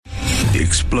The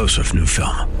explosive new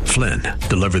film, Flynn,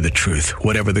 deliver the truth,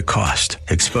 whatever the cost,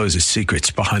 exposes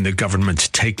secrets behind the government's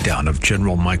takedown of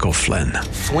General Michael Flynn.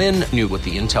 Flynn knew what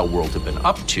the intel world had been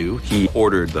up to. He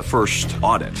ordered the first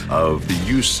audit of the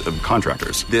use of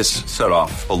contractors. This set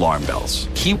off alarm bells.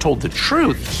 He told the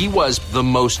truth. He was the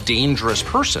most dangerous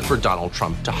person for Donald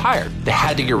Trump to hire. They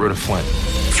had to get rid of Flynn.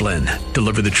 Flynn,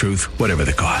 deliver the truth, whatever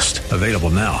the cost. Available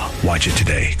now. Watch it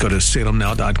today. Go to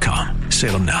salemnow.com.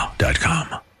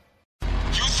 salemnow.com.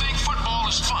 You think football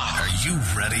is fun? Are you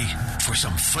ready for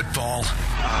some football?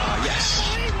 Yes.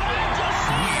 We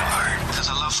are. Because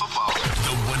I love football.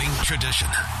 The winning tradition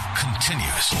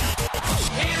continues.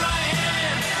 Here I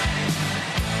am,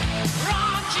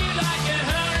 rock you like a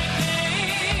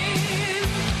hurricane.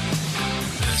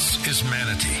 This is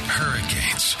Manatee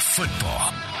Hurricanes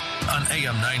football on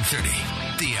AM 930.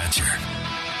 The Answer.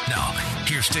 Now,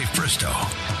 here's Dave Bristow.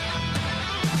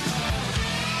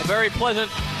 A very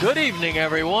pleasant good evening,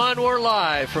 everyone. We're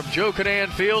live from Joe Canan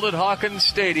Field at Hawkins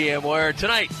Stadium, where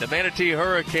tonight the Manatee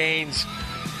Hurricanes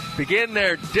begin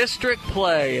their district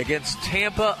play against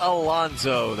Tampa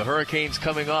Alonzo. The Hurricanes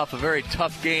coming off a very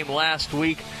tough game last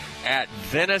week at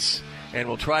Venice, and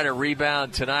will try to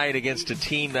rebound tonight against a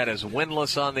team that is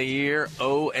winless on the year,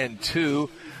 0-2.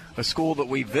 A school that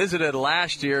we visited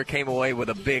last year came away with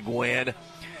a big win.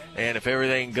 And if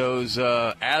everything goes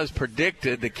as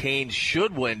predicted, the Canes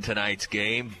should win tonight's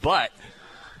game. But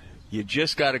you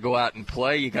just got to go out and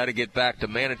play. You got to get back to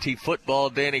Manatee football,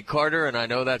 Danny Carter, and I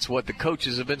know that's what the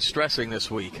coaches have been stressing this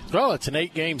week. Well, it's an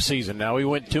 8-game season now. We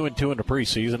went 2-2 in the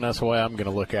preseason. That's the way I'm going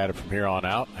to look at it from here on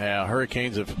out.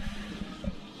 Hurricanes have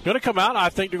going to come out. I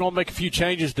think they're going to make a few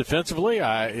changes defensively.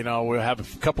 We'll have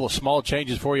a couple of small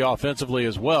changes for you offensively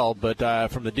as well. But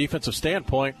from the defensive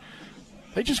standpoint,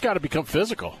 they just got to become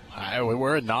physical.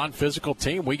 We're a non-physical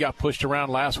team. We got pushed around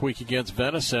last week against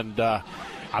Venice, and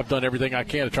I've done everything I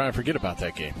can to try and forget about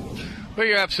that game. Well,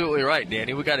 you're absolutely right,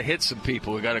 Danny. We got to hit some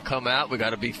people. We got to come out. We got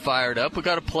to be fired up. We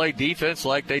got to play defense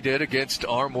like they did against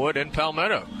Armwood and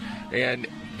Palmetto, and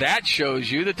that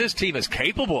shows you that this team is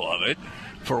capable of it.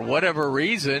 For whatever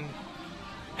reason,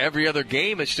 every other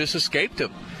game it's just escaped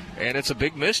them, and it's a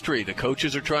big mystery. The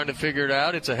coaches are trying to figure it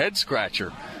out. It's a head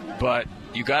scratcher, but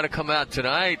you got to come out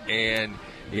tonight, and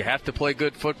you have to play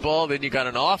good football. Then you got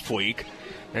an off week,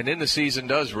 and then the season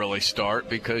does really start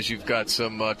because you've got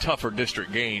some tougher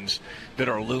district games that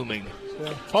are looming.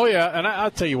 Oh, yeah, and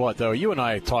I'll tell you what, though. You and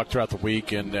I talked throughout the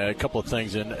week and a couple of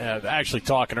things, and actually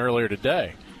talking earlier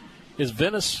today. Is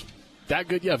Venice that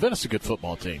good? Yeah, Venice is a good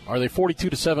football team. Are they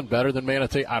 42-7 better than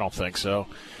Manatee? I don't think so.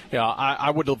 Yeah, I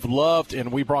would have loved,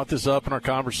 and we brought this up in our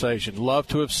conversation,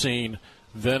 loved to have seen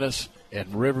Venice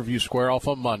and Riverview square off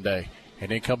on Monday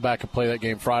and then come back and play that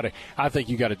game Friday. I think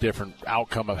you got a different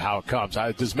outcome of how it comes.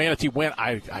 Does Manatee win?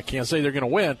 I can't say they're going to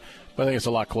win, but I think it's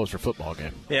a lot closer football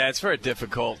game. Yeah, it's very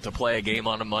difficult to play a game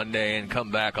on a Monday and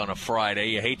come back on a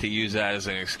Friday. You hate to use that as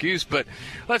an excuse, but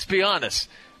let's be honest.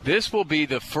 This will be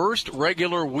the first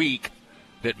regular week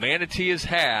that Manatee has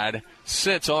had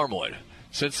since Armwood,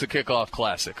 since the Kickoff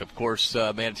Classic. Of course,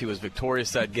 Manatee was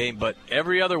victorious that game, but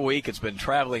every other week it's been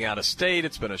traveling out of state.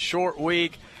 It's been a short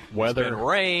week. Weather. It's been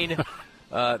rain.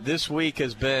 This week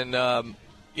has been,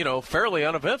 fairly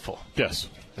uneventful. Yes,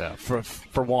 yeah,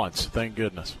 for once, thank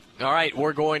goodness. All right,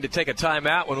 we're going to take a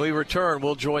timeout. When we return,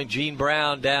 we'll join Gene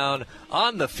Brown down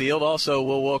on the field. Also,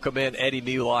 we'll welcome in Eddie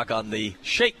Mulock on the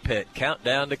Shake Pit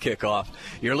countdown to kickoff.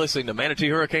 You're listening to Manatee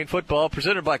Hurricane Football,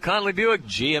 presented by Conley Buick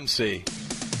GMC.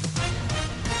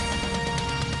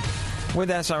 With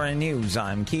SRN News,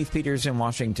 I'm Keith Peters in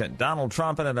Washington. Donald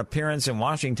Trump, at an appearance in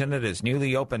Washington at his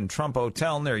newly opened Trump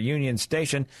Hotel near Union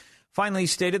Station, finally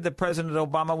stated that President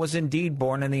Obama was indeed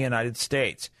born in the United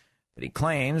States. But he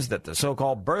claims that the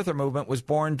so-called birther movement was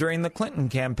born during the Clinton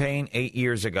campaign 8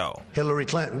 years ago. Hillary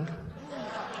Clinton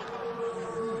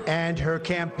and her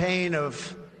campaign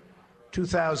of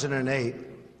 2008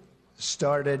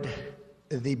 started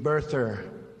the birther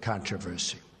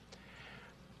controversy.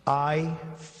 I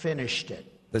finished it.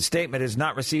 The statement is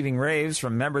not receiving raves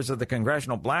from members of the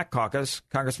Congressional Black Caucus.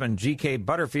 Congressman G.K.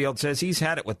 Butterfield says he's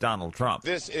had it with Donald Trump.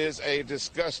 This is a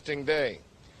disgusting day.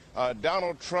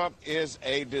 Donald Trump is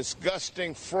a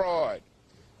disgusting fraud.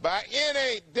 By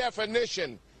any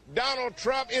definition, Donald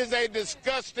Trump is a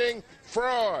disgusting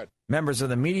fraud. Members of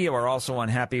the media are also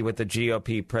unhappy with the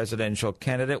GOP presidential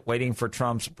candidate, waiting for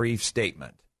Trump's brief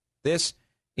statement. This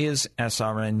is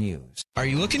SRN News. Are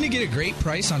you looking to get a great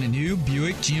price on a new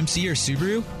Buick, GMC, or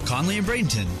Subaru? Conley and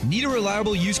Bradenton. Need a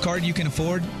reliable used car you can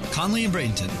afford? Conley and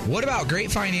Bradenton. What about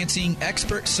great financing,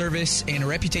 expert service, and a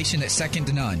reputation that's second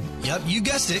to none? Yep, you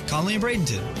guessed it, Conley and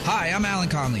Bradenton. Hi, I'm Alan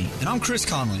Conley. And I'm Chris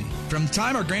Conley. From the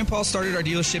time our grandpa started our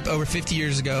dealership over 50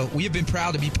 years ago, we have been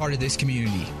proud to be part of this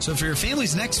community. So for your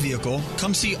family's next vehicle,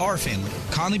 come see our family.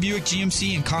 Conley Buick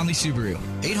GMC and Conley Subaru.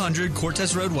 800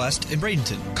 Cortez Road West in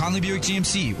Bradenton. Conley Buick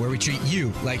GMC, where we treat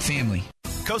you like family.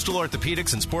 Coastal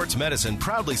Orthopedics and Sports Medicine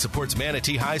proudly supports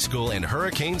Manatee High School and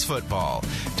Hurricanes football.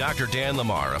 Dr. Dan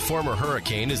Lamar, a former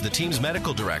Hurricane, is the team's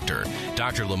medical director.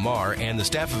 Dr. Lamar and the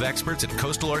staff of experts at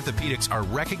Coastal Orthopedics are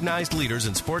recognized leaders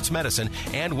in sports medicine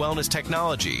and wellness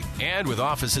technology. And with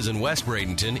offices in West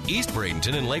Bradenton, East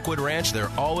Bradenton, and Lakewood Ranch, they're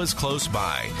always close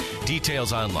by.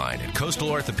 Details online at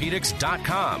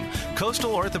coastalorthopedics.com.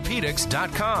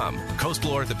 Coastalorthopedics.com.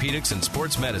 Coastal Orthopedics and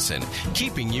Sports Medicine,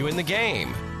 keeping you in the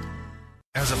game.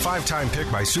 As a 5-time pick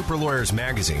by Super Lawyers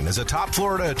Magazine, as a top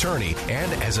Florida attorney,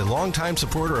 and as a longtime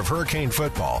supporter of Hurricane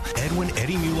football, Edwin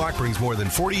Eddie Mulock brings more than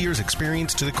 40 years'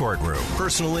 experience to the courtroom.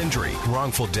 Personal injury,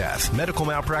 wrongful death, medical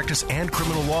malpractice, and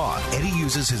criminal law. Eddie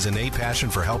uses his innate passion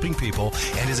for helping people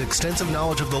and his extensive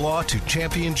knowledge of the law to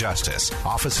champion justice.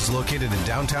 Office is located in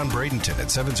downtown Bradenton at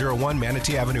 701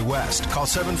 Manatee Avenue West. Call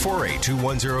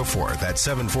 748-2104. That's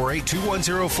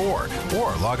 748-2104.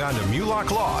 Or log on to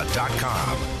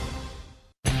mulocklaw.com.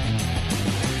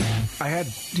 I had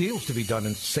deals to be done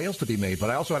and sales to be made,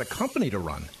 but I also had a company to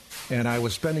run. And I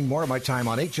was spending more of my time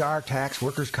on HR, tax,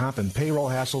 workers' comp, and payroll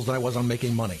hassles than I was on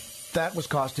making money. That was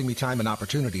costing me time and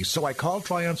opportunities, so I called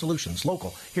Tryon Solutions,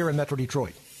 local, here in Metro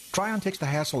Detroit. Tryon takes the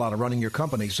hassle out of running your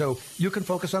company so you can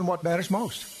focus on what matters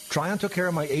most. Tryon took care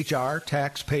of my HR,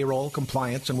 tax, payroll,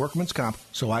 compliance, and workman's comp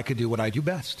so I could do what I do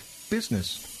best,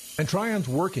 business. And Tryon's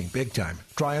working big time.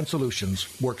 Tryon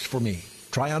Solutions works for me.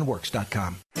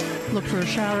 TryonWorks.com. Look for a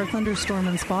shower, thunderstorm,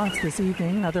 and spots this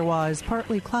evening. Otherwise,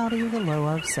 partly cloudy with a low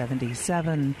of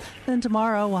 77. Then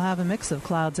tomorrow, we'll have a mix of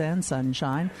clouds and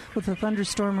sunshine with a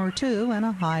thunderstorm or two and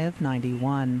a high of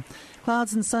 91.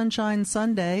 Clouds and sunshine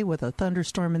Sunday with a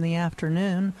thunderstorm in the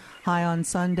afternoon. High on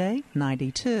Sunday,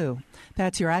 92.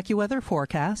 That's your AccuWeather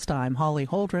forecast. I'm Holly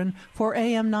Holdren for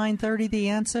AM 930 The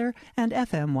Answer and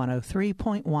FM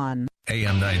 103.1.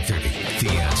 AM 930,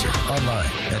 The Answer. Online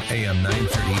at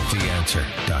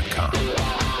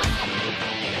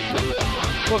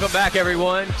am930theanswer.com. Welcome back,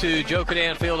 everyone, to Joe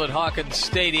Cadan Field at Hawkins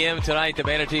Stadium. Tonight, the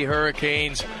Manatee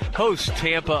Hurricanes host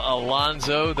Tampa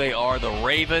Alonzo. They are the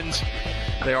Ravens.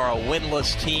 They are a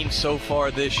winless team so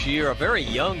far this year, a very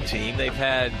young team. They've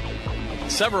had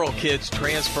several kids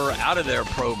transfer out of their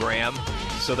program,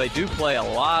 so they do play a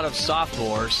lot of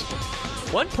sophomores.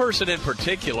 One person in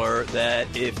particular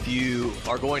that if you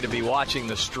are going to be watching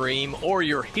the stream or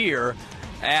you're here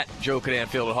at Joe Cadan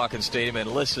Field at Hawkins Stadium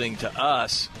and listening to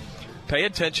us, pay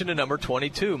attention to number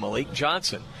 22, Malik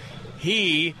Johnson.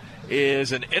 He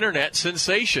is an internet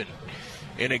sensation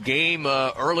in a game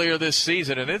earlier this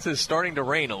season, and it is starting to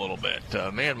rain a little bit.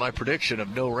 Man, my prediction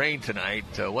of no rain tonight,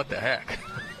 what the heck?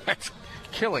 That's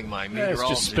killing my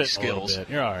meteorology skills.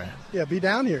 You're all right. Yeah, be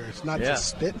down here. It's not just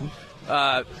spitting.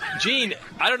 Gene,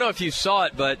 I don't know if you saw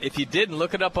it, but if you didn't,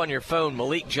 look it up on your phone.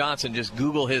 Malik Johnson, just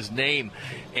Google his name,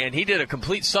 and he did a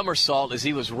complete somersault as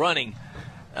he was running.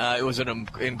 It was an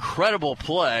incredible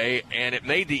play, and it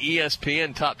made the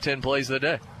ESPN top 10 plays of the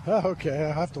day. Oh, okay.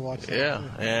 I'll have to watch that. Yeah,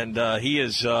 and he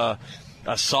is a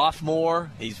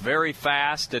sophomore. He's very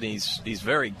fast, and he's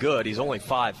very good. He's only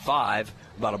 5'5",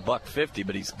 about $150,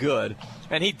 but he's good.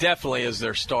 And he definitely is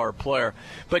their star player.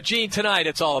 But, Gene, tonight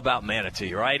it's all about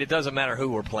Manatee, right? It doesn't matter who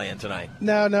we're playing tonight.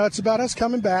 No, it's about us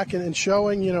coming back and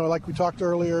showing, like we talked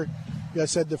earlier. I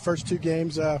said the first two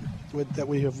games that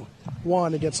we have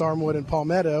won against Armwood and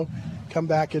Palmetto, come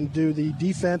back and do the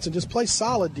defense and just play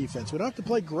solid defense. We don't have to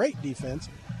play great defense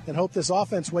and hope this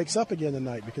offense wakes up again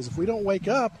tonight, because if we don't wake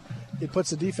up, it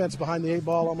puts the defense behind the eight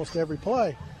ball almost every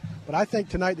play. But I think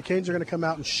tonight the Canes are going to come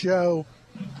out and show,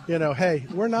 hey,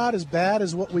 we're not as bad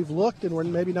as what we've looked, and we're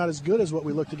maybe not as good as what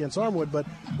we looked against Armwood, but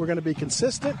we're going to be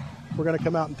consistent. We're going to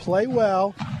come out and play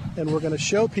well, and we're going to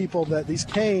show people that these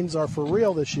Canes are for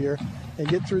real this year and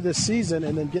get through this season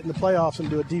and then get in the playoffs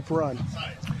and do a deep run.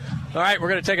 All right, we're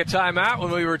going to take a timeout.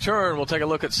 When we return, we'll take a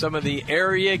look at some of the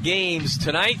area games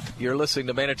tonight. You're listening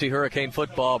to Manatee Hurricane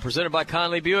Football, presented by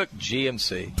Conley Buick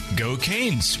GMC. Go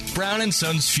Canes! Brown &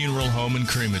 Sons Funeral Home and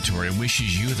Crematory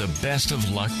wishes you the best of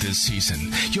luck this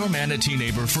season. Your Manatee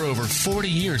neighbor for over 40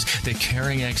 years, the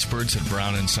caring experts at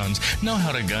Brown & Sons know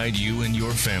how to guide you and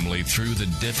your family through the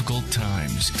difficult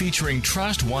times. Featuring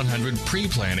Trust 100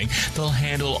 pre-planning, they'll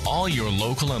handle all your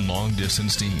local and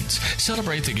long-distance needs.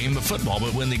 Celebrate the game of football,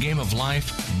 but when the game of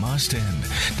life must end.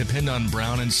 Depend on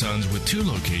Brown & Sons with 2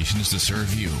 locations to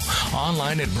serve you.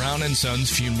 Online at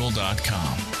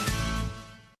brownandsonsfuneral.com.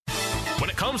 When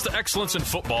it comes to excellence in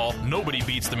football, nobody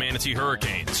beats the Manatee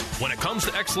Hurricanes. When it comes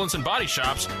to excellence in body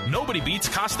shops, nobody beats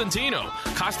Costantino.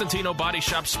 Costantino Body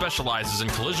Shop specializes in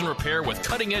collision repair with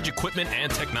cutting-edge equipment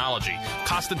and technology.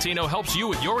 Costantino helps you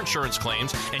with your insurance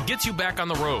claims and gets you back on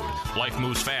the road. Life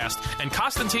moves fast, and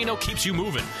Costantino keeps you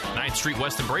moving. 9th Street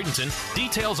West in Bradenton.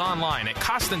 Details online at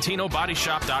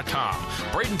CostantinoBodyShop.com.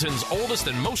 Bradenton's oldest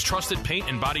and most trusted paint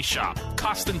and body shop.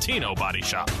 Costantino Body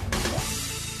Shop.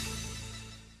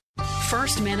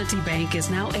 First Manatee Bank is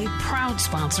now a proud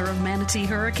sponsor of Manatee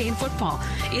Hurricane Football.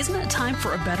 Isn't it time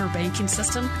for a better banking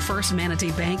system? First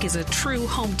Manatee Bank is a true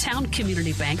hometown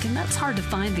community bank, and that's hard to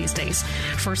find these days.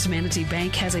 First Manatee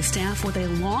Bank has a staff with a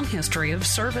long history of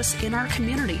service in our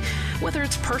community. Whether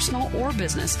it's personal or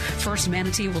business, First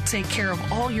Manatee will take care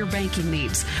of all your banking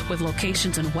needs. With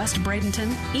locations in West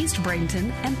Bradenton, East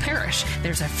Bradenton, and Parrish,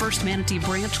 there's a First Manatee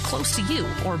branch close to you,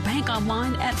 or bank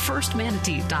online at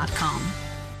firstmanatee.com.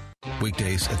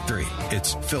 Weekdays at 3.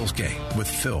 It's Phil's Game with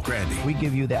Phil Grandy. We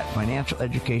give you that financial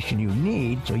education you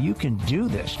need so you can do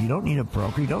this. You don't need a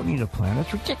broker. You don't need a plan.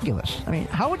 It's ridiculous. I mean,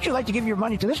 how would you like to give your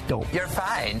money to this dope? You're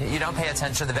fine. You don't pay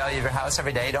attention to the value of your house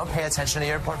every day. You don't pay attention to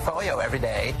your portfolio every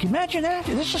day. Can you imagine that?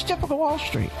 This is typical Wall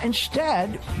Street.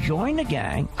 Instead, join the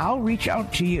gang. I'll reach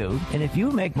out to you. And if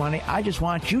you make money, I just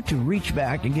want you to reach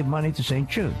back and give money to St.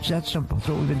 Jude. It's that simple. That's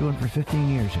what we've been doing for 15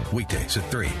 years here. Weekdays at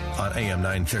 3 on AM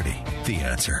 930. The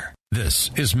Answer.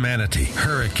 This is Manatee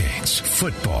Hurricanes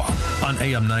football on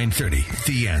AM 930.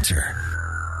 The Answer.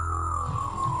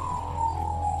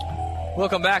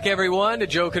 Welcome back, everyone, to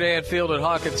Joe Cadan Field at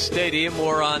Hawkins Stadium.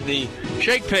 We're on the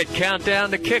Shake Pit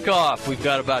countdown to kickoff. We've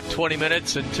got about 20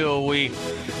 minutes until we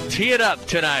tee it up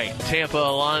tonight. Tampa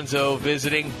Alonzo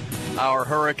visiting our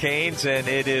Hurricanes, and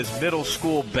it is middle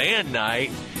school band night.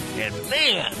 And,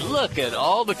 man, look at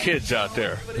all the kids out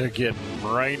there. They're getting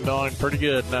rained on pretty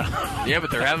good now. Yeah,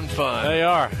 but they're having fun. They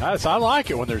are. I like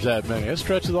it when there's that many. It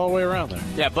stretches all the way around there.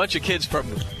 Yeah, a bunch of kids from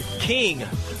King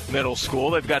Middle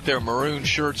School. They've got their maroon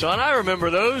shirts on. I remember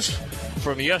those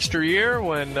from yesteryear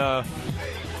when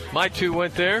my two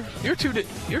went there. Your two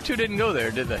didn't go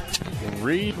there, did they?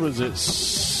 Reed was at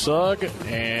Sugg,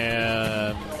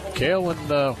 and Kale and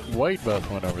Wade both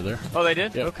went over there. Oh, they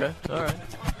did? Yep. Okay, all right.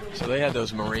 So they had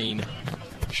those marine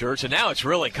shirts, and now it's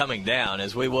really coming down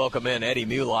as we welcome in Eddie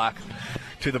Mulock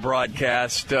to the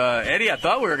broadcast. Eddie, I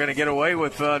thought we were going to get away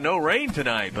with no rain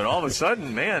tonight, but all of a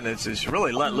sudden, man, it's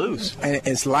really let loose. And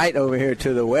it's light over here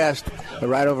to the west, but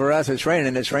right over us it's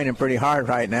raining. It's raining pretty hard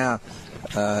right now,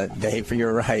 Dave,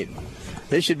 you're right.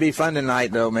 This should be fun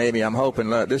tonight, though, maybe. I'm hoping.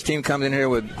 Look, this team comes in here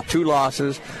with 2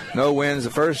 losses, no wins. The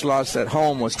first loss at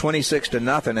home was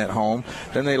 26-0 at home.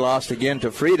 Then they lost again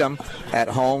to Freedom at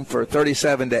home for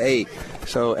 37-8.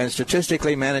 So, and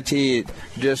statistically, Manatee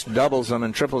just doubles them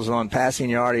and triples them on passing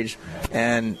yardage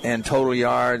and total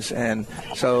yards. And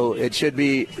so it should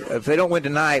be, if they don't win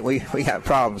tonight, we got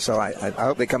problems. So I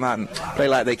hope they come out and play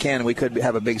like they can. We could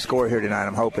have a big score here tonight,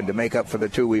 I'm hoping, to make up for the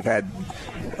 2 we've had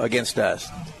against us.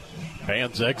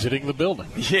 Fans exiting the building.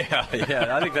 Yeah,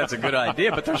 I think that's a good idea,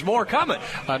 but there's more coming.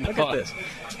 Look at this.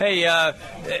 Hey,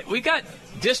 we got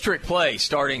district play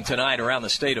starting tonight around the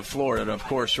state of Florida, and, of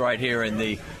course, right here in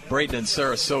the Bradenton and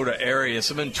Sarasota area.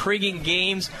 Some intriguing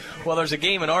games. Well, there's a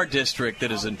game in our district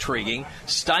that is intriguing.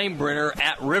 Steinbrenner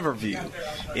at Riverview.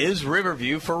 Is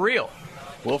Riverview for real?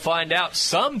 We'll find out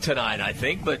some tonight, I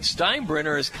think, but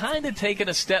Steinbrenner has kind of taken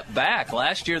a step back.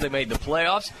 Last year they made the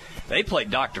playoffs. They played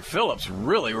Dr. Phillips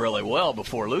really, really well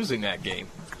before losing that game.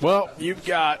 Well, you've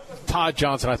got Todd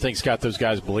Johnson, I think, has got those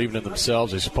guys believing in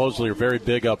themselves. They supposedly are very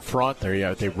big up front.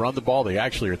 They run the ball. They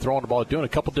actually are throwing the ball, doing a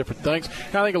couple different things.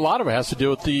 And I think a lot of it has to do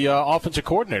with the offensive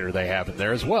coordinator they have in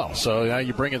there as well. So now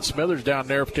you bring in Smithers down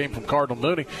there, who came from Cardinal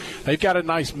Mooney. They've got a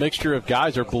nice mixture of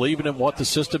guys that are believing in what the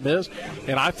system is.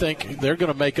 And I think they're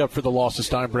going to make up for the loss of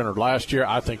Steinbrenner last year.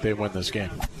 I think they win this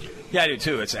game. Yeah, I do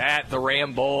too. It's at the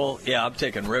Ram Bowl. Yeah, I'm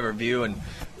taking Riverview. And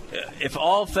if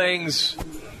all things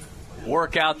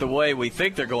work out the way we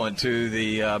think they're going to,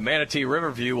 the Manatee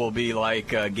Riverview will be like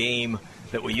game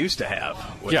that we used to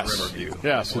have with Riverview.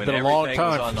 Yes, when it's been a long everything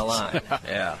time. was on the line.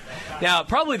 Yeah. Now,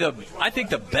 probably I think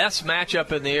the best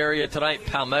matchup in the area tonight,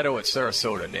 Palmetto at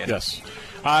Sarasota, Dan. Yes.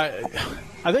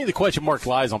 I think the question mark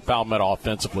lies on Palmetto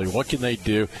offensively. What can they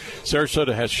do?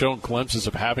 Sarasota has shown glimpses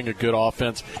of having a good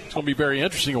offense. It's going to be very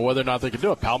interesting on whether or not they can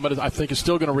do it. Palmetto, I think, is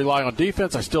still going to rely on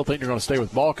defense. I still think they're going to stay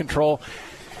with ball control.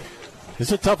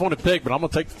 It's a tough one to pick, but I'm going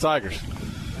to take the Tigers.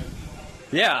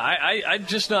 Yeah, I'm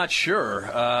just not sure.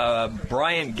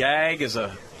 Brian Gagg is a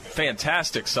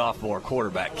fantastic sophomore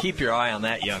quarterback. Keep your eye on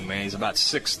that young man. He's about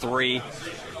 6'3",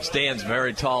 stands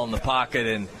very tall in the pocket,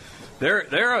 and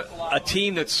they're a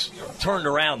team that's turned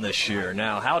around this year.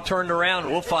 Now, how turned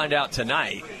around, we'll find out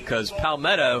tonight, because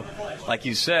Palmetto, like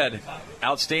you said,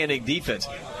 outstanding defense.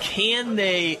 Can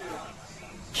they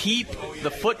keep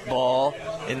the football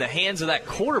in the hands of that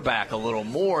quarterback a little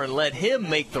more and let him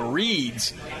make the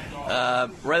reads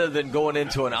rather than going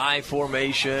into an I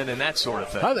formation and that sort of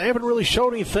thing? They haven't really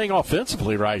showed anything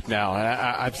offensively right now.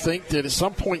 I think that at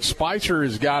some point Spicer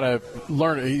has got to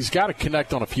learn. He's got to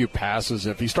connect on a few passes.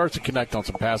 If he starts to connect on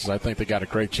some passes, I think they got a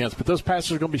great chance. But those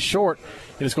passes are going to be short,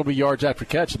 and it's going to be yards after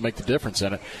catch that make the difference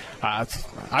in it. I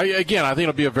think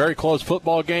it'll be a very close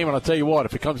football game, and I'll tell you what,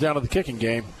 if it comes down to the kicking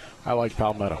game, I like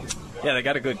Palmetto. Yeah, they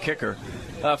got a good kicker.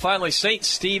 Finally, St.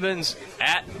 Stephen's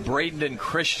at Bradenton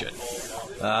Christian.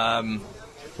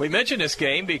 We mentioned this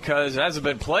game because it hasn't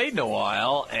been played in a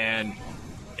while, and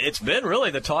it's been really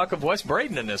the talk of West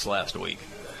Bradenton this last week.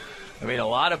 I mean, a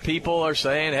lot of people are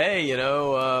saying, hey,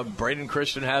 Bradenton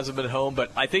Christian hasn't been home,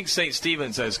 but I think St.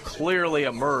 Stephen's has clearly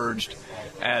emerged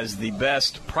as the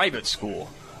best private school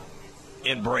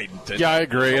in Bradenton. Yeah, I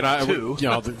agree. And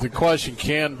the question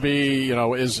can be, can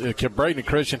Bradenton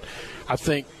Christian, I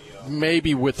think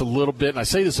maybe with a little bit, and I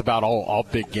say this about all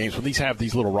big games, when these have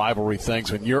these little rivalry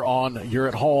things, when you're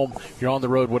at home, you're on the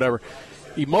road, whatever,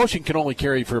 emotion can only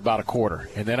carry for about a quarter.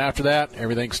 And then after that,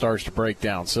 everything starts to break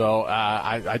down. So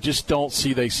I just don't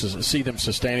see them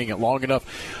sustaining it long enough.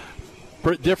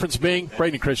 Difference being,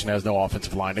 Bradenton Christian has no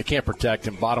offensive line. They can't protect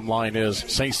him. Bottom line is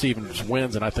St. Stephen's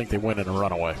wins, and I think they win in a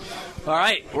runaway. All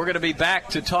right, we're going to be back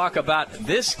to talk about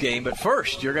this game, but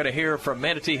first you're going to hear from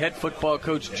Manatee head football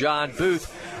coach John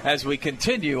Booth as we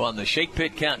continue on the Shake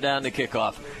Pit Countdown to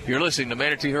Kickoff. You're listening to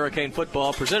Manatee Hurricane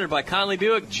Football, presented by Conley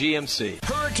Buick GMC.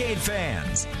 Hurricane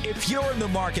fans, if you're in the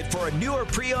market for a newer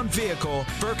pre-owned vehicle,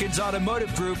 Firkins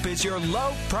Automotive Group is your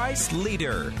low-price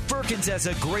leader. Firkins has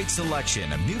a great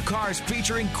selection of new cars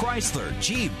featuring Chrysler,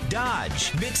 Jeep,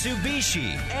 Dodge,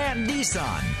 Mitsubishi, and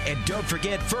Nissan. And don't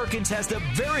forget, Firkins has the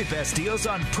very best deals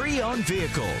on pre-owned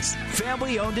vehicles.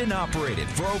 Family owned and operated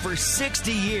for over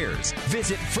 60 years.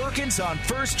 Visit Firkins on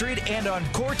First Street and on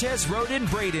Cortez Road in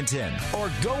Bradenton, or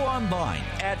go online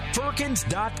at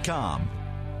Firkins.com.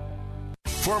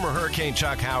 Former Hurricane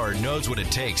Chuck Howard knows what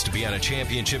it takes to be on a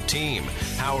championship team.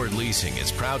 Howard Leasing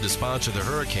is proud to sponsor the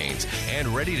Hurricanes and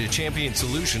ready to champion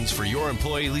solutions for your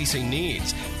employee leasing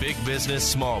needs. Big business,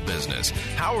 small business.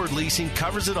 Howard Leasing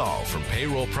covers it all, from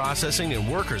payroll processing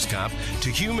and workers' comp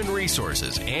to human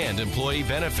resources and employee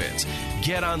benefits.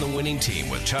 Get on the winning team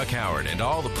with Chuck Howard and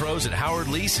all the pros at Howard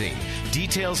Leasing.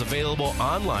 Details available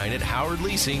online at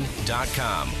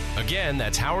howardleasing.com. Again,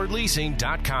 that's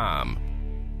howardleasing.com.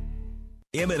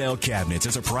 M&L Cabinets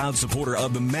is a proud supporter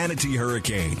of the Manatee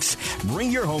Hurricanes.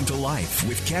 Bring your home to life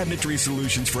with cabinetry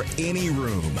solutions for any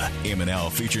room. M&L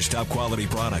features top quality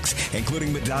products,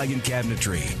 including medallion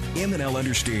cabinetry. M&L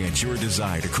understands your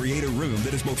desire to create a room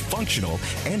that is both functional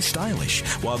and stylish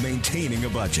while maintaining a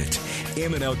budget.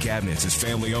 M&L Cabinets is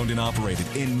family owned and operated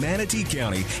in Manatee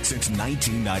County since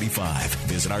 1995.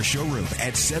 Visit our showroom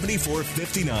at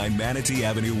 7459 Manatee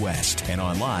Avenue West and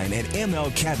online at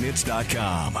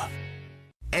mlcabinets.com.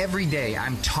 Every day,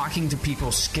 I'm talking to people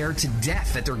scared to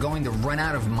death that they're going to run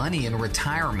out of money in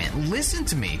retirement. Listen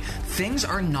to me. Things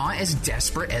are not as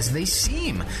desperate as they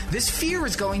seem. This fear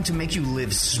is going to make you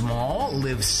live small,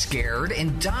 live scared,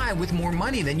 and die with more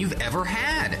money than you've ever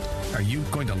had. Are you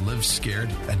going to live scared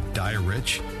and die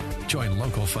rich? Join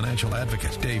local financial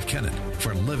advocate Dave Kennan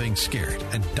for Living Scared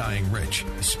and Dying Rich.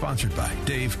 Sponsored by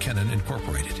Dave Kennan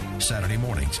Incorporated. Saturday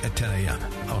mornings at 10 a.m.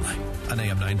 only on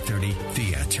AM 930,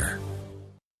 The Answer.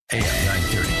 AM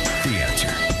 930, The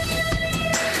Answer.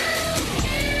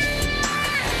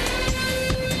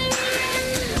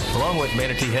 Hello, Along with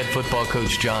Manatee head football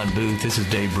coach John Booth, this is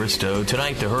Dave Bristow.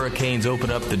 Tonight, the Hurricanes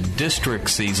open up the district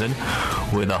season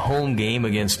with a home game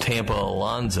against Tampa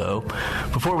Alonzo.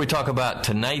 Before we talk about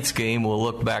tonight's game, we'll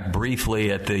look back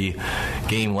briefly at the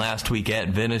game last week at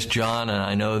Venice, John. And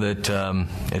I know that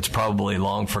it's probably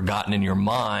long forgotten in your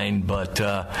mind, but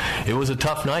it was a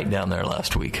tough night down there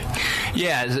last week.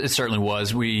 Yeah, it certainly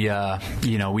was. We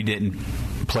didn't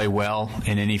play well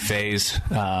in any phase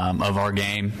of our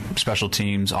game, special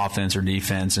teams, offense or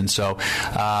defense, and so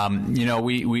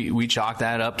we chalked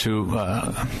that up to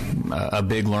a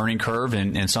big learning curve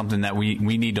and something that we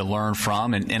need to learn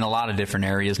from in a lot of different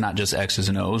areas, not just X's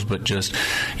and O's, but just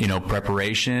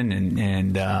preparation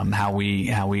and how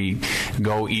we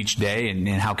go each day and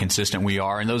how consistent we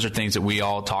are, and those are things that we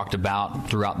all talked about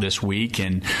throughout this week,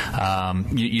 and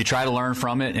you try to learn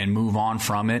from it and move on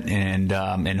from it, and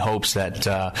in hopes that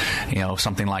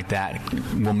something like that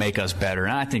will make us better,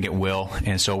 and I think it will.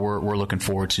 And so we're looking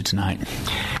forward to tonight.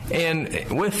 And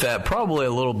with that, probably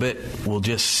a little bit will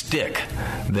just stick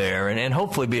there, and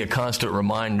hopefully be a constant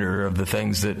reminder of the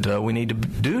things that we need to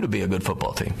do to be a good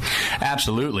football team.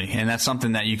 Absolutely, and that's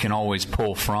something that you can always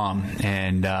pull from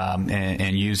and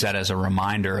use that as a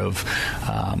reminder of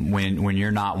when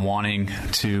you're not wanting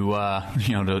to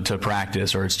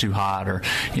practice, or it's too hot, or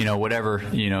whatever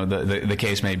the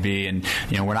case may be, and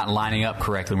we're not lining up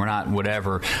correctly, we're not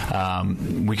whatever.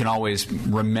 We can always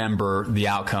remember the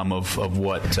outcome of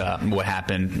what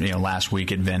happened last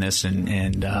week at Venice,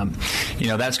 and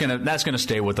that's gonna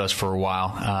stay with us for a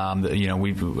while.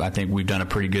 I think we've done a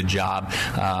pretty good job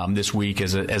this week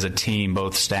as a team,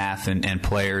 both staff and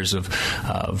players,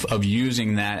 of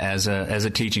using that as a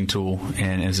teaching tool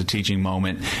and as a teaching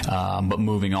moment, but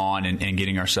moving on and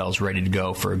getting ourselves ready to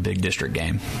go for a big district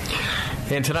game.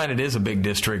 And tonight it is a big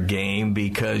district game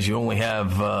because you only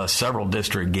have several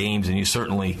district games, and you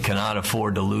certainly cannot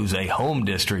afford to lose a home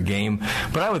district game.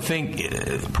 But I would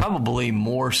think probably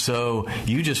more so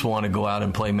you just want to go out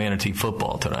and play Manatee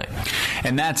football tonight.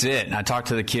 And that's it. I talked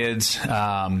to the kids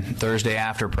Thursday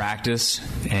after practice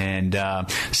and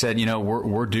said,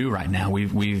 we're due right now.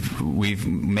 We've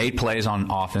made plays on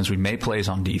offense. We've made plays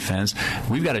on defense.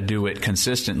 We've got to do it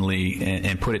consistently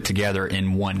and put it together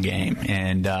in one game.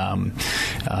 And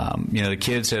the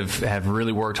kids have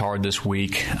really worked hard this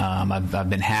week. I've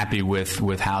been happy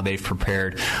with how they've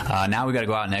prepared. Now we've got to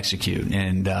go out and execute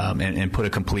and put a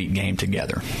complete game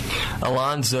together.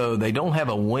 Alonzo, they don't have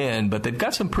a win, but they've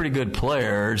got some pretty good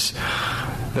players.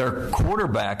 Their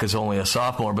quarterback is only a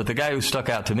sophomore, but the guy who stuck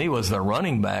out to me was their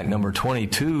running back, number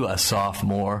 22, a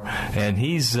sophomore, and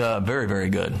he's very, very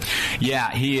good.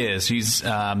 Yeah, he is.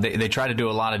 They try to do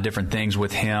a lot of different things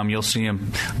with him. You'll see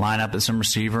him line up at some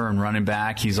receiver and running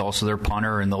back. He's also their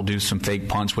punter, and they'll do some fake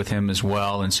punts with him as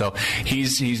well. And so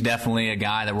he's definitely a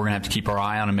guy that we're going to have to keep our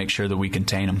eye on and make sure that we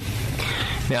contain him.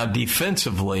 Now,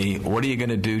 defensively, what are you going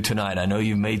to do tonight? I know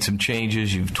you've made some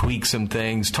changes. You've tweaked some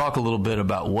things. Talk a little bit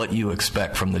about what you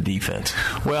expect from the defense.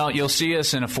 Well, you'll see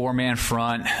us in a four-man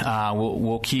front.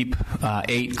 We'll keep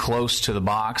 8 close to the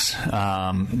box,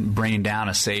 bringing down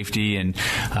a safety. And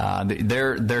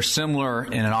they're similar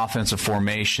in an offensive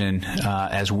formation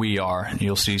as we are.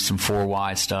 You'll see some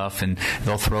 4-wide stuff, and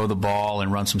they'll throw the ball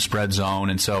and run some spread zone.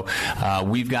 And so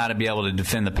we've got to be able to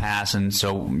defend the pass. And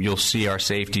so you'll see our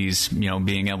safeties,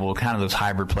 being able to kind of those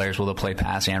hybrid players where they'll play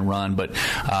pass and run. But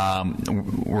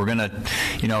we're going to,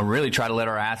 really try to let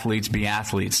our athletes be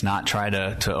athletes, not try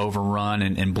to overrun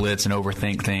and blitz and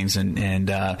overthink things, and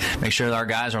make sure that our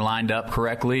guys are lined up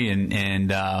correctly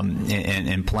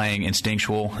and playing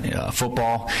instinctual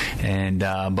football.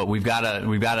 But we've got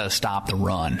to stop the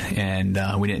run,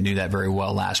 and we didn't do that very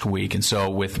well last week. And so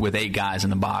with 8 guys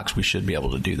in the box, we should be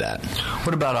able to do that.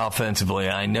 What about offensively?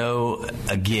 I know,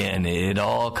 again, it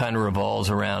all kind of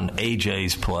revolves around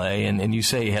AJ's play, and you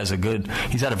say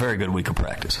he's had a very good week of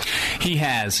practice. He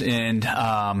has, and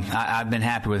I've been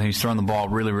happy with him. He's thrown the ball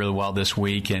really, really well this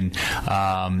week, and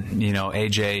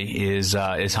AJ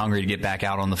is hungry to get back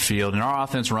out on the field, and our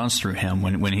offense runs through him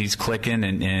when he's clicking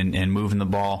and moving the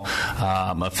ball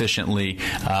efficiently.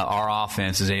 Our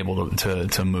offense is able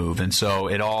to move, and so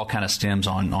it all kind of stems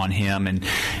on him, and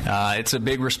it's a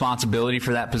big responsibility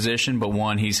for that position, but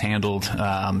one he's handled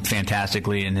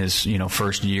fantastically in his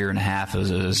first year and a half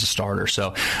as a starter.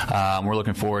 So we're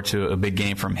looking forward to a big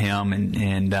game from him.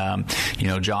 And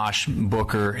Josh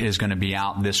Booker is going to be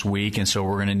out this week, and so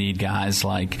we're going to need guys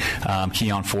like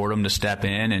Keon Fordham to step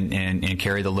in and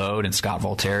carry the load, and Scott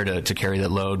Voltaire to carry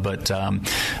that load. But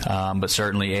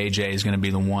certainly AJ is going to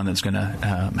be the one that's going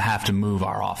to have to move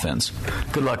our offense.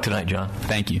 Good luck tonight, John.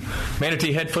 Thank you.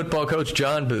 Manatee head football coach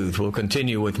John Booth will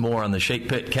continue with more on the Shake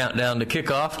Pit countdown to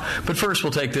kickoff. But first,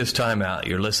 we'll take this time out.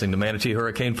 You're listening to Manatee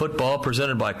Hurricane Football,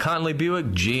 presented by Conley Buick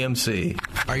GMC.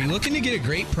 Are you looking to get a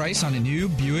great price on a new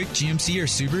Buick, GMC, or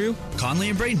Subaru? Conley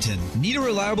and Bradenton. Need a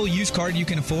reliable used car you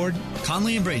can afford?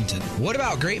 Conley and Bradenton. What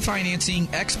about great financing,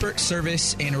 expert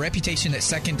service, and a reputation that's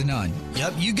second to none?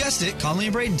 Yep, you guessed it, Conley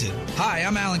and Bradenton. Hi,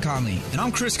 I'm Alan Conley. And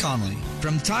I'm Chris Conley.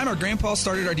 From the time our grandpa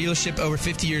started our dealership over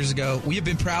 50 years ago, we have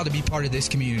been proud to be part of this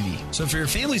community. So for your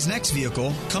family's next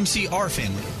vehicle, come see our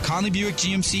family. Conley Buick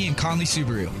GMC and Conley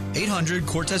Subaru. 800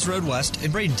 Cortez Road West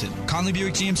in Bradenton. Conley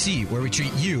Buick GMC, where we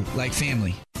treat you like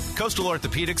family. Coastal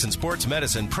Orthopedics and Sports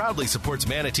Medicine proudly supports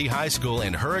Manatee High School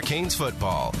and Hurricanes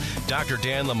football. Dr.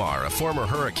 Dan Lamar, a former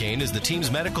Hurricane, is the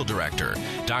team's medical director.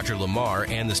 Dr. Lamar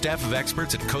and the staff of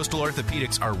experts at Coastal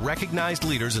Orthopedics are recognized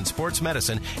leaders in sports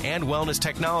medicine and wellness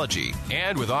technology.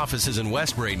 And with offices in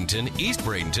West Bradenton, East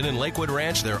Bradenton, and Lakewood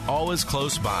Ranch, they're always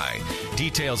close by.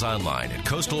 Details online at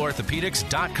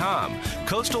coastalorthopedics.com.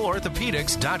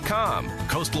 Coastalorthopedics.com.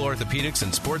 Coastal Orthopedics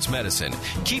and Sports Medicine,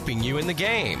 keeping you in the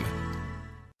game.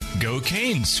 Go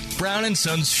Canes! Brown &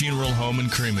 Sons Funeral Home and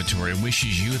Crematory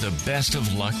wishes you the best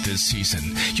of luck this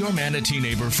season. Your Manatee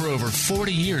neighbor for over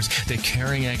 40 years, the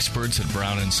caring experts at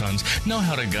Brown & Sons know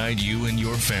how to guide you and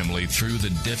your family through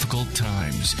the difficult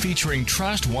times. Featuring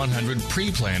Trust 100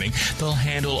 pre-planning, they'll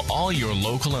handle all your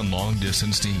local and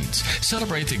long-distance needs.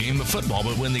 Celebrate the game of football,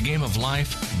 but when the game of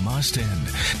life must end.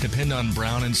 Depend on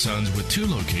Brown & Sons with 2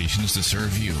 locations to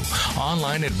serve you.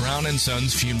 Online at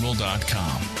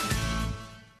brownandsonsfuneral.com.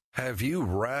 Have you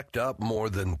racked up more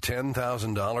than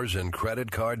 $10,000 in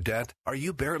credit card debt? Are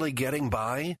you barely getting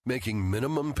by, making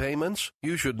minimum payments?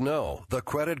 You should know the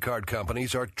credit card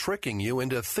companies are tricking you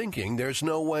into thinking there's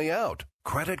no way out.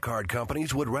 Credit card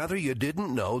companies would rather you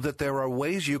didn't know that there are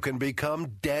ways you can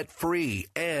become debt-free,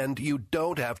 and you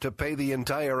don't have to pay the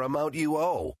entire amount you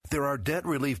owe. There are debt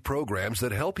relief programs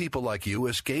that help people like you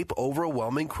escape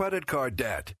overwhelming credit card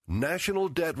debt. National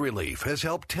Debt Relief has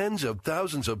helped tens of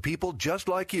thousands of people just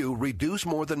like you reduce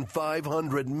more than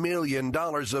 $500 million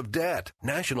of debt.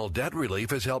 National Debt Relief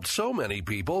has helped so many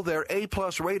people they're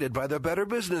A-plus rated by the Better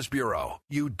Business Bureau.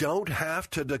 You don't have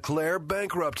to declare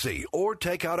bankruptcy or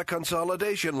take out a consolidation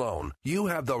loan. You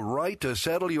have the right to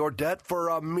settle your debt for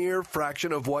a mere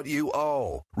fraction of what you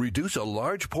owe. Reduce a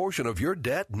large portion of your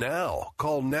debt now.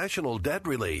 Call National Debt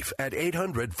Relief at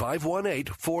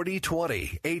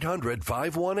 800-518-4020.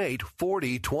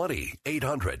 800-518-4020.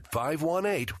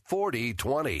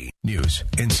 800-518-4020. News,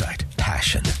 insight,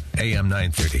 passion. AM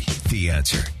 930, The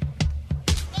Answer.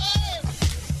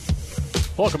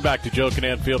 Welcome back to Joe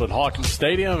Kinnan Field at Hawkins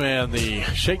Stadium and the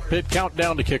Shake Pit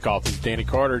countdown to kickoff. This is Danny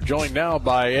Carter, joined now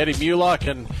by Eddie Mulock,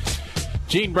 and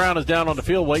Gene Brown is down on the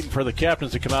field waiting for the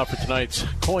captains to come out for tonight's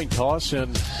coin toss.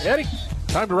 And Eddie,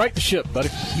 time to right the ship, buddy.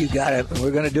 You got it. We're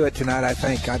going to do it tonight, I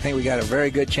think. I think we got a very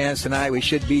good chance tonight. We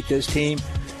should beat this team,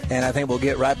 and I think we'll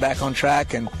get right back on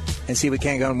track and see if we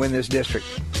can't go and win this district.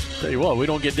 Tell you what, we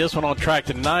don't get this one on track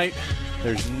tonight,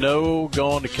 there's no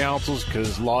going to councils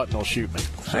because Lawton will shoot me.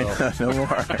 So. I know, no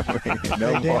more.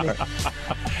 No more.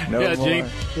 No more. Gene.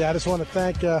 Yeah, I just want to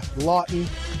thank Lawton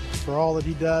for all that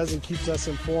he does and keeps us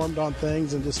informed on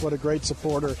things, and just what a great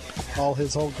supporter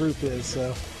his whole group is.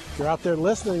 So if you're out there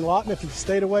listening, Lawton, if you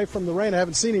stayed away from the rain, I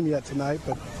haven't seen him yet tonight,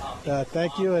 but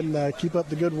thank you, and keep up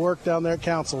the good work down there at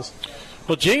councils.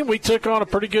 Well, Gene, we took on a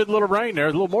pretty good little rain there.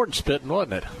 A little more than spitting,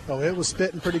 wasn't it? Oh, it was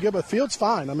spitting pretty good, but the field's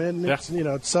fine. I mean, it's,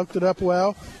 it soaked it up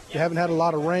well. We haven't had a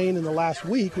lot of rain in the last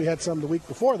week. We had some the week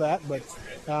before that, but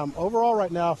overall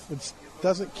right now, if it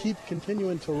doesn't keep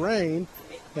continuing to rain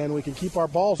and we can keep our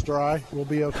balls dry, we'll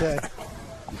be okay.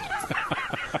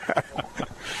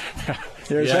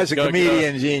 You're such a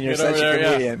comedian, Gene. You're such a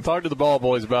comedian. Yeah. Talk to the ball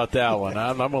boys about that one.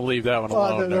 I'm going to leave that one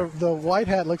alone. The white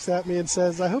hat looks at me and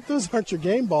says, I hope those aren't your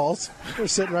game balls. We're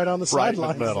sitting right on the sidelines.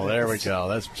 Right in the middle. There we go.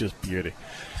 That's just beauty.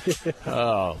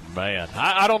 Oh, man.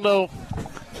 I don't know.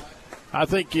 I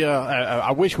think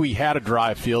I wish we had a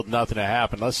dry field. Nothing to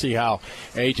happen. Let's see how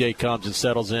A.J. comes and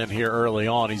settles in here early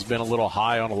on. He's been a little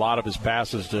high on a lot of his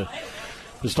passes to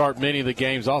to start many of the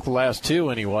games off, the last two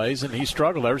anyways, and he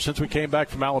struggled ever since we came back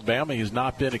from Alabama. He's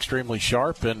not been extremely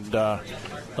sharp, and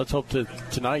let's hope that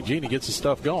tonight Gene gets his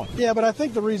stuff going. Yeah, but I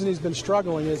think the reason he's been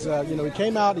struggling is, he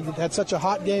came out, he had such a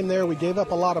hot game there, we gave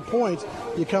up a lot of points.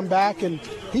 You come back, and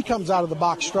he comes out of the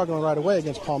box struggling right away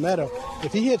against Palmetto.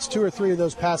 If he hits 2 or 3 of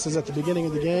those passes at the beginning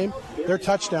of the game, they're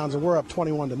touchdowns, and we're up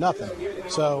 21-0.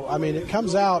 So, I mean, it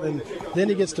comes out, and then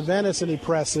he gets to Venice, and he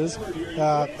presses.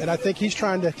 And I think he's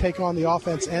trying to take on the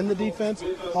offense and the defense.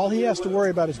 All he has to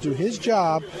worry about is do his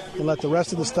job and let the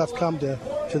rest of the stuff come to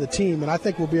the team. And I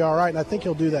think we'll be all right, and I think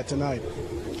he'll do that tonight.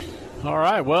 All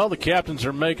right, well, the captains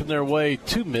are making their way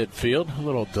to midfield. A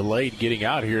little delayed getting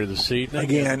out here this evening.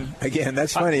 Again,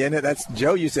 that's funny, isn't it? That's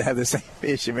Joe used to have the same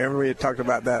issue. Remember we had talked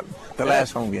about that the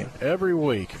last home game. Every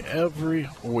week.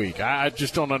 I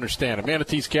just don't understand it.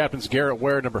 Manatee's captains Garrett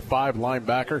Ware, number 5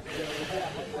 linebacker,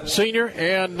 senior,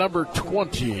 and number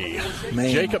 20,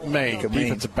 Jacob Main,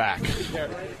 defensive back.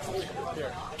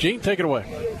 Gene, take it away.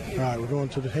 All right, we're going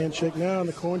to the handshake now and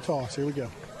the coin toss. Here we go.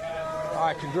 All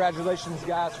right, congratulations,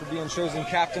 guys, for being chosen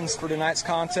captains for tonight's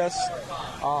contest.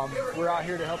 We're out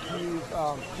here to help you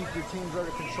keep your teams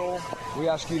under control. We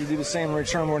ask you to do the same in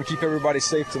return. We're going to keep everybody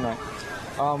safe tonight.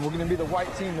 We're going to be the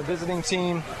white team, the visiting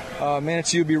team.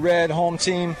 Manatee will be red, home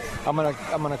team. I'm gonna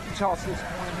toss this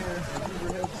coin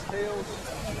here.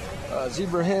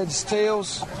 Zebra heads,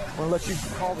 tails. I'm going to let you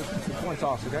call the coin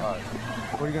toss, okay? All right.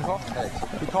 What are you going to call?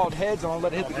 Heads. He called heads. I'm going to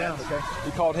let it hit the ground, okay?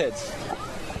 He called heads.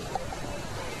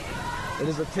 It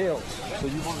is a tails, so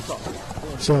you want to talk.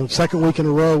 So second week in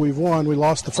a row we've won. We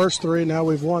lost the first 3, now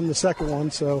we've won the second one,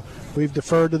 so we've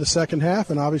deferred to the second half,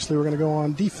 and obviously we're going to go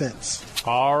on defense.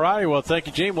 All righty, well, thank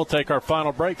you, Gene. We'll take our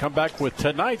final break, come back with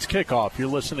tonight's kickoff. You're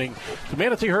listening to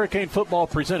Manatee Hurricane Football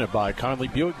presented by Conley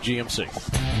Buick GMC.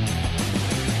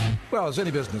 Well, as any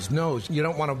business knows, you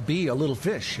don't want to be a little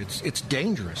fish. It's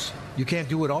dangerous. You can't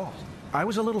do it all. I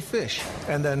was a little fish,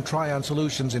 and then Tryon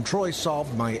Solutions in Troy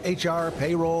solved my HR,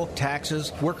 payroll,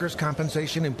 taxes, workers'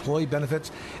 compensation, employee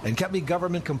benefits, and kept me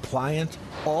government compliant.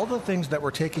 All the things that were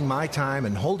taking my time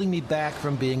and holding me back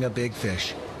from being a big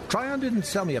fish. Tryon didn't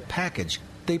sell me a package.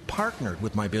 They partnered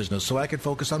with my business so I could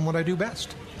focus on what I do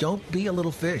best. Don't be a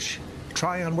little fish.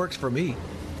 Tryon works for me.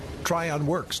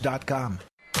 TryonWorks.com.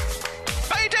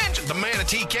 Pay attention, the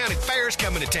Manatee County Fair's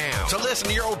coming to town. So listen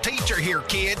to your old teacher here,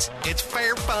 kids. It's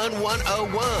Fair Fun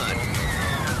 101.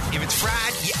 If it's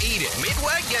fried, you eat it.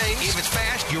 Midway games. If it's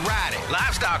fast, you ride it.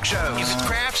 Livestock shows. If it's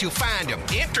crafts, you'll find them.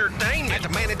 Entertainment at the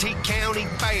Manatee County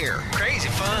Fair. Crazy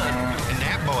fun. And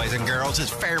that, boys and girls,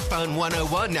 is Fair Fun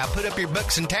 101. Now put up your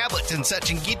books and tablets and such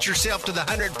and get yourself to the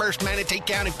 101st Manatee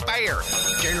County Fair.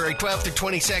 January 12th through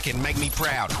 22nd. Make me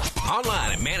proud.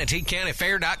 Online at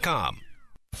ManateeCountyFair.com.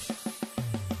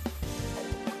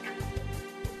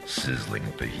 Sizzling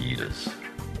fajitas,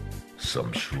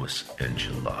 sumptuous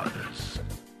enchiladas,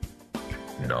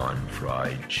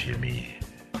 non-fried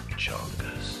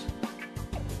chimichangas.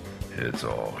 It's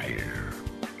all here.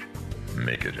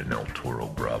 Make it an El Toro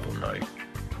Bravo night.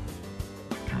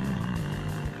 Yeah.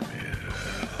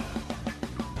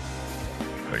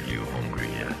 Are you hungry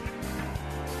yet?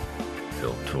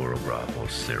 El Toro Bravo,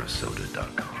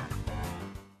 Sarasota.com.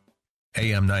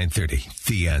 AM 930,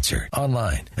 The Answer.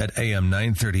 Online at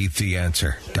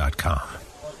am930theanswer.com.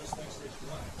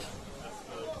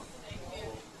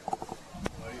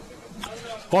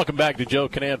 Welcome back to Joe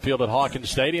Canaan Field at Hawkins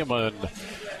Stadium. And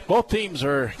both teams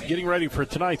are getting ready for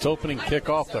tonight's opening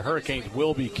kickoff. The Hurricanes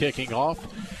will be kicking off.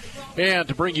 And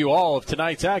to bring you all of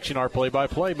tonight's action, our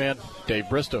play-by-play man, Dave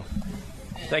Bristow.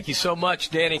 Thank you so much,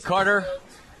 Danny Carter.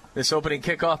 This opening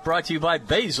kickoff brought to you by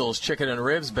Basil's Chicken and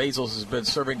Ribs. Basil's has been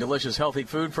serving delicious, healthy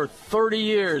food for 30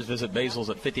 years. Visit Basil's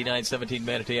at 5917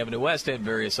 Manatee Avenue West and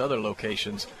various other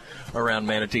locations around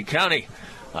Manatee County.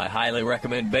 I highly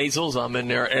recommend Basil's. I'm in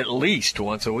there at least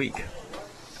once a week.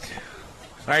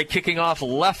 All right, kicking off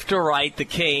left to right, the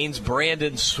Canes,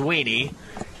 Brandon Sweeney.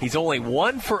 He's only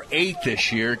 1 for 8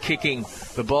 this year, kicking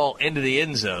the ball into the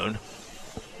end zone.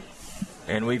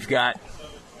 And we've got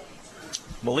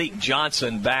Malik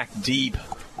Johnson back deep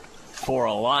for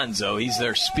Alonzo. He's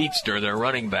their speedster, their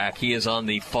running back. He is on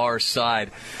the far side.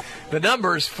 The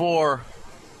numbers for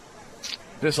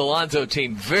this Alonzo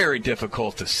team, very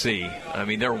difficult to see. I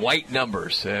mean, they're white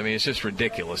numbers. I mean, it's just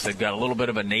ridiculous. They've got a little bit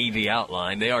of a navy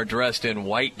outline. They are dressed in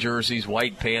white jerseys,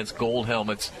 white pants, gold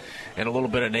helmets, and a little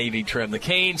bit of navy trim. The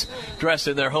Canes dressed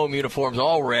in their home uniforms,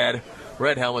 all red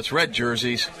helmets, red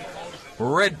jerseys,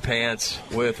 red pants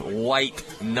with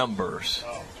white numbers.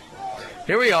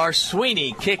 Here we are,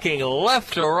 Sweeney kicking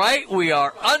left to right. We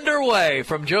are underway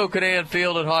from Joe Canaan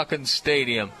Field at Hawkins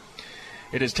Stadium.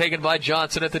 It is taken by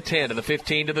Johnson at the 10, to the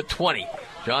 15, to the 20.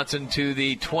 Johnson to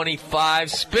the 25,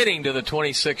 spinning to the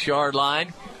 26-yard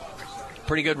line.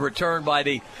 Pretty good return by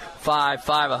the 5'5",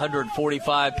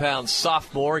 145-pound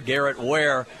sophomore, Garrett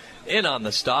Ware, in on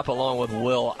the stop, along with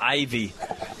Will Ivey.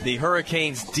 The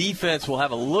Hurricanes defense will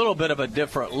have a little bit of a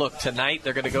different look tonight.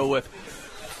 They're going to go with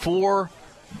 4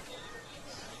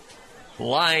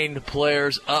 line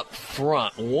players up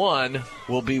front. One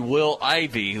will be Will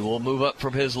Ivey, who will move up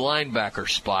from his linebacker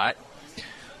spot.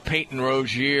 Peyton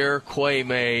Rozier, Quay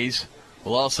Mays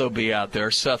will also be out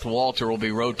there. Seth Walter will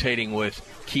be rotating with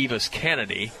Kivas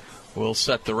Kennedy. We'll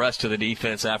set the rest of the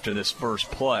defense after this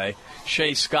first play.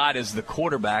 Shea Scott is the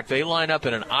quarterback. They line up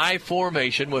in an I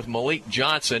formation with Malik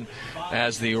Johnson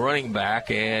as the running back,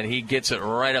 and he gets it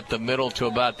right up the middle to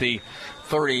about the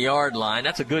 30-yard line.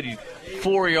 That's a good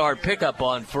 4-yard pickup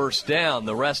on first down.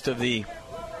 The rest of the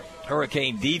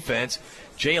Hurricane defense,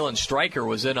 Jalen Stryker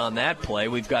was in on that play.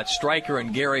 We've got Stryker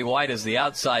and Gary White as the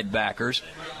outside backers.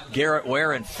 Garrett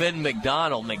Ware and Finn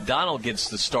McDonald. McDonald gets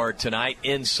the start tonight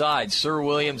inside. Sir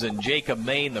Williams and Jacob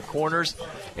Main, the corners,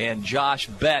 and Josh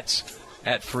Betts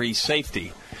at free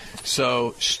safety.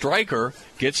 So Stryker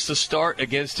gets the start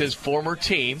against his former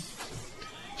team.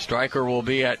 Stryker will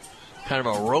be at kind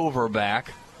of a rover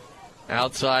back,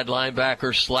 outside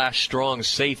linebacker / strong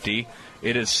safety.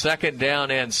 It is 2nd down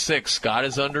and 6. Scott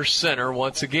is under center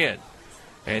once again.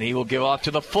 And he will give off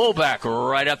to the fullback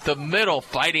right up the middle,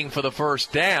 fighting for the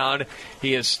first down.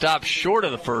 He is stopped short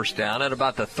of the first down at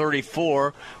about the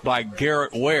 34 by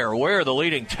Garrett Ware. Ware, the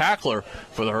leading tackler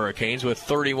for the Hurricanes, with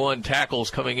 31 tackles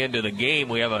coming into the game.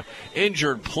 We have an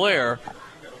injured player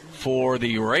for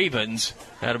the Ravens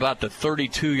at about the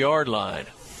 32-yard line.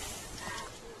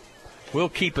 We'll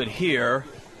keep it here.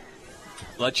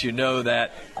 Let you know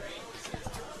that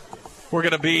we're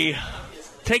going to be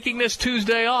taking this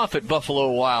Tuesday off at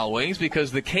Buffalo Wild Wings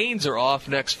because the Canes are off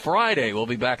next Friday. We'll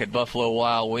be back at Buffalo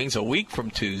Wild Wings a week from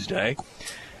Tuesday.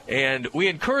 And we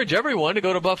encourage everyone to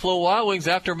go to Buffalo Wild Wings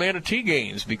after Manatee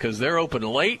games because they're open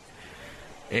late,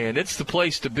 and it's the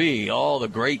place to be. All the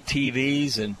great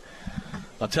TVs, and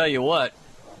I'll tell you what,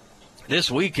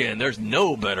 this weekend there's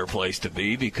no better place to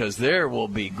be because there will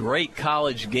be great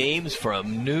college games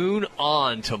from noon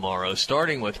on tomorrow,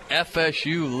 starting with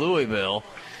FSU Louisville.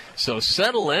 So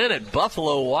settle in at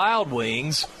Buffalo Wild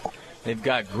Wings. They've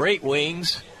got great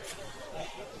wings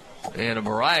and a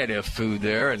variety of food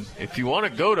there. And if you want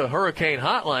to go to Hurricane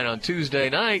Hotline on Tuesday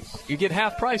night, you get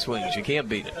half-price wings. You can't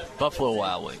beat it. Buffalo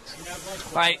Wild Wings.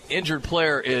 All right, injured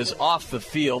player is off the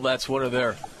field. That's one of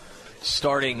their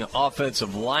starting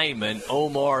offensive linemen,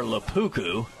 Omar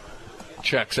Lapuku,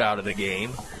 checks out of the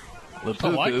game. Lapuku,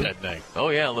 I like that name. Oh,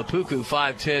 yeah, Lapuku,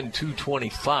 5'10",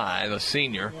 225, a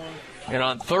senior. And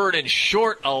on 3rd and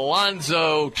short,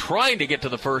 Alonzo trying to get to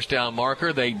the first down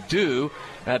marker. They do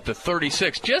at the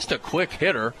 36. Just a quick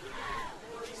hitter.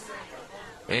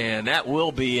 And that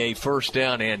will be a 1st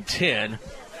down and 10.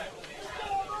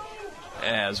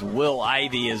 As Will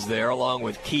Ivey is there along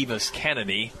with Kivas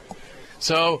Kennedy.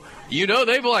 So, you know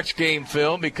they've watched game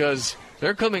film because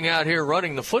they're coming out here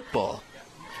running the football.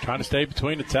 Trying to stay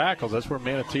between the tackles. That's where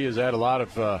Manatee has had a lot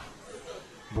of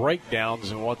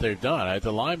breakdowns in what they've done.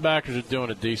 The linebackers are doing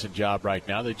a decent job right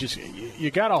now. They just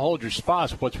you got to hold your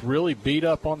spots. What's really beat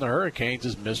up on the Hurricanes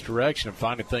is misdirection and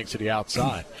finding things to the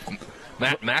outside.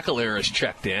 Matt McAleer is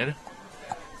checked in.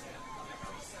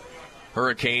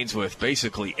 Hurricanes with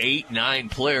basically 8-9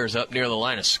 players up near the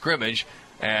line of scrimmage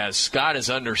as Scott is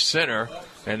under center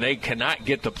and they cannot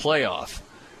get the playoff.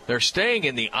 They're staying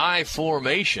in the I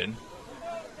formation.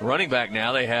 Running back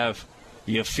now, they have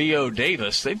Yafio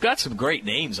Davis. They've got some great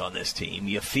names on this team.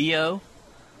 Yafio,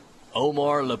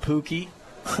 Omar Lapuki.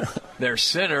 Their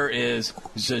center is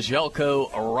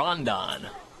Zajelko Rondon.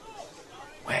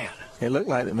 Man. It looked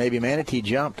like maybe Manatee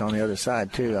jumped on the other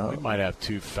side, too. We might have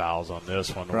 2 fouls on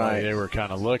this one. The right. way they were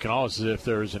kind of looking almost as if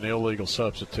there was an illegal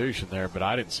substitution there, but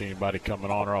I didn't see anybody coming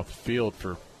on or off the field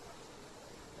for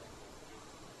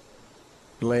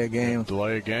delay a game.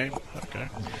 Delay a game? Okay.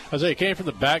 I say he came from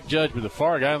the back judge with the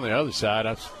far guy on the other side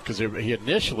because he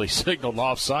initially signaled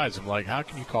offsides. I'm like, how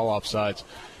can you call offsides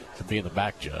to be in the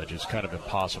back judge? It's kind of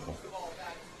impossible.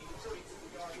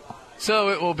 So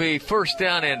it will be 1st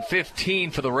down and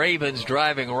 15 for the Ravens,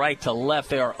 driving right to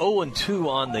left. They are 0-2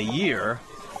 on the year,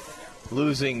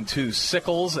 losing to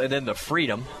Sickles and then to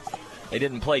Freedom. They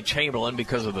didn't play Chamberlain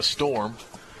because of the storm.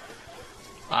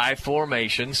 I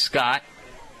formation, Scott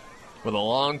with a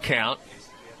long count,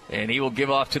 and he will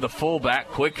give off to the fullback,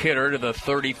 quick hitter to the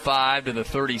 35 to the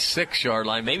 36-yard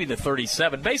line, maybe the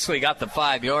 37. Basically got the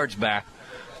 5 yards back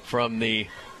from the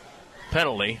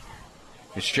penalty.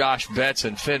 It's Josh Betts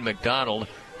and Finn McDonald.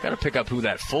 Got to pick up who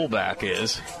that fullback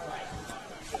is.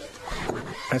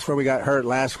 That's where we got hurt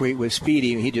last week with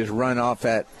Speedy. He just run off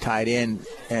that tight end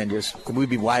and we'd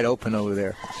be wide open over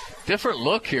there. Different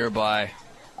look here by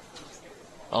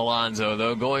Alonzo,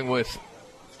 though, going with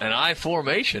an I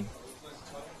formation.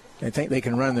 They think they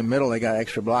can run in the middle. They got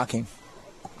extra blocking.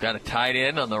 Got a tight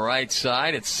end on the right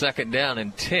side. It's 2nd down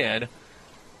and 10.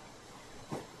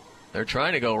 They're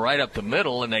trying to go right up the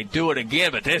middle, and they do it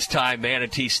again, but this time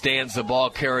Manatee stands the ball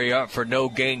carry up for no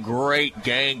gain. Great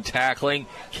gang tackling.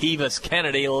 Kivas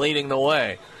Kennedy leading the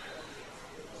way.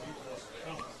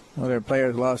 Well, their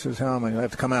players lost his helmet. He'll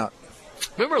have to come out.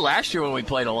 Remember last year when we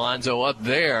played Alonzo up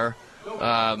there,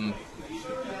 remember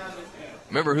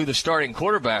who the starting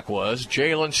quarterback was?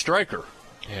 Jalen Stryker.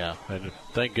 Yeah, and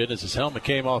thank goodness his helmet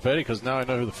came off Eddie, because now I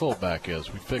know who the fullback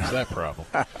is. We fixed that problem.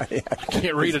 Yeah.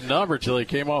 Can't read a number till he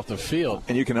came off the field.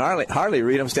 And you can hardly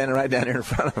read them standing right down here in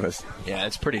front of us. Yeah,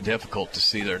 it's pretty difficult to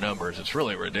see their numbers. It's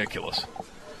really ridiculous. All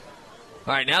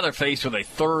right, now they're faced with a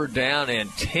 3rd down and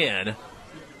 10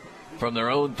 from their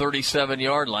own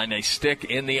 37-yard line. They stick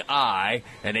in the I,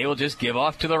 and they will just give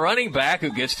off to the running back,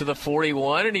 who gets to the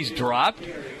 41, and he's dropped.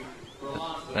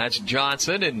 That's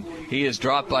Johnson, and he is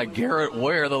dropped by Garrett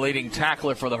Ware, the leading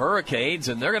tackler for the Hurricanes,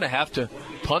 and they're going to have to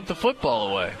punt the football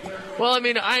away. Well, I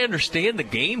mean, I understand the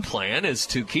game plan is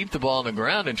to keep the ball on the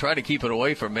ground and try to keep it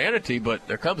away from Manatee, but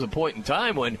there comes a point in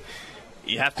time when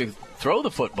you have to throw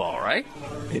the football, right?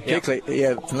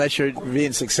 Yeah, unless you're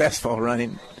being successful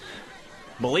running.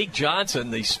 Malik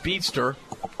Johnson, the speedster,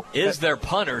 is their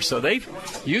punter, so they've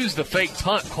used the fake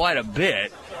punt quite a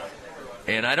bit.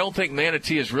 And I don't think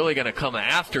Manatee is really going to come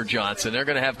after Johnson. They're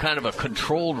going to have kind of a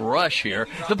controlled rush here.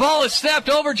 The ball is snapped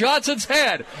over Johnson's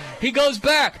head. He goes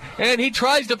back, and he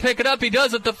tries to pick it up. He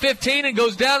does at the 15 and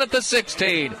goes down at the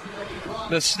 16.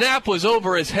 The snap was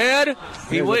over his head.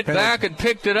 He went back and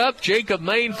picked it up. Jacob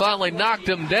Main finally knocked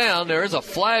him down. There is a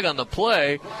flag on the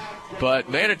play,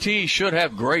 but Manatee should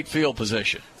have great field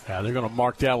position. Yeah, they're going to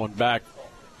mark that one back.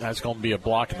 That's going to be a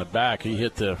block in the back. He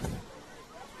hit the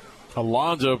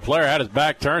Alonzo player, had his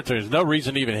back turned, so there's no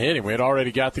reason to even hit him. We had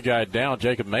already got the guy down.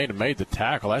 Jacob Main made the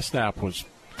tackle. That snap was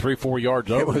 3-4 yards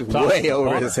over. It was way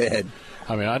over his head.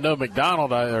 I mean, I know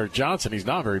McDonald or Johnson, he's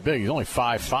not very big. He's only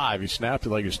 5'5". He snapped it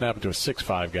like he was snapping to a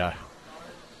 6'5" guy.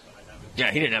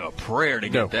 Yeah, he didn't have a prayer to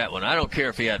get that one. I don't care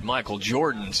if he had Michael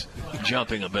Jordan's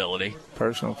jumping ability.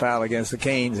 Personal foul against the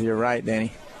Canes. You're right,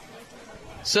 Danny.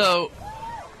 So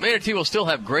Manatee will still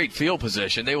have great field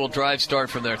position. They will drive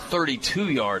start from their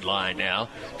 32-yard line now,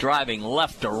 driving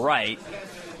left to right.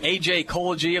 A.J.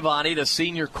 Colagiovanni, the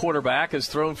senior quarterback, has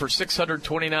thrown for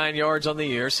 629 yards on the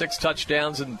year, 6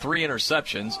 touchdowns and 3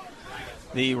 interceptions.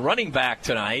 The running back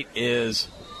tonight is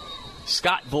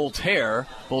Scott Voltaire.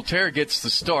 Voltaire gets the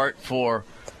start for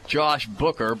Josh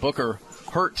Booker. Booker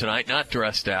hurt tonight, not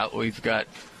dressed out. We've got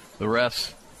the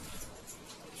refs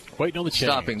waiting on the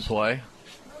stopping play.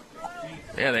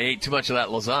 Yeah, they ate too much of that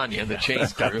lasagna, the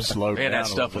chains cutters. Man, that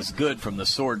stuff was good from the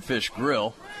Swordfish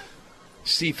Grill.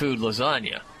 Seafood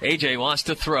lasagna. AJ wants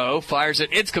to throw, fires it.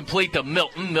 It's complete to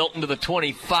Milton. Milton to the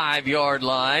 25-yard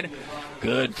line.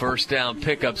 Good first down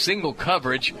pickup. Single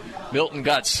coverage. Milton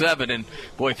got 7, and,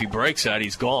 boy, if he breaks that,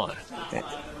 he's gone.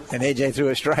 And AJ threw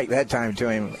a strike that time to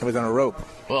him. It was on a rope.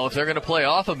 Well, if they're going to play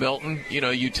off of Milton,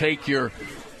 you take your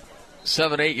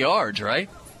 7-8 yards, right?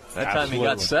 That Absolutely. time he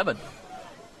got 7.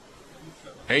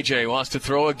 A.J. wants to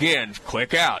throw again.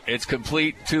 Quick out. It's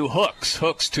complete to Hooks.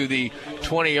 Hooks to the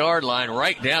 20-yard line,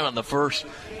 right down on the first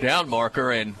down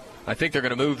marker, and I think they're going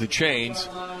to move the chains.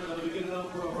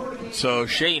 So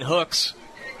Shane Hooks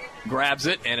grabs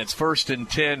it, and it's 1st and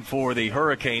 10 for the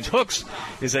Hurricanes. Hooks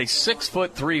is a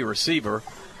 6'3" receiver,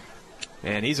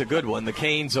 and he's a good one. The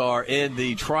Canes are in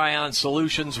the Tryon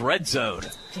Solutions red zone.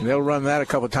 They'll run that a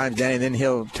couple times, Danny, and then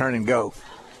he'll turn and go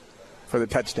for the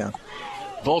touchdown.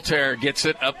 Voltaire gets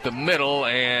it up the middle,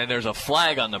 and there's a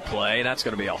flag on the play. That's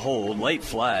going to be a hold, late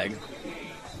flag.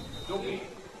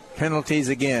 Penalties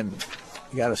again.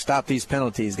 You got to stop these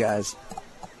penalties, guys.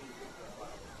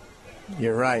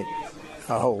 You're right.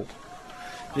 A hold.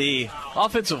 The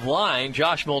offensive line,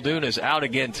 Josh Muldoon, is out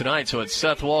again tonight, so it's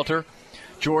Seth Walter,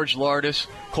 George Lardis,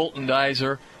 Colton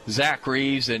Dizer, Zach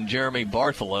Reeves, and Jeremy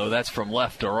Bartholow. That's from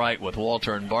left to right with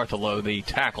Walter and Bartholow, the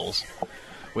tackles.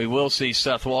 We will see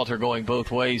Seth Walter going both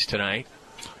ways tonight.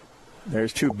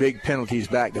 There's 2 big penalties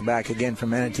back-to-back again for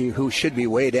Manatee, who should be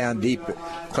way down deep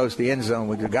close to the end zone.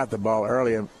 We got the ball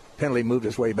early, and penalty moved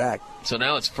us way back. So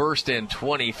now it's 1st and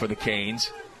 20 for the Canes.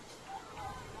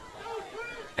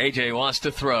 A.J. wants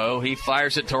to throw. He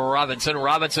fires it to Robinson.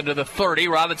 Robinson to the 30.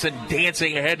 Robinson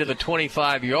dancing ahead to the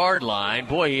 25-yard line.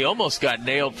 Boy, he almost got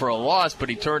nailed for a loss, but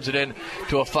he turns it in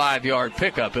to a 5-yard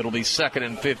pickup. It'll be 2nd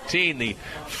and 15. The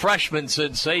freshman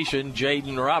sensation,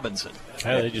 Jaden Robinson.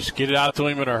 Hey, they just get it out to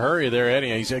him in a hurry there,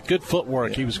 Eddie. He's had good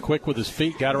footwork. He was quick with his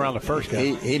feet, got around the first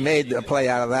guy. He made a play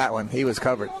out of that one. He was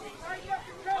covered.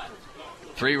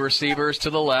 3 receivers to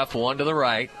the left, 1 to the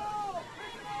right.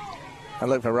 I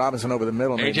look for Robinson over the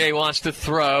middle. A.J. wants to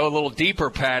throw a little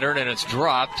deeper pattern, and it's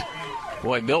dropped.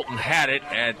 Boy, Milton had it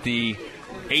at the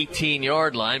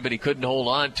 18-yard line, but he couldn't hold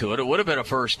on to it. It would have been a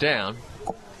first down.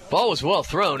 Ball was well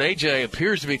thrown. A.J.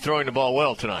 appears to be throwing the ball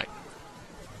well tonight.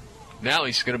 Now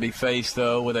he's going to be faced,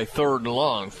 though, with a 3rd and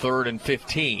long, 3rd and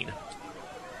 15.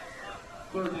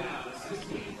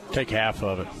 Take half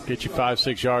of it. Get you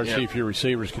 5-6 yards, Yep. See if your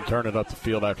receivers can turn it up the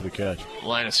field after the catch.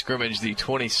 Line of scrimmage, the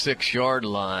 26-yard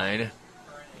line.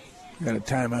 Got a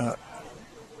timeout.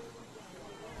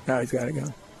 Now he's got to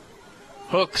go.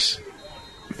 Hooks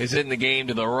is in the game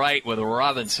to the right with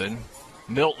Robinson.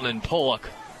 Milton and Pollock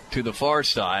to the far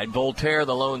side. Voltaire,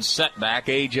 the lone setback.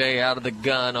 A.J. out of the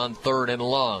gun on 3rd and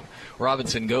long.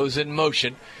 Robinson goes in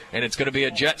motion, and it's going to be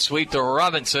a jet sweep to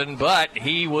Robinson, but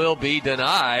he will be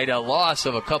denied a loss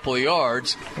of a couple of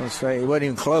yards. Let's say he wasn't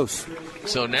even close.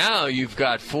 So now you've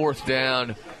got 4th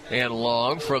down and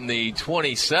long from the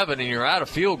 27, and you're out of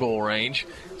field goal range.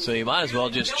 So you might as well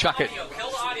just chuck it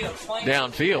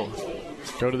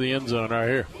downfield. Go to the end zone right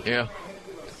here. Yeah,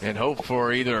 and hope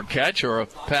for either a catch or a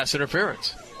pass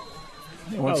interference.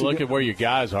 Well, look at where your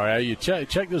guys are. You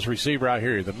check this receiver out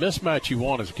here. The mismatch you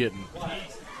want is getting.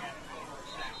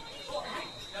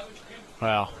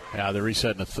 Well, yeah, they're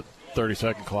resetting the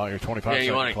 30-second clock or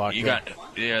 25-second clock.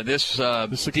 This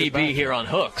DB here on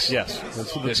Hooks. Yes.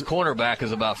 This cornerback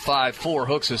is about 5'4".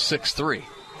 Hooks is 6'3".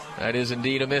 That is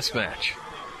indeed a mismatch.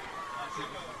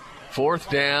 4th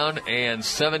down and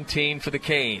 17 for the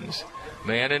Canes.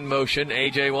 Man in motion.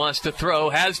 A.J. wants to throw.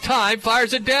 Has time.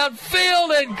 Fires it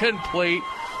downfield. Incomplete.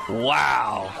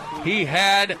 Wow. He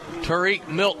had Tariq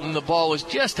Milton. The ball was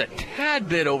just a tad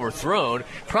bit overthrown.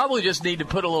 Probably just need to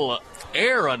put a little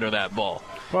air under that ball.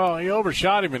 Well, he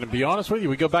overshot him, and to be honest with you,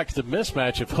 we go back to the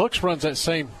mismatch. If Hooks runs that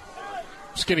same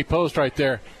skinny post right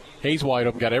there, he's wide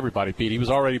open, got everybody beat. He was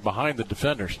already behind the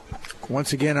defenders.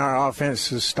 Once again, our offense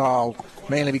has stalled,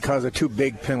 mainly because of 2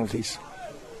 big penalties.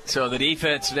 So the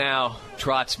defense now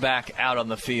trots back out on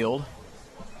the field.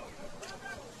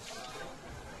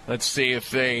 Let's see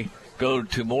if they go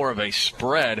to more of a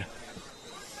spread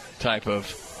type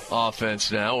of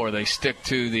offense now, or they stick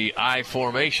to the I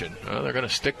formation. Well, they're going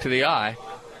to stick to the I.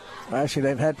 Actually,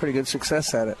 they've had pretty good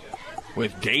success at it.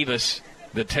 With Davis,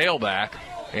 the tailback,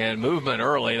 and movement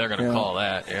early, they're going to call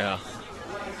that, yeah.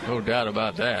 No doubt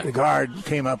about that. The guard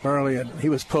came up early, and he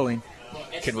was pulling.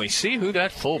 Can we see who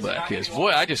that fullback is?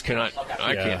 Boy, I just cannot.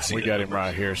 I can't see. We got him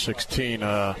right here, 16.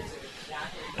 All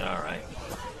right.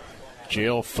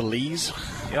 Jill Feliz.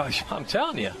 Yeah, I'm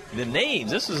telling you, the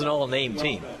names. This is an all-name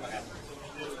team.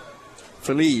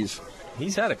 Feliz.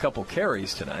 He's had a couple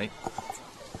carries tonight.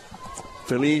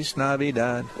 Feliz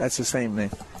Navidad. That's the same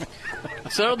name.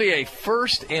 So it'll be a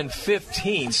 1st and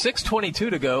 15. 6:22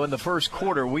 to go in the first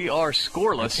quarter. We are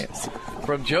scoreless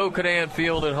from Joe Cadan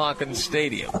Field at Hawkins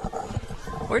Stadium.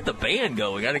 Where'd the band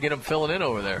go? We got to get them filling in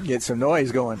over there. Get some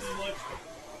noise going.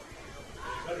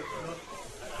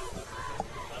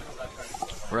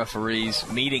 Referees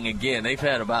meeting again. They've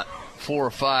had about 4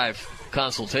 or 5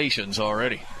 consultations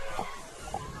already.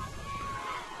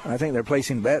 I think they're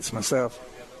placing bets myself.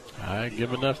 I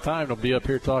give enough time. They'll be up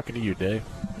here talking to you, Dave.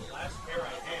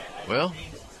 Well,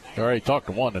 you already talked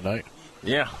to one tonight.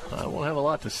 Yeah, I won't have a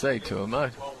lot to say to him. I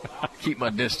keep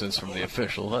my distance from the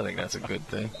officials. I think that's a good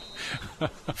thing.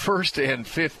 1st and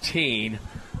 15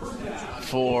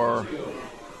 for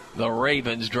the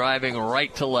Ravens, driving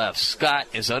right to left. Scott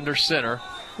is under center.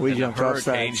 We jumped off.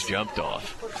 Hurricanes jumped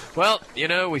off. Well, you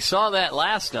know, we saw that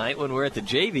last night when we were at the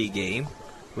JV game.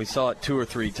 We saw it 2 or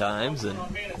 3 times, and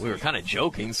we were kind of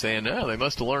joking, saying, oh, they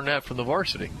must have learned that from the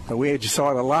varsity. But we just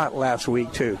saw it a lot last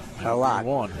week, too. A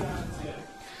lot.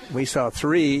 We saw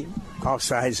 3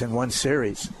 offsides in one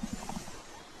series.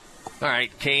 All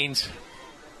right, Canes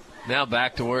now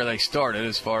back to where they started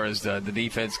as far as the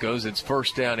defense goes. It's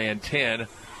 1st down and 10.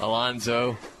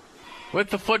 Alonzo with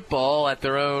the football at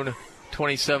their own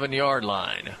 27-yard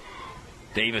line.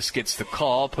 Davis gets the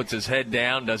call, puts his head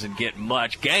down, doesn't get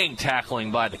much. Gang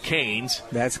tackling by the Canes.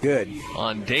 That's good.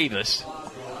 On Davis,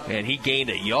 and he gained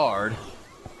a yard.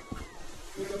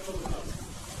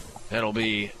 That'll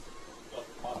be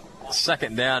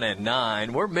Second down and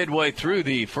 9. We're midway through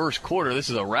the first quarter. This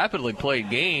is a rapidly played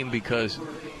game because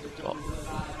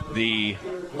the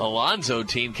Alonzo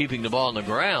team keeping the ball on the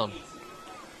ground.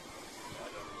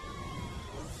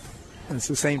 It's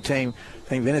the same thing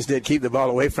Venice did, keep the ball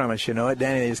away from us. You know it,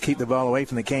 Danny. They just keep the ball away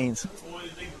from the Canes.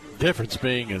 Difference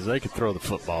being is they could throw the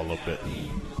football a little bit.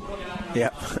 Yeah.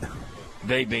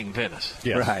 They being Venice.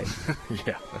 Yes. Right.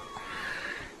 Yeah.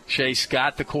 Shea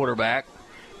Scott, the quarterback.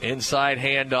 Inside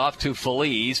handoff to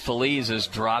Feliz. Feliz is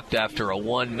dropped after a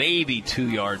 1, maybe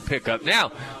 2-yard pickup. Now,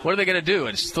 what are they going to do?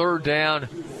 It's 3rd down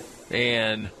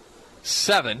and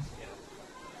 7.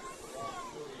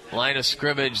 Line of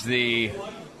scrimmage,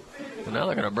 now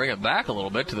they're going to bring it back a little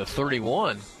bit to the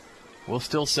 31. We'll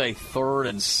still say 3rd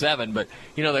and 7, but,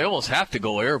 they almost have to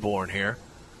go airborne here.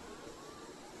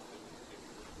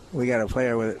 We got a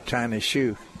player with trying to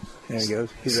shoot. There he goes.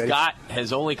 He's ready. Scott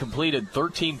has only completed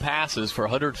 13 passes for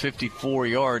 154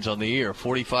 yards on the year,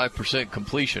 45%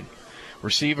 completion.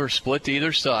 Receivers split to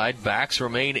either side. Backs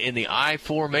remain in the I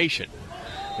formation.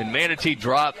 And Manatee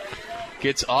drop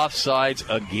gets offsides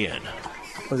again.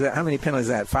 How many penalties is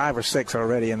that? 5 or 6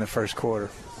 already in the first quarter.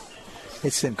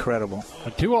 It's incredible.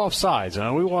 2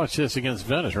 offsides. We watched this against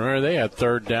Venice. Remember, they had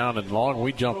 3rd down and long.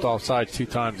 We jumped offsides 2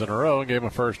 times in a row and gave them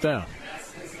a first down.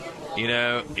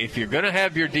 If you're going to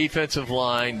have your defensive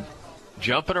line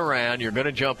jumping around, you're going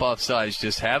to jump offsides.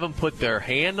 Just have them put their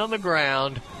hand on the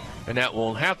ground, and that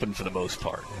won't happen for the most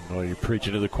part. Well, you're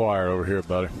preaching to the choir over here,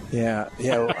 buddy. Yeah.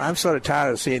 I'm sort of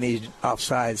tired of seeing these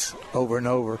offsides over and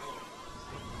over.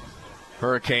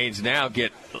 Hurricanes now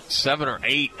get 7 or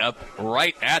 8 up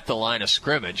right at the line of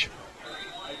scrimmage.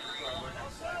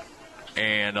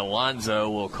 And Alonzo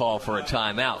will call for a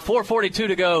timeout. 4:42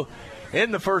 to go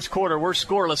in the first quarter. We're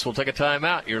scoreless. We'll take a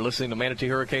timeout. You're listening to Manatee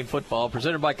Hurricane Football,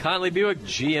 presented by Conley Buick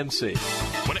GMC.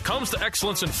 When it comes to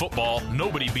excellence in football,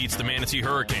 nobody beats the Manatee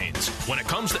Hurricanes. When it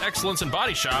comes to excellence in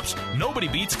body shops, nobody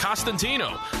beats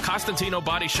Costantino. Costantino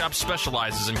Body Shop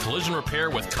specializes in collision repair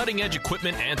with cutting-edge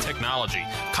equipment and technology.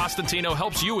 Costantino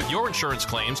helps you with your insurance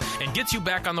claims and gets you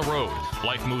back on the road.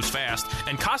 Life moves fast,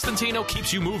 and Costantino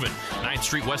keeps you moving. 9th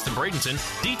Street West in Bradenton.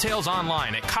 Details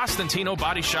online at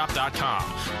CostantinoBodyShop.com.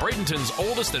 Bradenton's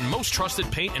oldest and most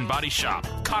trusted paint and body shop,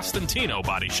 Costantino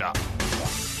Body Shop.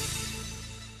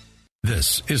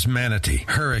 This is Manatee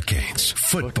Hurricanes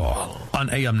football on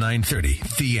AM 930,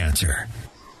 The Answer.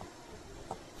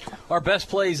 Our best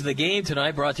plays of the game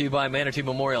tonight brought to you by Manatee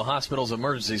Memorial Hospital's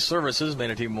Emergency Services.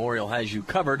 Manatee Memorial has you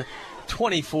covered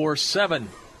 24/7.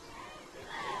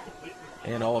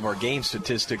 And all of our game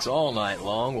statistics all night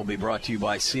long will be brought to you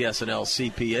by CS&L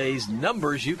CPAs.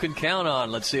 Numbers you can count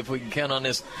on. Let's see if we can count on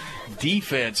this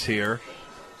defense here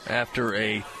after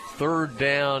a 3rd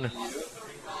down,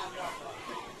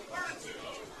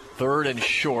 3rd and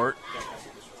short,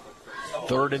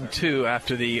 3rd and 2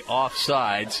 after the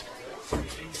offsides.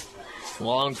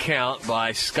 Long count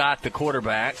by Scott, the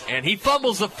quarterback, and he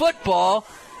fumbles the football.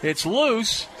 It's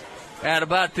loose at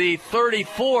about the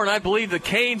 34, and I believe the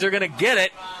Canes are going to get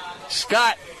it.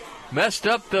 Scott messed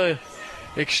up the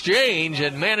exchange,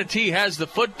 and Manatee has the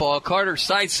football. Carter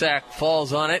Sidesack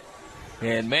falls on it,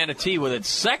 and Manatee with its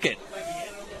second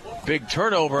big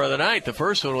turnover of the night. The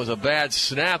first one was a bad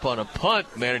snap on a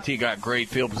punt. Manatee got great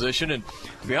field position, and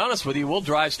to be honest with you, we'll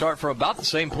start from about the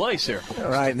same place here.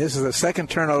 Right, and this is the second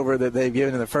turnover that they've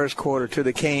given in the first quarter to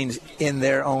the Canes in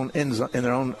their own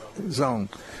zone.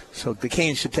 So the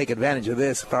Canes should take advantage of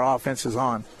this if our offense is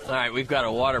on. All right, we've got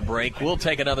a water break. We'll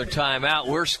take another timeout.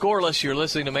 We're scoreless. You're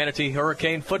listening to Manatee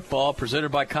Hurricane Football,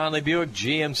 presented by Conley Buick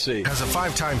GMC. As a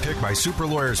 5-time pick by Super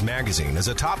Lawyers Magazine, as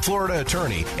a top Florida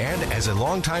attorney, and as a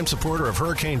longtime supporter of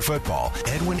Hurricane football,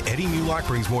 Edwin Eddie Mulock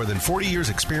brings more than 40 years'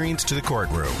 experience to the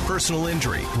courtroom. Personal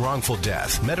injury, wrongful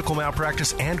death, medical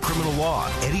malpractice, and criminal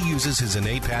law. Eddie uses his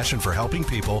innate passion for helping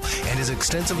people and his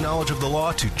extensive knowledge of the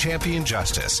law to champion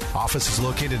justice. Office is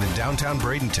located in downtown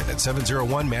Bradenton at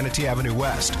 701 Manatee Avenue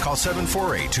West. Call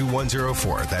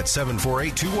 748-2104. That's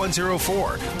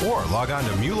 748-2104. Or log on to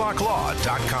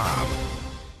MulockLaw.com.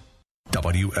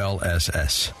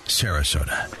 WLSS,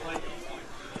 Sarasota.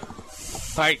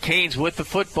 All right, Canes with the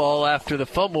football after the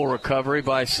fumble recovery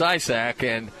by Sisak,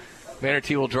 and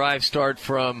Manatee will start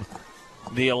from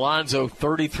the Alonzo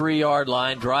 33-yard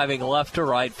line, driving left to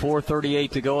right,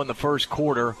 4:38 to go in the first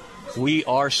quarter. We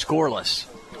are scoreless.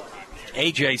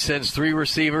 AJ sends 3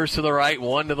 receivers to the right,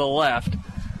 1 to the left,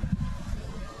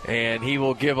 and he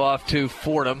will give off to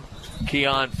Fordham.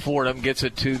 Keon Fordham gets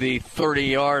it to the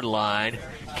 30-yard line.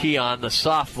 Keon, the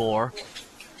sophomore,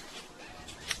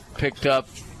 picked up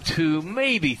 2,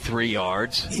 maybe 3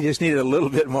 yards. He just needed a little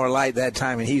bit more light that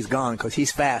time, and he's gone because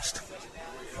he's fast.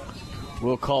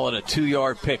 We'll call it a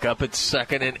 2-yard pickup. It's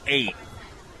 2nd and 8.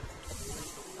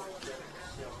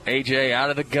 A.J.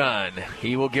 out of the gun.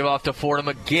 He will give off to Fordham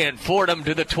again. Fordham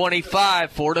to the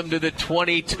 25. Fordham to the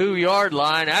 22-yard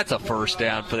line. That's a first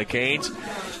down for the Canes.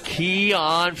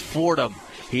 Keon Fordham.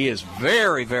 He is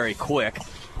very, very quick.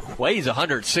 Weighs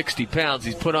 160 pounds.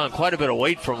 He's put on quite a bit of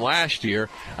weight from last year.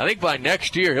 I think by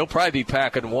next year he'll probably be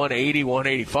packing 180,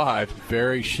 185.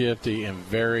 Very shifty and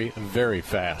very, very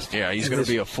fast. Yeah, he's going to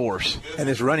be a force. And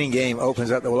this running game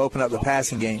will open up the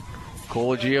passing game.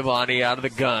 Cole Giovanni out of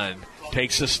the gun.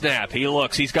 Takes the snap. He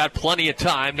looks. He's got plenty of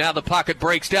time. Now the pocket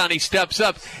breaks down. He steps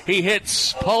up. He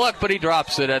hits Pollock, but he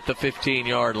drops it at the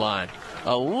 15-yard line.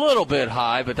 A little bit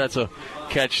high, but that's a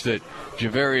catch that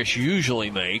Javarius usually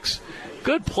makes.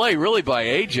 Good play, really, by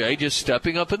A.J., just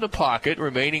stepping up in the pocket,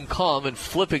 remaining calm, and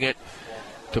flipping it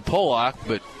to Pollock,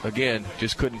 but, again,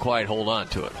 just couldn't quite hold on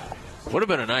to it. Would have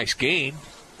been a nice gain.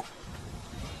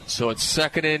 So it's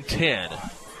 2nd and 10.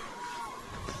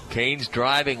 Canes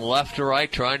driving left to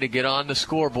right, trying to get on the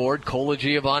scoreboard. Cole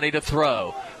Giovanni to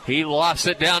throw. He lofts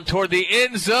it down toward the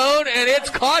end zone, and it's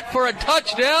caught for a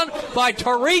touchdown by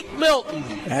Tariq Milton.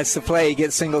 That's the play. He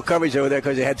gets single coverage over there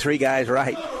because he had 3 guys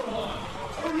right.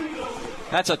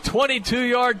 That's a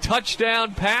 22-yard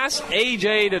touchdown pass.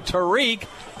 A.J. to Tariq,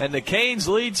 and the Canes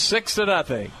lead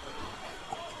 6-0.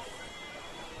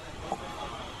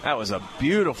 That was a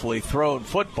beautifully thrown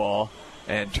football,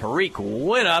 and Tariq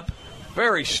went up.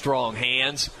 Very strong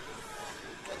hands,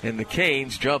 and the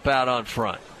Canes jump out on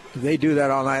front. If they do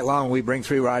that all night long, we bring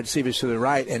 3 wide receivers to the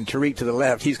right and Tariq to the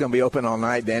left. He's going to be open all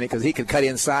night, Danny, because he could cut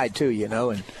inside too,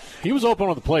 And he was open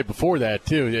on the play before that,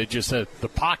 too. It just the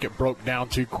pocket broke down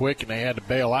too quick, and they had to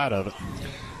bail out of it.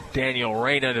 Daniel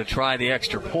Reyna to try the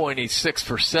extra point. He's 6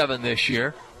 for 7 this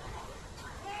year.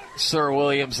 Sir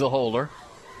Williams, the holder.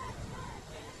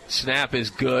 Snap is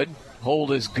good.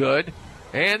 Hold is good.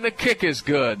 And the kick is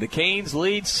good. The Canes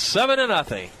lead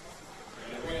 7-0.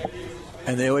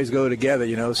 And they always go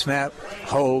together, snap,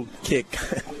 hold, kick.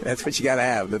 That's what you got to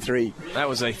have, the 3. That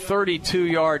was a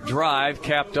 32-yard drive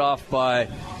capped off by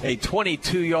a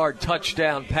 22-yard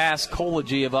touchdown pass. Cole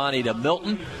Giovanni to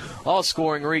Milton. All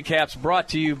scoring recaps brought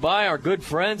to you by our good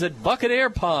friends at Bucket Air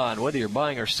Pond. Whether you're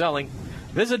buying or selling,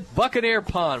 visit Bucket Air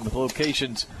Pond with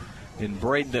locations in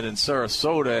Bradenton and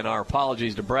Sarasota. And our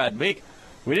apologies to Brad Meek.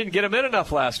 We didn't get him in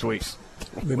enough last week.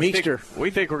 We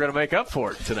think we're going to make up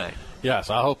for it tonight. Yes,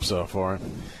 I hope so for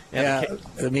him. And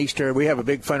the Meester, we have a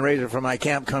big fundraiser for my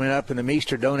camp coming up, and the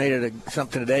Meester donated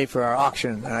something today for our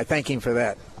auction, and I thank him for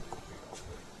that.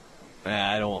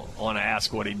 I don't want to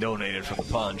ask what he donated from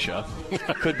the pawn shop.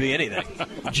 Could be anything.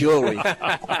 Jewelry.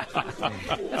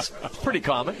 That's pretty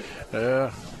common.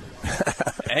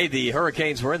 Hey, the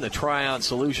Hurricanes were in the Tryon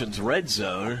Solutions red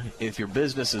zone. If your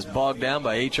business is bogged down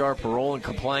by HR, parole, and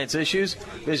compliance issues,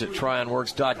 visit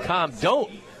TryonWorks.com.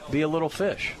 Don't be a little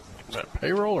fish. Is that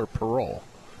payroll or parole?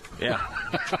 Yeah.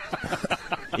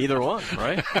 Either one,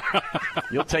 right?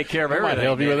 You'll take care of everything. I might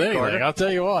help you with anything. Carter. I'll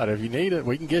tell you what, if you need it,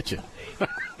 we can get you.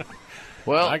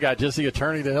 Well, I got just the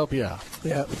attorney to help you out.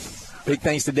 Yeah. Big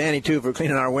thanks to Danny, too, for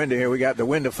cleaning our window here. We got the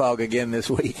window fog again this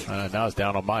week. Now it's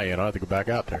down on my end. I have to go back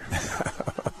out there.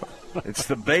 It's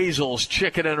the Basil's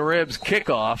Chicken and Ribs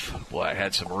kickoff. Boy, I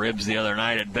had some ribs the other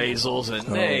night at Basil's, and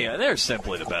they're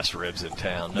simply the best ribs in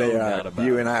town. No doubt about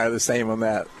you it. and I are the same on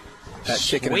that.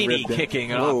 Chicken Sweeney and rib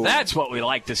kicking off. That's what we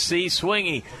like to see.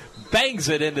 Sweeney bangs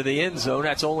it into the end zone.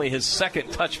 That's only his second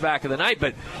touchback of the night,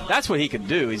 but that's what he can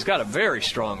do. He's got a very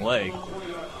strong leg.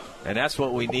 And that's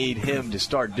what we need him to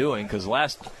start doing, because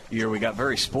last year we got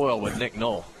very spoiled with Nick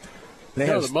Knoll.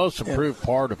 The most improved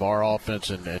part of our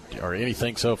offense or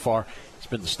anything so far has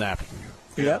been the snapping.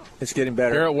 Yeah, it's getting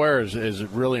better. Garrett Ware is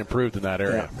really improved in that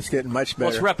area. Yeah, it's getting much better.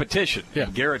 Well, it's repetition. Yeah.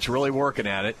 Garrett's really working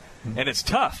at it. And it's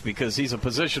tough because he's a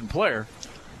position player,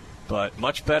 but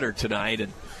much better tonight.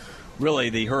 And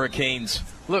really the Hurricanes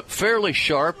look fairly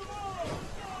sharp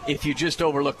if you just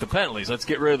overlook the penalties. Let's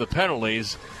get rid of the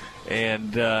penalties.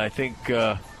 And I think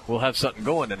we'll have something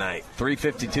going tonight.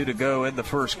 3:52 to go in the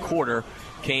first quarter.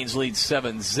 Canes lead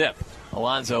 7-0.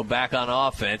 Alonzo back on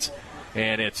offense.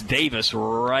 And it's Davis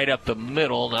right up the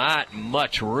middle. Not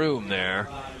much room there.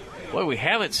 Boy, we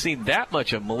haven't seen that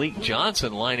much of Malik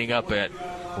Johnson lining up at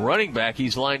running back.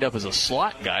 He's lined up as a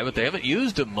slot guy, but they haven't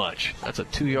used him much. That's a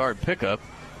 2-yard pickup.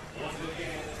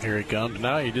 Here he comes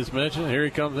now. You just mentioned here he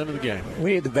comes into the game.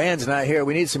 We need the band's not here.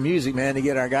 We need some music, man, to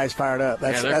get our guys fired up.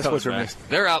 That's what we're missing.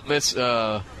 They're out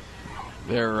they're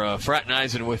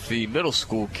fraternizing with the middle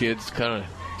school kids, kind of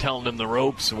telling them the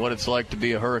ropes and what it's like to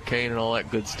be a Hurricane and all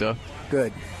that good stuff.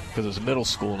 Good. Because it's middle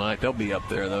school night. They'll be up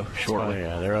there, though, shortly. Oh,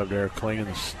 yeah, they're up there cleaning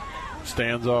the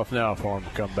stands off now for them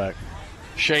to come back.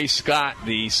 Shea Scott,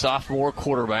 the sophomore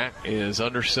quarterback, is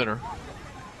under center.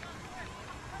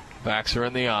 Backs are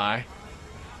in the eye.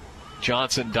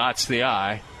 Johnson dots the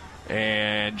eye.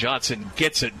 And Johnson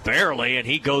gets it barely, and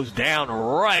he goes down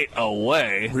right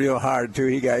away. Real hard, too.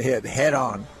 He got hit head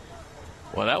on.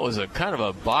 Well, that was a kind of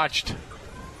a botched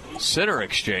center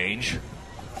exchange.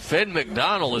 Finn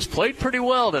McDonald has played pretty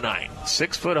well tonight.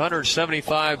 6 foot,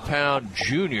 175-pound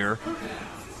junior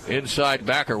inside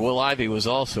backer. Will Ivey was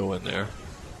also in there.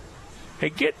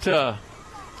 Hey,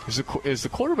 is the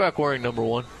quarterback wearing number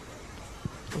 1?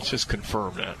 Let's just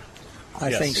confirm that.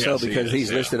 I think so, because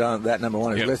he's listed on that number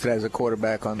 1. He's listed as a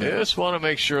quarterback on there. I just want to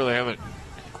make sure they haven't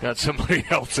got somebody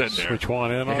else in there. Switch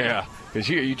one in on Yeah, because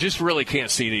you just really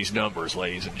can't see these numbers,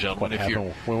 ladies and gentlemen. What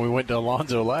happened when we went to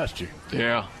Alonzo last year.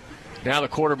 Yeah. Now the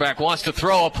quarterback wants to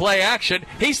throw a play action.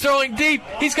 He's throwing deep.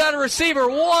 He's got a receiver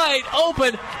wide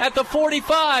open at the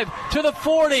 45, to the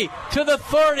 40, to the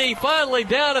 30, finally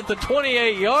down at the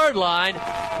 28-yard line.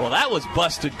 Well, that was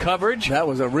busted coverage. That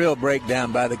was a real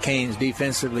breakdown by the Canes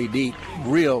defensively deep.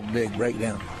 Real big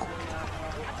breakdown.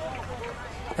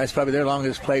 That's probably their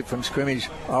longest play from scrimmage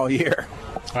all year.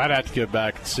 I'd have to get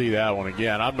back and see that one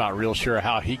again. I'm not real sure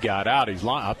how he got out. I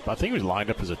think he was lined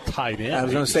up as a tight end. I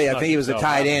was going to say, I think he was a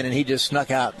tight end, and he just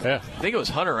snuck out. Yeah. I think it was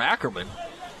Hunter Ackerman.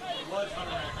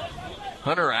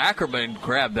 Hunter Ackerman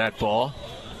grabbed that ball.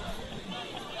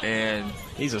 And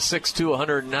he's a 6'2",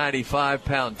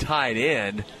 195-pound tight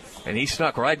end. And he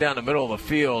snuck right down the middle of the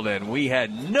field, and we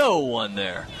had no one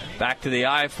there. Back to the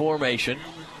I formation.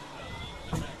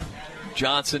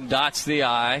 Johnson dots the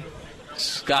I.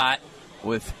 Scott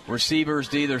with receivers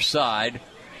to either side.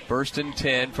 First and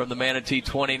 10 from the Manatee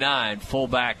 29.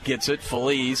 Fullback gets it.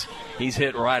 Feliz. He's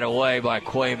hit right away by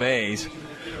Quay Mays.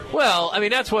 Well, I mean,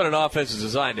 that's what an offense is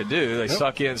designed to do. They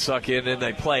suck in, and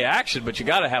they play action, but you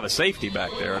got to have a safety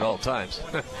back there at all times.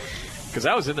 Because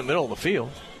that was in the middle of the field.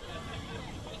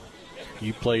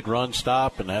 You played run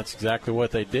stop, and that's exactly what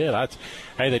they did.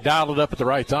 Hey, they dialed it up at the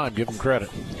right time. Give them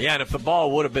credit. Yeah, and if the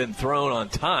ball would have been thrown on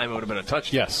time, it would have been a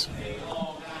touchdown. Yes.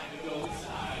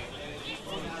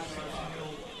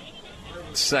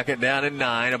 Second down and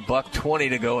 9, $1:20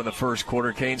 to go in the first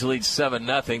quarter. Canes lead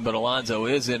 7-0, but Alonzo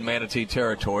is in Manatee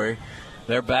territory.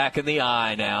 They're back in the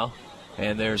I now,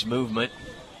 and there's movement.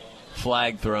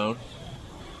 Flag thrown.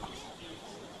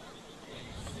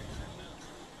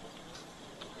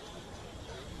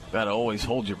 Got to always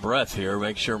hold your breath here.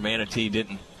 Make sure Manatee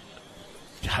didn't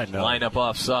line up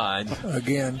offside.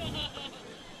 Again.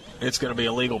 It's going to be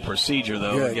a legal procedure,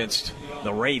 though, against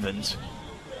the Ravens.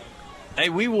 Hey,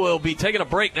 we will be taking a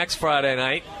break next Friday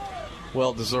night.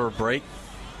 Well-deserved break.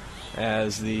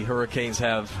 As the Hurricanes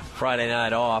have Friday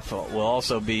night off. We'll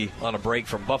also be on a break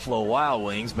from Buffalo Wild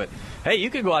Wings. But, hey, you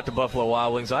can go out to Buffalo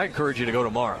Wild Wings. I encourage you to go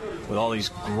tomorrow with all these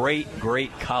great,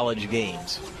 great college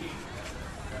games.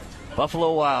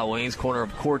 Buffalo Wild Wings, corner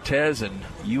of Cortez and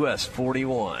US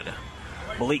 41.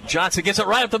 Malik Johnson gets it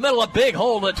right up the middle. A big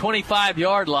hole at the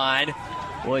 25-yard line.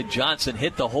 Boy, Johnson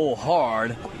hit the hole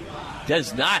hard.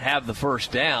 Does not have the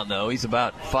first down, though. He's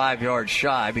about 5 yards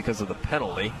shy because of the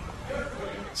penalty.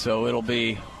 So it'll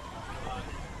be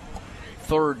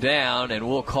third down, and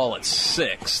we'll call it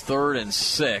 6. 3rd and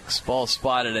 6. Ball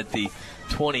spotted at the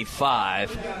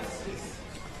 25.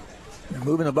 They're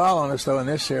moving the ball on us, though, in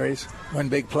this series. One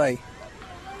big play.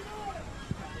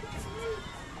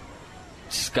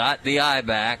 Scott, the eye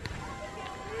back.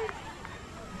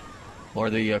 Or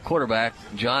the quarterback,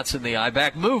 Johnson, the eye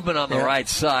back. Movement on the right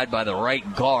side by the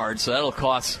right guard, so that'll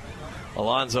cost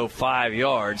Alonzo 5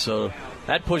 yards. So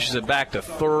that pushes it back to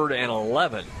 3rd and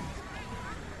 11.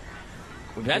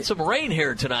 We've had some rain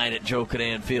here tonight at Joe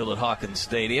Canan Field at Hawkins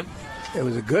Stadium. It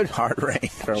was a good hard rain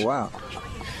for a while.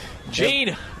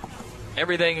 Gene,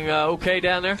 everything okay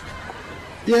down there?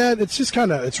 Yeah, it's just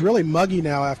it's really muggy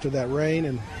now after that rain,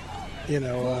 and,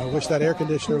 I wish that air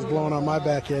conditioner was blowing on my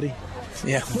back, Eddie.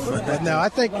 Yeah. But no, I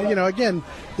think, again,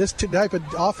 this type of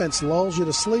offense lulls you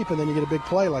to sleep, and then you get a big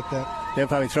play like that. They'll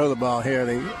probably throw the ball here.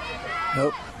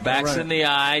 Nope. Backs in the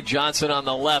eye. Johnson on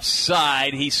the left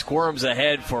side. He squirms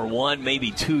ahead for 1,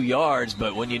 maybe 2 yards,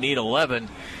 but when you need 11,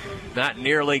 not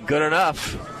nearly good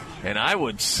enough. And I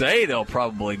would say they'll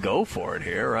probably go for it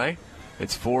here, right?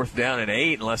 It's 4th down and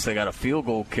 8, unless they got a field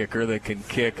goal kicker that can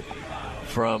kick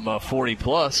from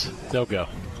 40-plus. They'll go.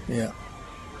 Yeah.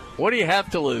 What do you have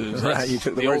to lose? Right, you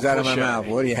took the words out of my mouth.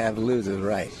 What do you have to lose is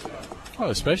right. Well,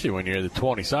 especially when you're at the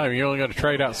 20-side. You're only going to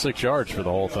trade out 6 yards for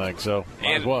the whole thing, so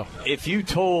might as well. If you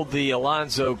told the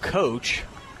Alonzo coach,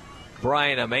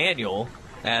 Brian Emanuel,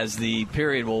 as the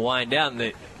period will wind down,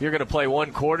 that you're going to play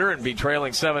one quarter and be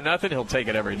trailing 7-0, he'll take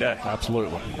it every day.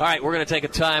 Absolutely. All right, we're going to take a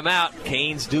timeout.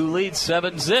 Canes do lead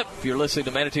 7-0. You're listening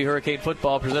to Manatee Hurricane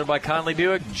Football, presented by Conley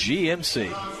Buick GMC.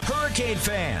 Hurricane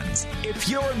fans, if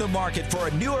you're in the market for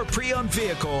a new or pre-owned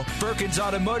vehicle, Firkins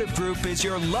Automotive Group is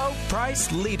your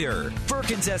low-price leader.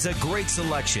 Firkins has a great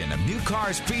selection of new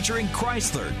cars featuring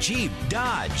Chrysler, Jeep,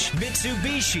 Dodge,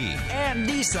 Mitsubishi, and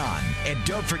Nissan. And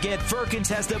don't forget, Firkins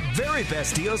has the very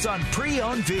best deals on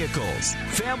pre-owned vehicles.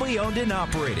 Family owned and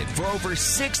operated for over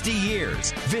 60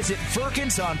 years. Visit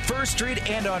Firkins on 1st Street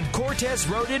and on Cortez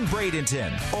Road in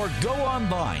Bradenton, or go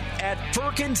online at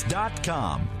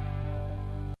Firkins.com.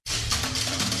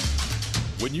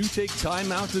 When you take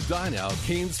time out to dine out,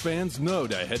 Canes fans know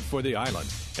to head for the island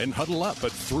and huddle up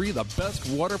at 3 of the best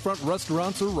waterfront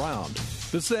restaurants around.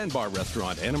 The Sandbar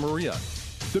Restaurant, Anna Maria,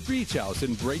 the Beach House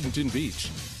in Bradenton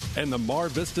Beach, and the Mar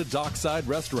Vista Dockside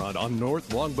Restaurant on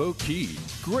North Longboat Key.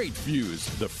 Great views,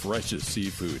 the freshest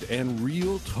seafood, and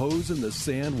real toes in the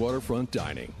sand waterfront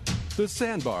dining. The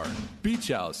Sandbar, Beach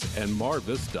House, and Mar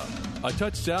Vista. A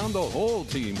touchdown the whole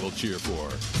team will cheer for.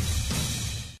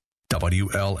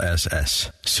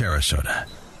 WLSS, Sarasota.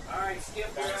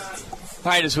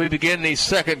 All right, as we begin the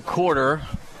second quarter,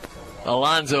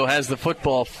 Alonzo has the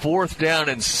football 4th down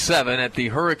and 7 at the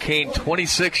Hurricane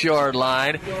 26-yard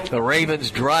line. The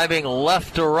Ravens driving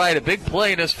left to right. A big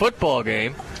play in this football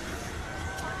game.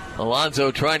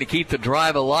 Alonzo trying to keep the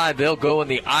drive alive. They'll go in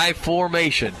the I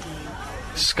formation.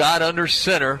 Scott under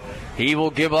center. He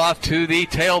will give off to the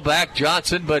tailback,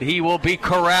 Johnson, but he will be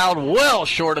corralled well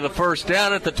short of the first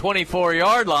down at the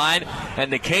 24-yard line,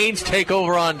 and the Canes take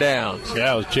over on downs.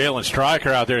 Yeah, it was Jalen Stryker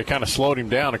out there that kind of slowed him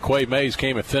down, and Quay Mays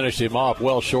came and finished him off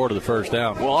well short of the first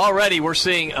down. Well, already we're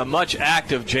seeing a much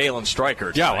active Jalen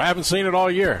Stryker tonight. Yeah, we haven't seen it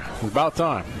all year. It's about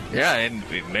time. Yeah, and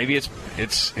maybe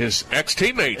it's his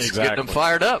ex-teammates getting him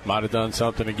fired up. Might have done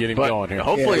something to get him going here.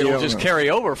 Hopefully it'll just carry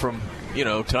over from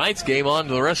tonight's game on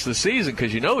to the rest of the season,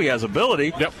 because he has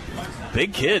ability. Yep.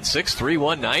 Big kid, 6'3",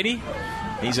 190.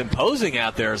 He's imposing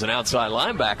out there as an outside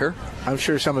linebacker. I'm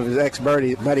sure some of his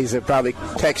ex-buddies have probably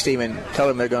texted him and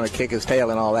told him they're going to kick his tail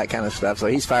and all that kind of stuff, so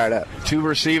he's fired up. 2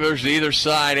 receivers to either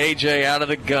side. A.J. out of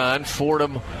the gun.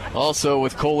 Fordham also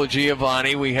with Cola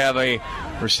Giovanni. We have a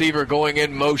receiver going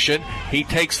in motion. He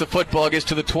takes the football, gets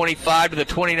to the 25 to the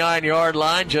 29-yard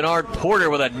line. Jannard Porter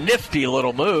with a nifty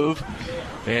little move.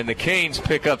 And the Canes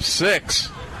pick up 6.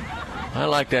 I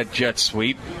like that jet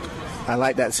sweep. I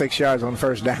like that 6 yards on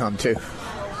first down, too.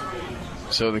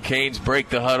 So the Canes break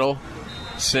the huddle,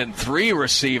 send 3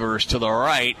 receivers to the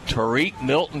right, Tariq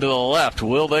Milton to the left.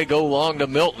 Will they go long to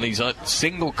Milton? He's on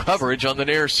single coverage on the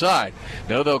near side.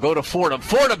 No, they'll go to Fordham.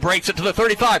 Fordham breaks it to the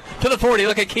 35, to the 40.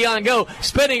 Look at Keon go,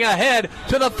 spinning ahead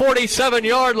to the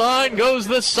 47-yard line. Goes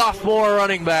the sophomore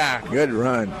running back. Good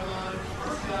run.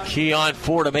 Keon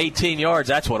Fordham, 18 yards.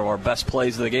 That's one of our best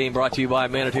plays of the game, brought to you by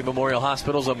Manatee Memorial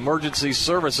Hospital's Emergency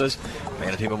Services.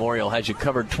 Manatee Memorial has you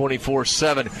covered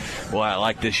 24/7. Boy, I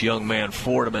like this young man,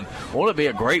 Fordham, and won't it be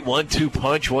a great 1-2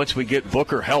 punch once we get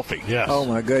Booker healthy? Yes. Oh,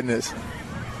 my goodness.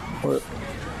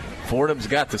 Fordham's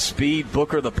got the speed,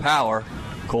 Booker the power.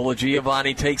 Cola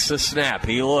Giovanni takes the snap.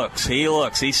 He looks.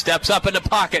 He steps up in the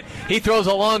pocket. He throws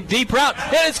a long, deep route,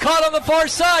 and it's caught on the far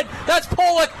side. That's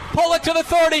Pollock. Pollock to the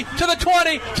 30, to the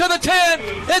 20, to the 10.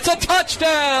 It's a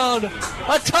touchdown.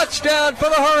 A touchdown for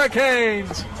the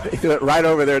Hurricanes. He threw it right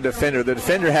over their defender. The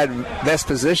defender had best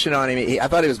position on him. I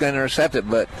thought he was going to intercept it,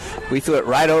 but we threw it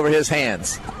right over his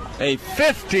hands. A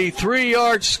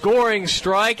 53-yard scoring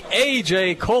strike.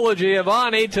 A.J. Cola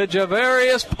Giovanni to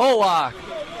Javarius Pollock.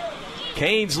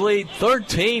 Canes lead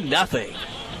 13-0.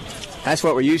 That's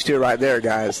what we're used to right there,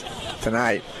 guys,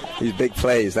 tonight. These big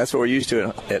plays. That's what we're used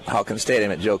to at Hawkins Stadium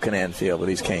at Joe Canaan Field with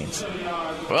these Canes.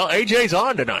 Well, A.J.'s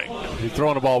on tonight. He's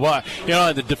throwing the ball by.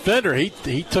 The defender, he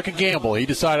took a gamble. He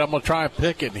decided, I'm going to try and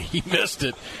pick it, and he missed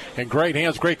it. And great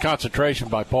hands, great concentration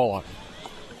by Pollock.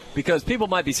 Because people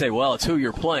might be saying, well, it's who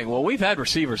you're playing. Well, we've had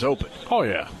receivers open. Oh,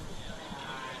 yeah.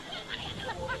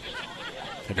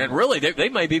 And really, they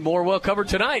may be more well covered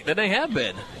tonight than they have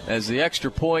been, as the extra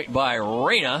point by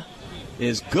Reyna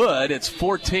is good. It's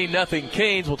 14-0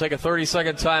 Canes. We'll take a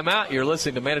 30-second timeout. You're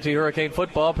listening to Manatee Hurricane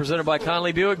Football, presented by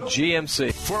Conley Buick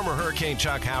GMC. Former Hurricane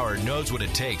Chuck Howard knows what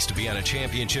it takes to be on a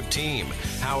championship team.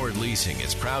 Howard Leasing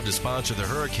is proud to sponsor the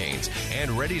Hurricanes and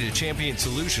ready to champion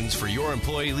solutions for your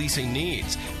employee leasing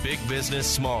needs. Big business,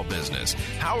 small business.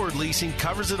 Howard Leasing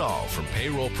covers it all, from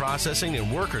payroll processing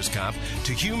and workers' comp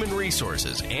to human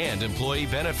resources and employee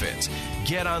benefits.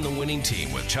 Get on the winning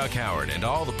team with Chuck Howard and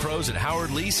all the pros at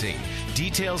Howard Leasing.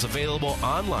 Details available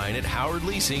online at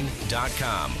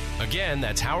howardleasing.com. Again,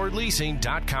 that's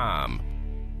howardleasing.com.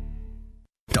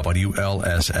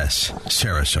 WLSS,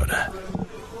 Sarasota.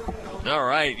 All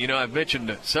right, I've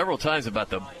mentioned several times about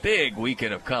the big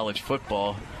weekend of college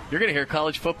football. You're going to hear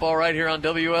college football right here on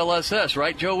WLSS,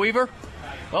 right, Joe Weaver?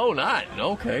 Oh, not.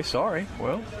 Okay, sorry.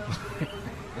 Well,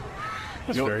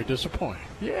 that's very disappointing.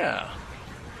 Yeah.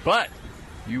 But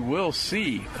you will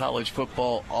see college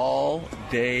football all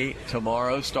day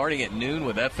tomorrow, starting at noon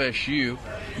with FSU.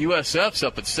 USF's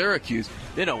up at Syracuse.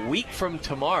 Then a week from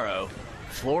tomorrow,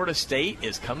 Florida State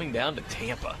is coming down to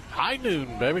Tampa. High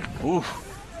noon, baby. Ooh.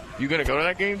 You going to go to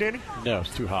that game, Danny? No,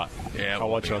 it's too hot. Yeah, I'll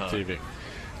watch it on TV.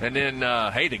 And then,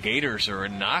 the Gators are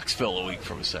in Knoxville a week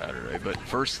from Saturday. But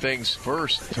first things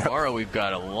first, tomorrow we've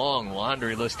got a long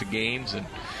laundry list of games, and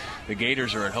the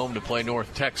Gators are at home to play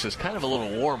North Texas. Kind of a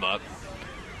little warm-up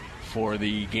for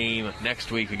the game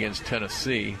next week against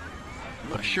Tennessee. I'm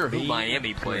not sure who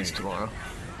Miami plays tomorrow.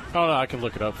 Oh, no, I can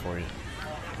look it up for you.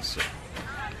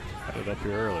 Had it up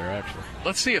here earlier, actually.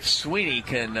 Let's see if Sweeney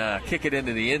can kick it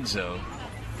into the end zone.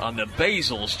 On the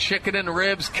Basil's chicken and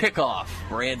ribs kickoff,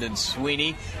 Brandon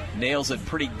Sweeney nails it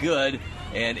pretty good,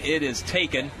 and it is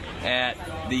taken at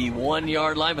the 1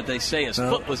 yard line, but they say his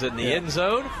foot was in the end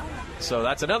zone. So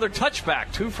that's another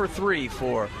touchback, 2 for 3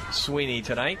 for Sweeney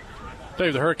tonight.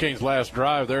 Dave, the Hurricanes' last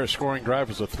drive, their scoring drive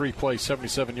was a 3-play,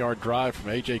 77-yard drive from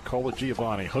A.J.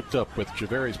 Colagiovanni, hooked up with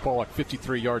Javarius Pollock,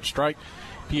 53-yard strike.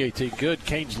 PAT good.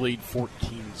 Canes lead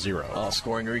 14-0. All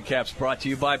scoring recaps brought to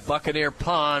you by Buccaneer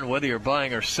Pond. Whether you're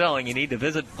buying or selling, you need to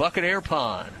visit Buccaneer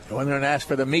Pond. Go in there and ask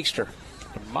for the Meekster.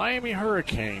 The Miami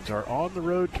Hurricanes are on the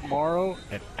road tomorrow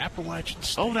at Appalachian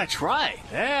State. Oh, that's right.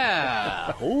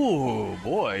 Yeah. Oh,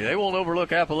 boy. They won't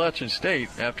overlook Appalachian State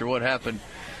after what happened.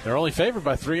 They're only favored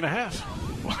by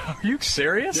 3.5. Are you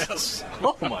serious? Yes.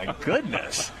 Oh, my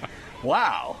goodness.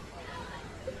 Wow.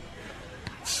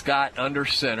 Scott under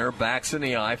center, backs in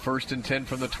the eye, 1st and 10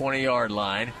 from the 20-yard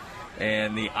line.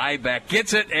 And the I-back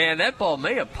gets it, and that ball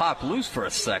may have popped loose for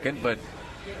a second, but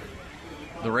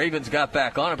the Ravens got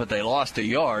back on it, but they lost a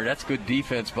yard. That's good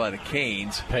defense by the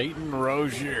Canes. Peyton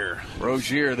Rozier.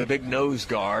 Rozier, the big nose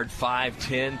guard,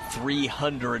 5'10",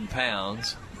 300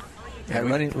 pounds.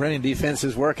 That running defense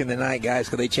is working tonight, guys,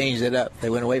 because they changed it up. They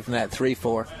went away from that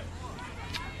 3-4.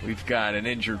 We've got an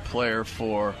injured player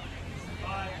for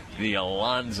the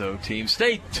Alonzo team.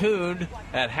 Stay tuned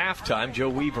at halftime. Joe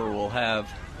Weaver will have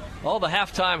all the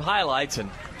halftime highlights. And,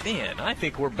 man, I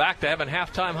think we're back to having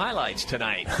halftime highlights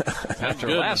tonight. After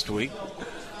last week,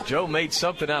 Joe made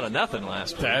something out of nothing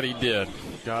last week. That he did.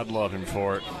 God love him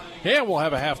for it. Yeah, we'll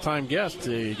have a halftime guest.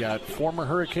 You got former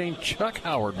Hurricane Chuck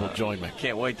Howard will join me.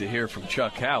 Can't wait to hear from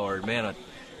Chuck Howard. Man,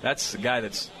 that's the guy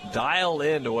that's dialed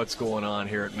into what's going on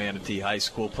here at Manatee High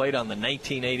School. Played on the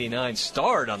 1989,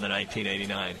 starred on the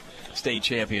 1989 state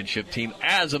championship team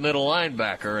as a middle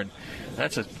linebacker. And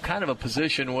that's a kind of a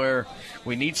position where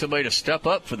we need somebody to step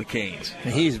up for the Canes.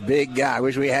 He's a big guy. I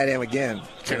wish we had him again.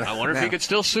 I wonder if he could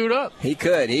still suit up. He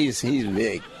could. He's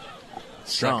big.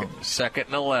 Second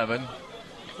and 11.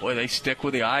 Boy, they stick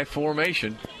with the I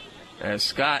formation. As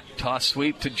Scott toss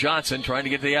sweep to Johnson, trying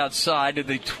to get to the outside to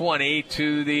the 20,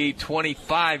 to the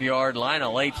 25-yard line,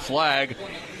 a late flag.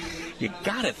 You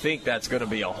got to think that's going to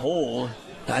be a hold.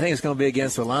 I think it's going to be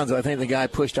against Alonzo. I think the guy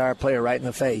pushed our player right in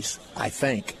the face, I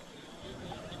think.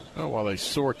 Oh, while they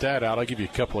sort that out, I'll give you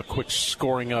a couple of quick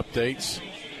scoring updates.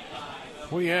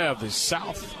 We have the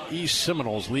Southeast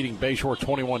Seminoles leading Bayshore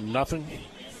 21-0.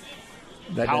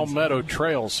 Palmetto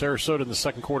trails Sarasota in the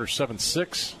second quarter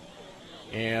 7-6.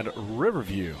 And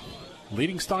Riverview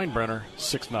leading Steinbrenner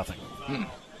 6-0.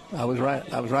 I was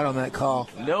right on that call.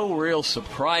 No real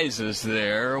surprises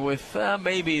there with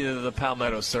maybe the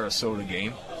Palmetto-Sarasota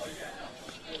game.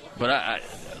 But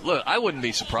I wouldn't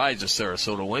be surprised if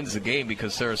Sarasota wins the game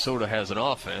because Sarasota has an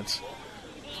offense.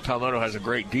 Palmetto has a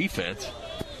great defense.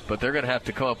 But they're going to have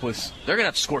to come up with – they're going to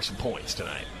have to score some points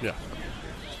tonight. Yeah.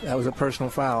 That was a personal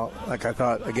foul, like I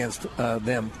thought, against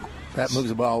them. That moves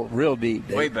the ball real deep,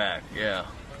 Dave. Way back, yeah.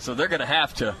 So they're going to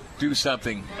have to do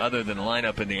something other than line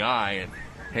up in the eye and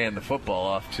hand the football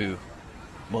off to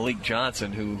Malik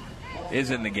Johnson, who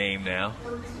is in the game now.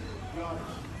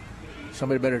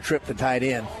 Somebody better trip the tight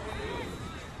end.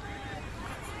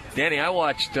 Danny, I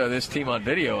watched this team on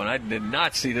video, and I did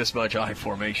not see this much I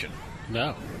formation.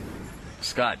 No.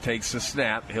 Scott takes the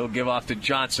snap. He'll give off to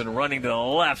Johnson, running to the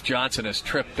left. Johnson is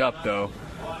tripped up, though.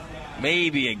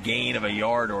 Maybe a gain of a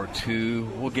yard or two.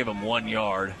 We'll give him 1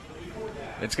 yard.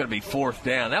 It's going to be 4th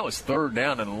down. That was 3rd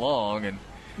down and long, and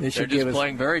they're just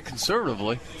playing very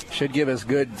conservatively. Should give us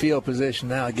good field position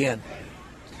now again.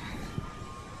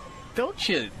 Don't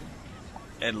you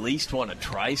at least want to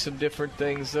try some different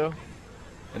things, though?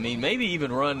 I mean, maybe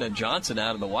even run Johnson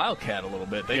out of the Wildcat a little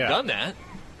bit. They've done that.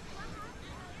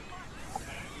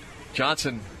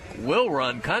 Johnson will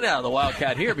run kind of out of the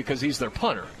Wildcat here because he's their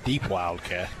punter. Deep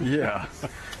Wildcat. Yeah.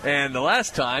 And the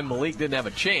last time, Malik didn't have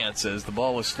a chance as the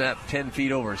ball was snapped 10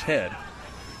 feet over his head.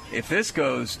 If this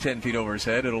goes 10 feet over his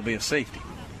head, it'll be a safety.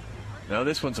 No,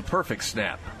 this one's a perfect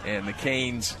snap. And the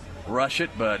Canes rush it,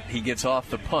 but he gets off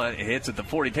the punt. It hits at the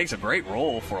 40. Takes a great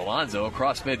roll for Alonzo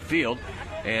across midfield.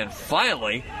 And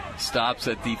finally stops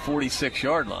at the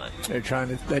 46-yard line. They're trying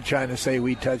to say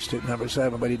we touched it, number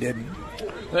 7, but he didn't.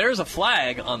 There's a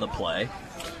flag on the play.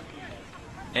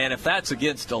 And if that's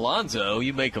against Alonzo,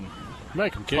 you make him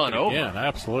kick punt it over. again,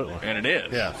 absolutely. And it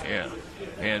is. Yeah.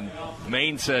 And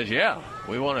Maine says, yeah,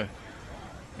 we want to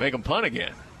make him punt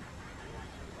again.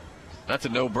 That's a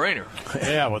no-brainer.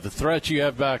 Yeah, with the threat you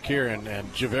have back here and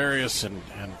Javarius and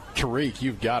Tariq,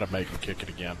 you've got to make them kick it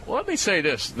again. Well, let me say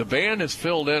this. The band is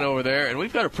filled in over there, and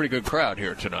we've got a pretty good crowd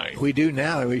here tonight. We do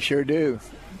now. We sure do.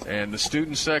 And the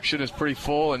student section is pretty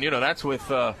full, and, that's with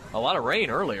a lot of rain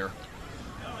earlier.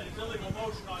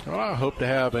 Well, I hope to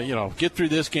have, get through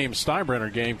this game,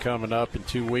 Steinbrenner game coming up in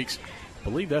 2 weeks. I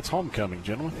believe that's homecoming,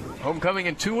 gentlemen. Homecoming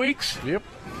in 2 weeks? Yep.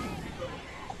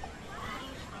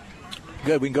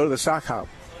 Good. We can go to the sock hop.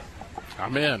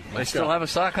 I'm in. They still have a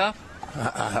sock hop?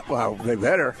 Well, they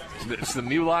better. It's the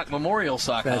Mulock Memorial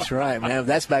sock hop. That's right, man.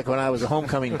 That's back when I was a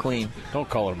homecoming queen. Don't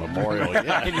call it a memorial.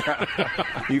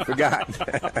 You forgot.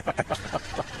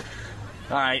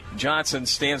 All right, Johnson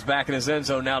stands back in his end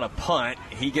zone now to punt.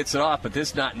 He gets it off, but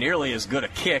this not nearly as good a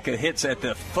kick. It hits at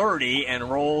the 30 and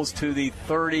rolls to the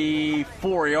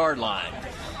 34-yard line.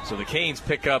 So the Canes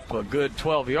pick up a good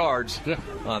 12 yards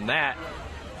on that.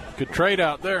 Good trade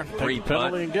out there. Free Take the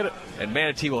penalty punt. and get it. And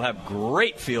Manatee will have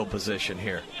great field position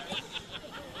here.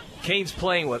 Canes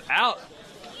playing without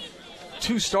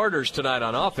 2 starters tonight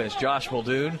on offense. Josh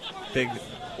Muldoon, big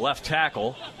left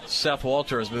tackle. Seth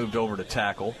Walter has moved over to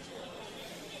tackle.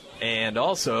 And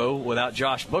also without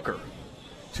Josh Booker,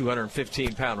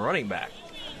 215-pound running back.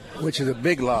 Which is a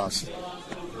big loss.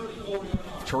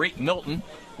 Tariq Milton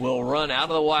will run out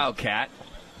of the Wildcat.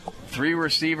 3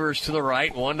 receivers to the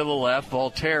right, 1 to the left.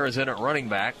 Voltaire is in at running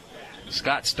back.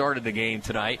 Scott started the game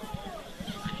tonight.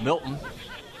 Milton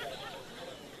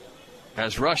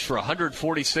has rushed for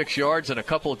 146 yards and a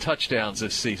couple of touchdowns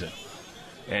this season.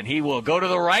 And he will go to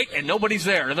the right, and nobody's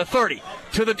there. To the 30,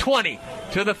 to the 20,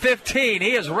 to the 15.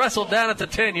 He is wrestled down at the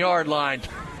 10-yard line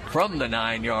from the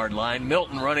 9-yard line.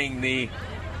 Milton running the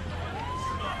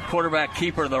quarterback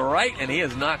keeper to the right, and he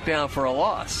is knocked down for a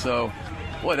loss. So,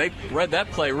 boy, they read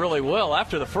that play really well.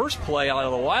 After the first play out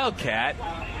of the Wildcat,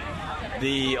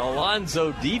 the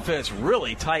Alonzo defense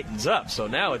really tightens up. So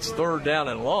now it's 3rd down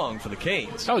and long for the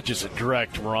Canes. That was just a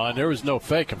direct run. There was no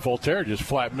fake, and Voltaire just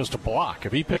flat missed a block.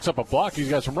 If he picks up a block, he's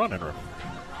got some running room.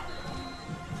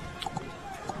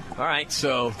 All right,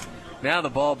 so now the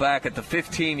ball back at the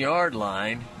 15-yard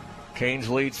line. Canes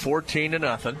lead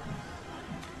 14-0.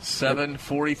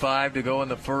 7:45 to go in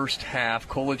the first half.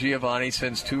 Cola Giovanni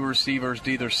sends 2 receivers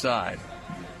to either side.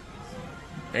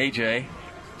 AJ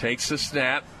takes the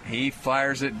snap. He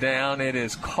fires it down. It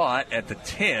is caught at the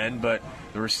 10, but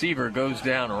the receiver goes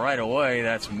down right away.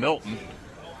 That's Milton.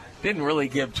 Didn't really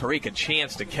give Tariq a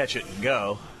chance to catch it and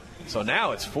go. So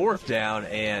now it's 4th down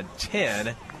and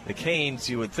 10. The Canes,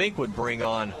 you would think, would bring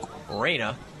on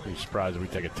Reyna. Be surprised if we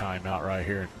take a timeout right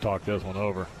here and talk this one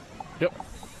over. Yep.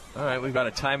 All right, we've got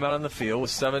a timeout on the field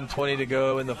with 7:20 to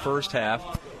go in the first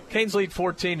half. Canes lead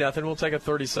 14-0. We'll take a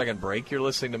 30-second break. You're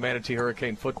listening to Manatee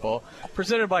Hurricane Football,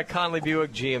 presented by Conley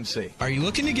Buick GMC. Are you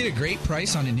looking to get a great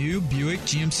price on a new Buick,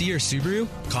 GMC, or Subaru?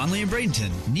 Conley and Bradenton.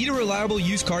 Need a reliable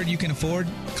used car you can afford?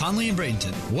 Conley and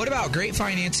Bradenton. What about great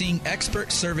financing,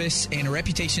 expert service, and a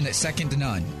reputation that's second to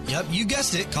none? Yep, you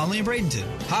guessed it, Conley and Bradenton.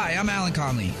 Hi, I'm Alan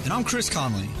Conley. And I'm Chris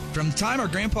Conley. From the time our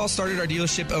grandpa started our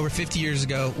dealership over 50 years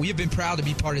ago, we have been proud to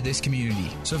be part of this community.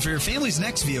 So for your family's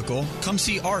next vehicle, come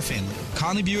see our family.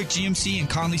 Conley Buick GMC and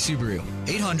Conley Subaru.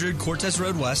 800 Cortez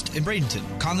Road West in Bradenton.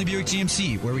 Conley Buick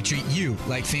GMC, where we treat you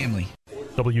like family.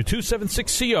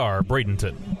 W276CR,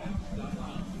 Bradenton.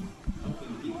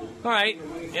 All right,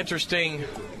 interesting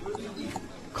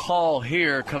call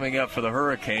here coming up for the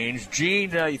Hurricanes.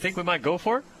 Gene, you think we might go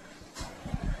for it?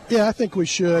 Yeah, I think we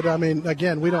should. I mean,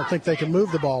 again, we don't think they can move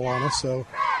the ball on us, so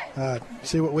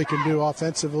see what we can do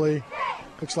offensively.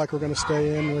 Looks like we're going to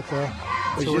stay in with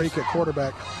Tariq at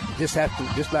quarterback. Just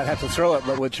about have to throw it,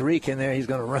 but with Tariq in there, he's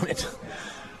going to run it.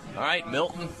 All right,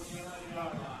 Milton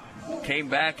came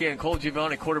back in. Cole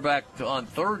Giovanni quarterback on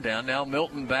 3rd down. Now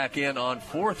Milton back in on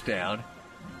 4th down.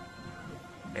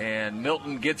 And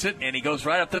Milton gets it, and he goes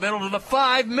right up the middle to the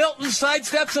 5. Milton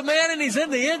sidesteps a man, and he's in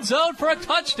the end zone for a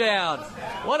touchdown.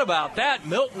 What about that?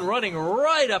 Milton running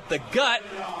right up the gut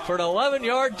for an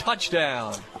 11-yard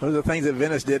touchdown. Those are the things that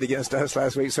Venice did against us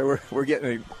last week, so we're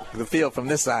getting the feel from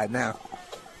this side now.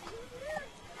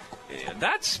 Yeah,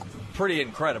 that's pretty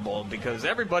incredible because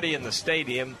everybody in the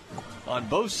stadium on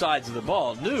both sides of the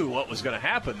ball knew what was going to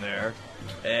happen there,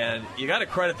 and you got to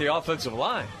credit the offensive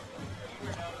line.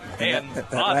 And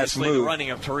that obviously the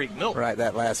running of Tariq Milton. Right,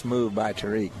 that last move by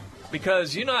Tariq.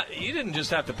 Because you didn't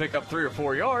just have to pick up 3 or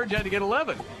 4 yards, you had to get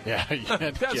 11. Yeah.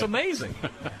 That's amazing.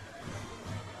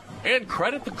 And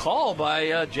credit the call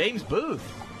by James Booth.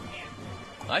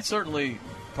 I certainly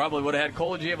probably would have had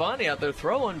Cole Giovanni out there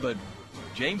throwing, but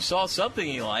James saw something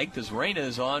he liked as Reyna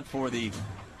is on for the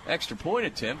extra point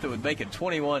attempt that would make it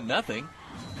 21-0.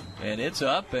 And it's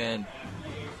up, and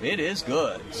it is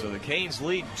good. So the Canes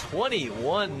lead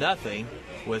 21-0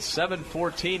 with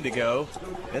 7:14 to go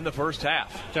in the first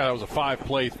half. Yeah, that was a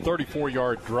 5-play,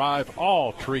 34-yard drive.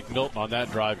 All Tariq Milton on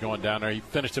that drive going down there. He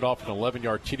finished it off with an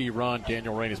 11-yard TD run.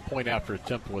 Daniel Reyna's point after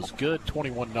attempt was good.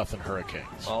 21-0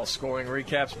 Hurricanes. All scoring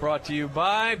recaps brought to you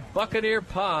by Buccaneer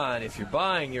Pond. If you're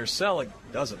buying, you're selling,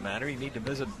 doesn't matter. You need to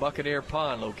visit Buccaneer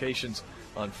Pond, locations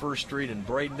on 1st Street in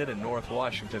Bradenton and North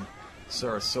Washington,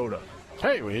 Sarasota.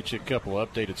 Hey, we hit you a couple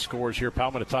of updated scores here.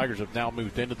 Palmetto Tigers have now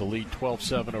moved into the lead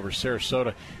 12-7 over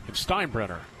Sarasota. And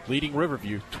Steinbrenner leading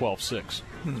Riverview 12-6.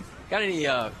 Got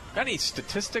any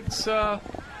statistics to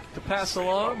pass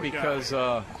along? Because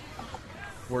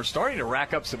we're starting to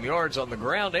rack up some yards on the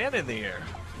ground and in the air.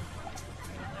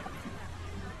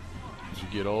 As you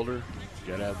get older, you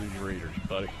got to have these readers,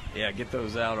 buddy. Yeah, get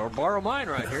those out. Or borrow mine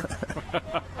right here.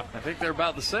 I think they're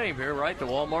about the same here, right? The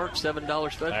Walmart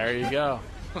 $7 special. There you go.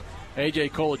 A.J.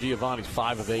 Colagiovanni's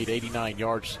 5 of 8, 89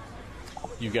 yards.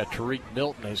 You've got Tariq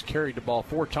Milton has carried the ball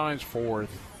 4 times for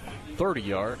 30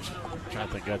 yards. I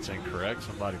think that's incorrect.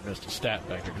 Somebody missed a stat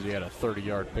back there because he had a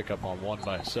 30-yard pickup on one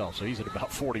by himself. So he's at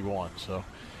about 41. So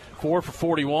 4 for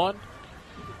 41.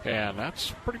 And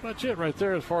that's pretty much it right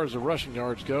there as far as the rushing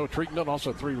yards go. Tariq Milton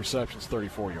also 3 receptions,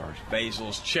 34 yards.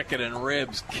 Basil's chicken and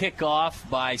ribs kickoff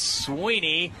by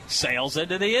Sweeney. Sails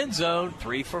into the end zone.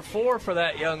 3 for 4 for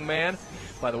that young man.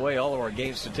 By the way, all of our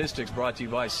game statistics brought to you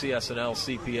by CSNL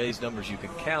CPAs, numbers you can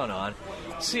count on.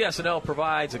 CSNL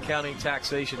provides accounting,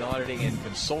 taxation, auditing, and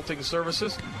consulting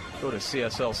services. Go to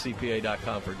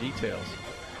CSLCPA.com for details.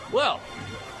 Well,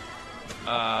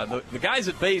 the guys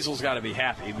at Basil's got to be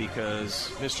happy because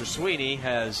Mr. Sweeney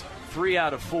has 3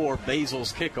 out of 4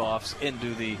 Basil's kickoffs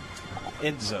into the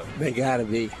end zone. They got to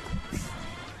be.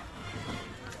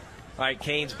 All right,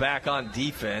 Canes back on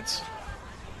defense.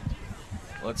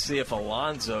 Let's see if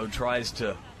Alonzo tries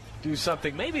to do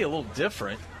something maybe a little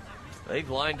different. They've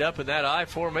lined up in that I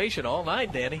formation all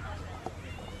night, Danny.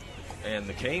 And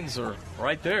the Canes are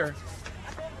right there.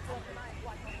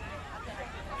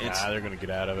 They're going to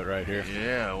get out of it right here.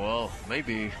 Yeah, well,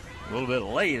 maybe a little bit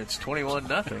late. It's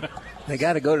 21-0. They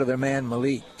got to go to their man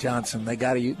Malik Johnson. They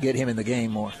got to get him in the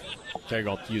game more. They're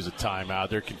going to use a timeout.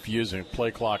 They're confusing. Play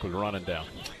clock was running down.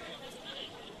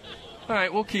 All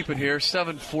right, we'll keep it here.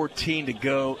 7:14 to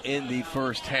go in the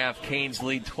first half. Canes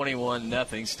lead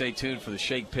 21-0. Stay tuned for the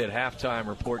Shake Pit halftime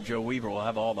report. Joe Weaver will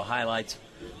have all the highlights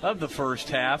of the first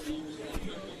half.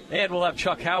 And we'll have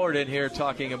Chuck Howard in here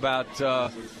talking about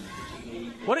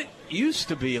what it used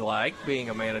to be like being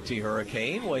a Manatee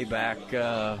Hurricane way back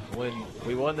when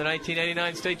we won the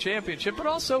 1989 state championship. But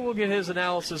also we'll get his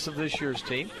analysis of this year's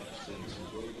team.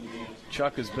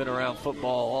 Chuck has been around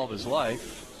football all of his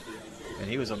life. And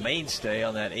he was a mainstay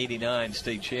on that 89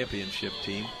 state championship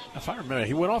team. If I remember,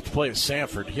 he went off to play at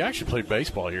Sanford. He actually played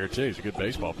baseball here, too. He's a good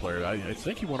baseball player. I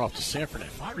think he went off to Sanford.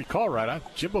 If I recall right,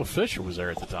 Jimbo Fisher was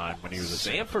there at the time when he was at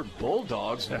Sanford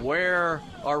Bulldogs, where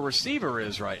our receiver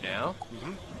is right now.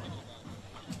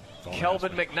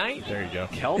 Kelvin McKnight. There you go.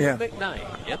 Kelvin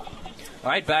McKnight. Yep.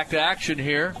 All right, back to action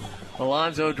here.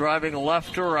 Alonzo driving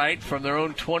left to right from their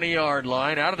own 20-yard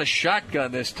line. Out of the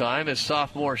shotgun this time is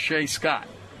sophomore Shea Scott.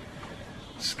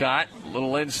 Scott,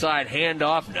 little inside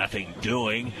handoff, nothing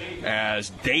doing,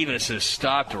 as Davis is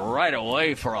stopped right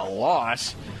away for a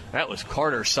loss. That was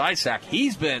Carter Sysak.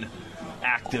 He's been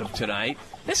active tonight.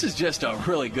 This is just a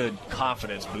really good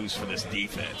confidence boost for this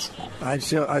defense. I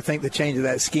think the change of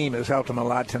that scheme has helped them a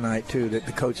lot tonight, too, that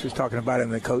the coach was talking about in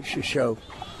the coach's show.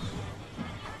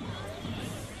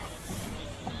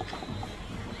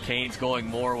 Canes going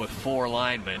more with 4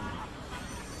 linemen,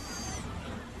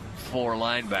 4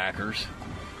 linebackers.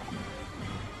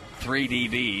 3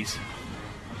 DBs.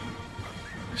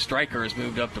 Stryker has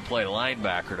moved up to play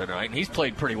linebacker tonight, and he's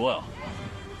played pretty well.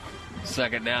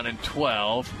 Second down and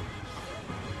 12.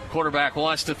 Quarterback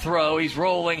wants to throw. He's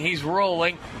rolling.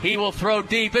 He will throw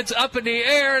deep. It's up in the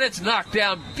air, and it's knocked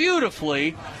down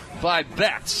beautifully by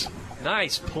Betts.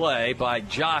 Nice play by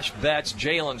Josh Betts.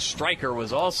 Jalen Stryker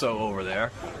was also over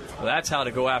there. Well, that's how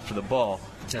to go after the ball.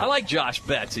 I like Josh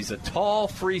Betts. He's a tall,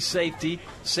 free safety,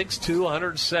 6'2",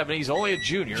 170. He's only a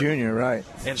junior. Junior, right.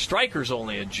 And Stryker's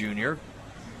only a junior.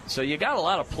 So you got a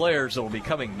lot of players that will be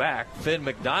coming back. Finn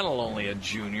McDonald only a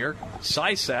junior.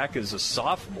 Sysak is a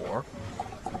sophomore.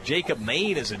 Jacob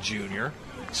Maine is a junior.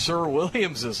 Sir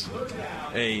Williams is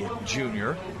a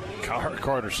junior.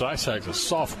 Carter Sysak's a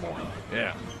sophomore.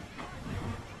 Yeah.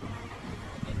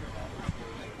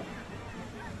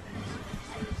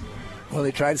 Well,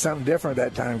 they tried something different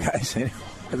that time, guys.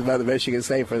 That's about the best you can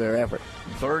say for their effort.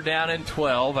 Third down and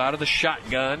 12 out of the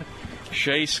shotgun.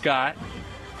 Shea Scott.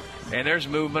 And there's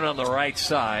movement on the right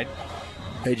side.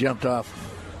 They jumped off.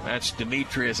 That's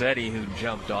Demetrius Eddy who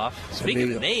jumped off.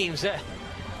 Speaking of names,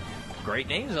 great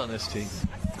names on this team.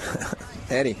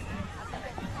 Eddie.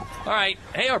 All right.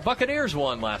 Hey, our Buccaneers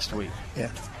won last week.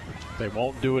 Yeah. They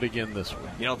won't do it again this week.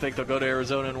 You don't think they'll go to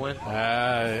Arizona and win?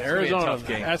 Arizona, tough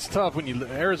game. That's tough.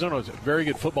 Arizona's a very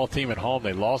good football team at home.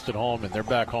 They lost at home, and they're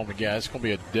back home again. It's going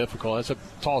to be it's a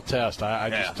tall test. I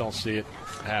just don't see it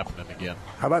happening again.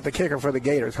 How about the kicker for the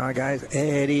Gators, huh, guys?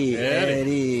 Eddie.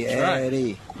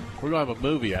 Right. We're going to have a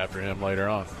movie after him later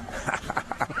on.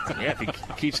 Yeah, if he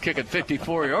keeps kicking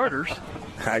 54-yarders.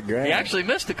 I agree. He actually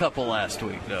missed a couple last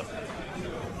week, though.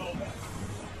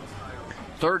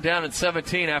 Third down and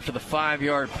 17 after the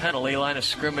 5-yard penalty. Line of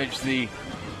scrimmage,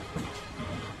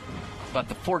 about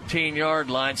the 14-yard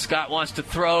line. Scott wants to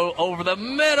throw over the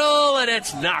middle, and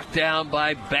it's knocked down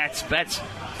by Betts. Betts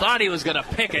thought he was going to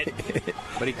pick it,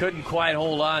 but he couldn't quite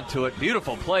hold on to it.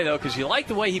 Beautiful play, though, because you like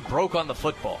the way he broke on the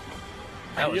football.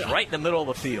 That was right in the middle of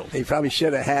the field. He probably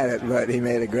should have had it, but he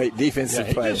made a great defensive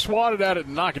play. He just swatted at it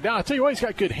and knocked it down. I tell you what, he's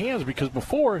got good hands because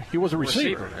before he was a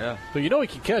receiver. Yeah. So you know he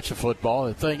can catch the football.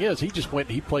 The thing is, he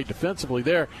played defensively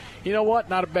there. You know what?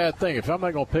 Not a bad thing. If I'm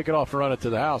not going to pick it off and run it to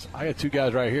the house, I got two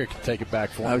guys right here who can take it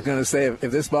back for me. I was going to say, if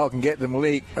this ball can get to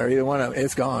Malik or either one of them,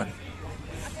 it's gone.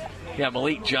 Yeah,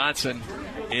 Malik Johnson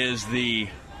is the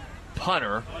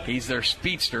punter. He's their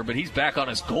speedster, but he's back on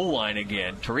his goal line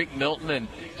again. Tariq Milton and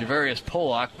Javarius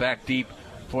Pollock back deep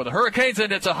for the Hurricanes,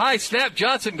 and it's a high snap.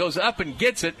 Johnson goes up and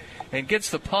gets it and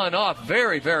gets the punt off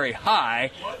very, very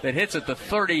high. That hits at the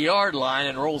 30-yard line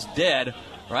and rolls dead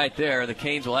right there. The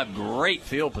Canes will have great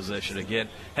field position again.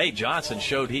 Hey, Johnson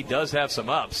showed he does have some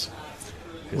ups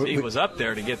because he was up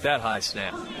there to get that high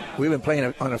snap. We've been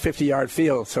playing on a 50-yard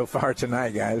field so far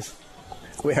tonight, guys.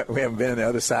 We haven't been on the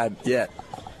other side yet.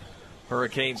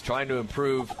 Hurricanes trying to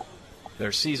improve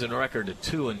their season record to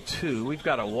 2-2. We've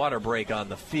got a water break on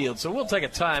the field, so we'll take a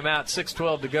timeout.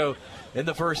 6:12 to go in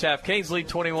the first half. Canes lead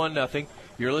 21-0.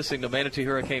 You're listening to Manatee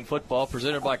Hurricane Football,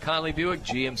 presented by Conley Buick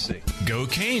GMC. Go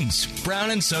Canes!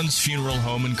 Brown & Sons Funeral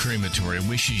Home and Crematory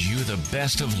wishes you the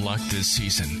best of luck this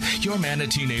season. Your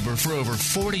Manatee neighbor for over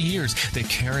 40 years, the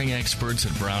caring experts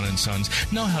at Brown & Sons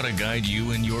know how to guide you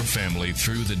and your family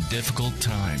through the difficult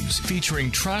times.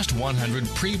 Featuring Trust 100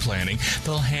 pre-planning,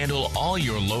 they'll handle all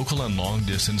your local and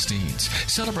long-distance needs.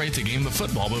 Celebrate the game of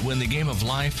football, but when the game of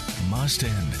life must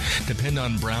end. Depend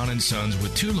on Brown & Sons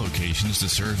with 2 locations to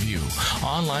serve you.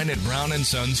 Online at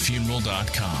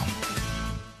brownsonsfuneral.com.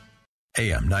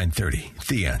 AM 930,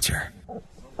 The Answer.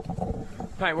 All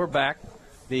right, we're back.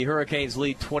 The Hurricanes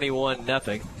lead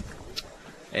 21-0.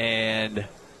 And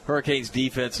Hurricanes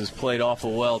defense has played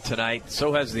awful well tonight.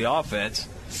 So has the offense.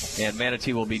 And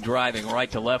Manatee will be driving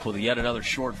right to left with yet another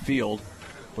short field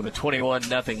with a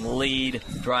 21-0 lead.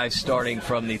 Drive starting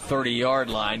from the 30-yard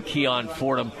line. Keon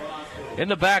Fordham in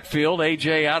the backfield.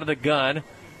 A.J. out of the gun.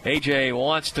 A.J.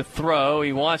 wants to throw.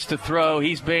 He wants to throw.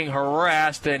 He's being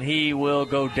harassed, and he will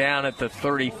go down at the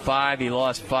 35. He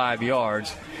lost 5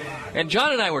 yards. And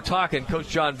John and I were talking, Coach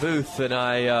John Booth and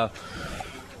I,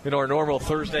 in our normal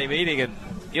Thursday meeting, and,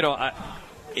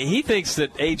 he thinks that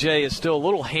A.J. is still a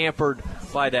little hampered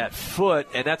by that foot,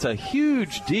 and that's a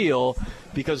huge deal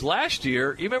because last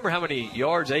year, you remember how many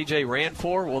yards A.J. ran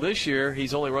for? Well, this year,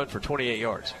 he's only run for 28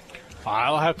 yards.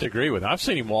 I'll have to agree with him. I've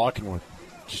seen him walking with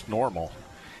just normal.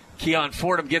 Keon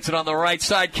Fordham gets it on the right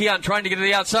side. Keon trying to get to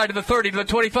the outside to the 30, to the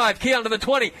 25. Keon to the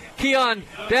 20. Keon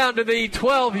down to the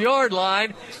 12-yard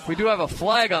line. We do have a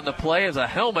flag on the play as a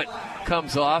helmet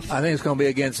comes off. I think it's going to be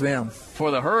against them. For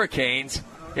the Hurricanes.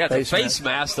 Yeah, it's a face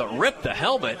mask that ripped the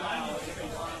helmet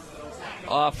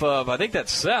off of, I think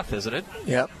that's Seth, isn't it?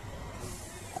 Yep.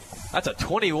 That's a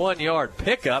 21-yard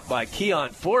pickup by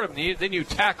Keon Fordham. Then you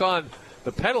tack on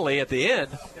the penalty at the end.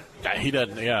 He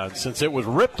doesn't. Yeah, since it was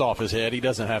ripped off his head, he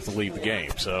doesn't have to leave the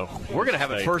game. So we're going to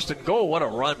have a first and goal. What a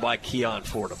run by Keon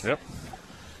Fordham. Yep.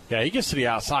 Yeah, he gets to the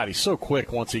outside. He's so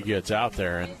quick once he gets out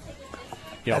there.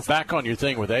 And back on your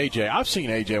thing with AJ. I've seen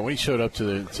AJ when he showed up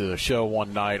to the show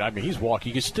one night. I mean, he's walking.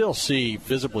 You can still see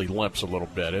visibly limps a little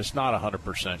bit. It's not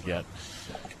 100% yet.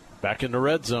 Back in the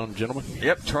red zone, gentlemen.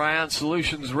 Yep. Tryon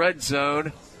Solutions red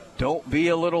zone. Don't be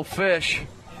a little fish.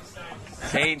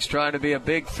 Canes trying to be a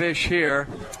big fish here.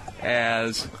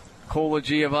 As Cola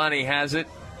Giovanni has it.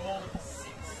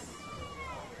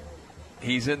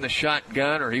 He's in the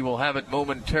shotgun, or he will have it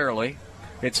momentarily.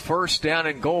 It's first down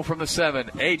and goal from the 7.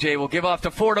 AJ will give off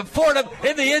to Fordham. Fordham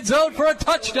in the end zone for a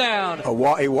touchdown.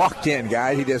 He walked in,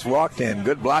 guys. He just walked in.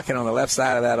 Good blocking on the left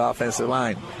side of that offensive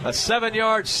line. A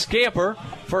 7-yard scamper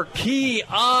for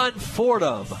Keon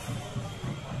Fordham.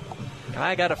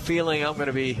 I got a feeling I'm going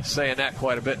to be saying that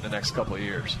quite a bit in the next couple of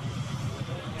years.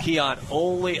 Keon,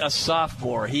 only a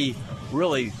sophomore. He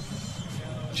really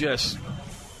just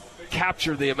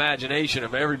captured the imagination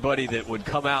of everybody that would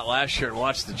come out last year and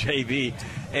watch the JV.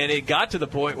 And it got to the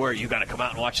point where you got to come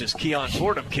out and watch this Keon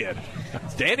Fordham kid.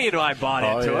 Danny and I bought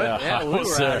into it. Yeah, we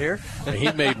were out here.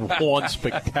 He made one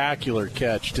spectacular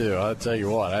catch, too. I'll tell you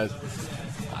what.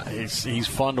 He's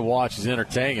fun to watch. He's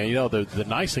entertaining. You know, the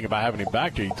nice thing about having him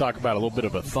back there, you talk about a little bit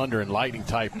of a thunder and lightning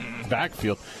type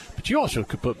backfield, but you also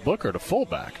could put Booker to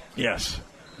fullback. Yes.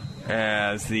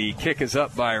 As the kick is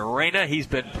up by Reyna. He's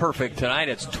been perfect tonight.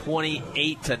 It's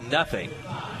 28-0.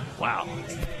 Wow.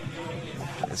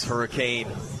 It's Hurricane.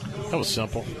 That was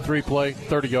simple. 3-play,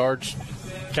 30 yards,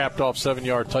 capped off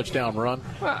 7-yard touchdown run.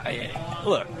 Well,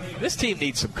 look, this team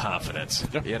needs some confidence.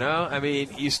 You know, I mean,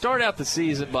 you start out the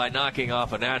season by knocking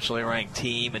off a nationally ranked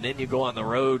team, and then you go on the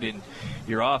road and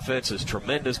your offense is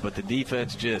tremendous, but the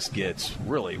defense just gets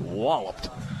really walloped.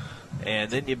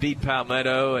 And then you beat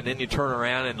Palmetto, and then you turn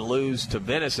around and lose to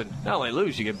Venice. And not only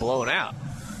lose, you get blown out.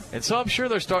 And so I'm sure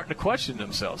they're starting to question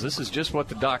themselves. This is just what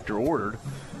the doctor ordered,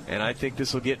 and I think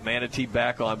this will get Manatee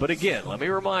back on. But again, let me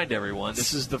remind everyone,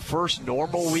 this is the first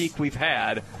normal week we've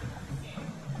had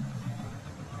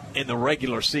in the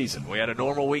regular season. We had a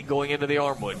normal week going into the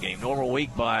Armwood game. Normal week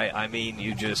I mean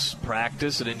you just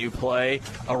practice and then you play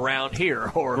around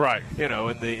here or right. You know,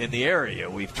 in the area.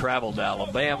 We've traveled to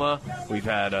Alabama. We've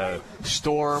had a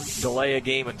storm delay a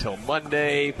game until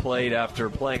Monday, played after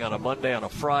playing on a Monday on a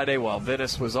Friday while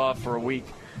Venice was off for a week,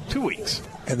 2 weeks.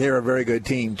 And they're a very good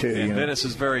team, too. And Venice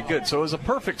is very good. So it was a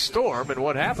perfect storm, and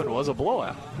what happened was a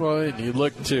blowout. Well, you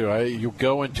look, too. You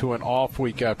go into an off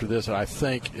week after this, and I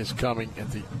think is coming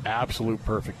at the absolute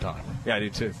perfect time. Yeah, I do,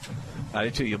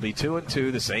 too. You'll be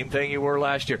 2-2, the same thing you were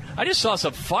last year. I just saw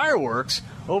some fireworks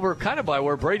over kind of by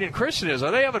where Braden Christian is.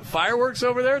 Are they having fireworks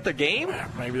over there at the game?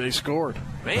 Maybe they scored.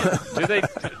 Man, do they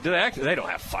actually? They don't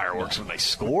have fireworks when they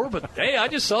score, but, hey, I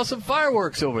just saw some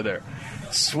fireworks over there.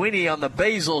 Sweeney on the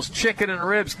Basil's chicken and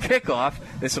ribs kickoff.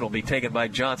 This one will be taken by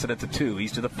Johnson at the 2.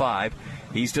 He's to the 5.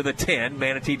 He's to the 10.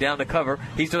 Manatee down to cover.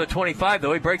 He's to the 25,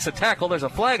 though. He breaks the tackle. There's a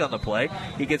flag on the play.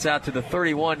 He gets out to the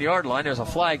 31-yard line. There's a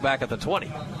flag back at the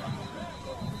 20.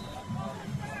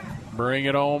 Bring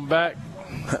it on back.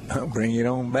 Bring it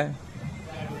on back.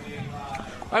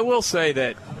 I will say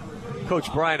that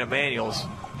Coach Brian Emanuel's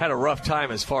had a rough time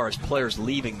as far as players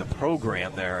leaving the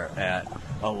program there at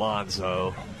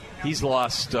Alonzo. He's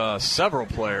lost several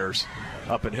players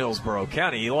up in Hillsborough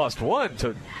County. He lost one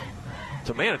to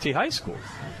Manatee High School.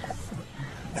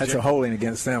 That's a holding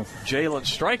against them. Jalen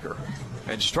Stryker.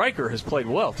 And Stryker has played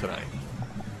well tonight.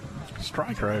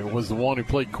 Stryker was the one who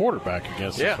played quarterback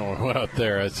against us when we went out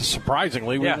there.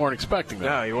 Surprisingly, we weren't expecting that.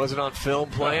 No, he wasn't on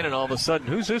film playing, and all of a sudden,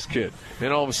 who's this kid?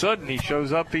 And all of a sudden, he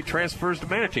shows up, he transfers to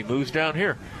Manatee, moves down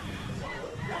here.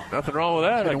 Nothing wrong with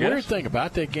that, I guess. The weird thing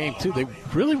about that game, too, they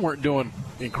really weren't doing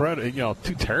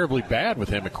too terribly bad with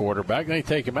him at quarterback. They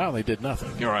take him out and they did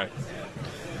nothing. You're right.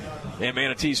 And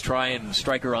Manatee's trying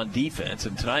Stryker on defense,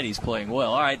 and tonight he's playing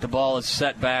well. All right, the ball is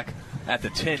set back at the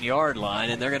 10-yard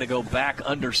line, and they're going to go back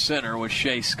under center with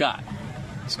Shea Scott.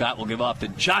 Scott will give off to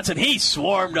Johnson. He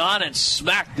swarmed on and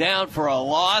smacked down for a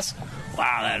loss.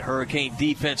 Wow, that Hurricane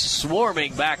defense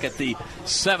swarming back at the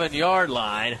 7-yard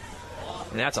line.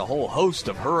 And that's a whole host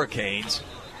of Hurricanes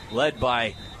led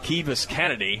by Kevis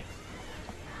Kennedy.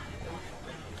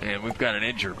 And we've got an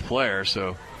injured player,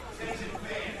 so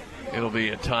it'll be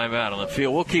a timeout on the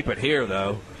field. We'll keep it here,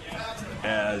 though,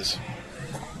 as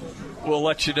we'll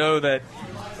let you know that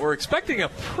we're expecting a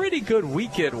pretty good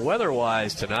weekend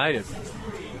weather-wise tonight. And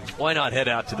why not head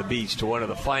out to the beach to one of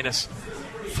the finest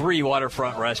 3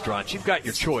 waterfront restaurants? You've got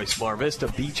your choice, Mar Vista,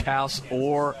 Beach House,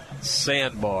 or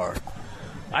Sandbar.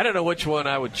 I don't know which one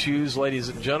I would choose, ladies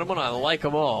and gentlemen. I like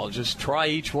them all. Just try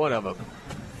each one of them.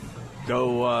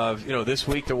 Go, this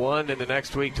week to one, and the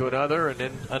next week to another, and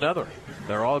then another.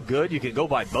 They're all good. You can go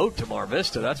by boat to Mar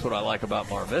Vista. That's what I like about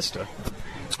Mar Vista.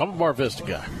 I'm a Mar Vista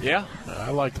guy. Yeah?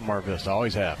 I like the Mar Vista. I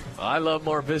always have. I love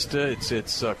Mar Vista.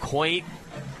 It's quaint,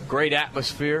 great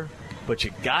atmosphere, but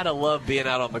you got to love being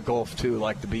out on the Gulf, too,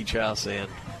 like the Beach House and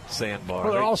Sandbar.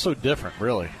 Well, they're also different,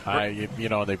 really. They've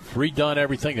redone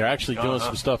everything. They're actually doing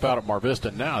some stuff out at Mar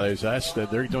Vista now.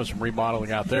 They're doing some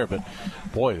remodeling out there, but,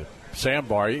 boy,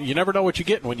 Sandbar, you never know what you're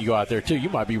getting when you go out there, too. You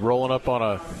might be rolling up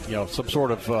on some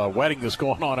sort of wedding that's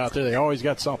going on out there. They always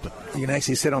got something. You can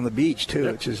actually sit on the beach,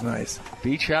 too, which is nice.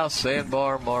 Beach House,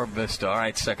 Sandbar, Mar Vista. All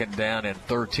right, second down and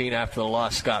 13 after the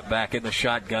loss. Scott back in the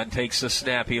shotgun, takes the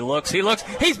snap. He looks.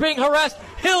 He's being harassed.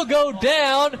 He'll go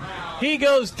down. He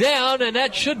goes down, and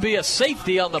that should be a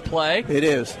safety on the play. It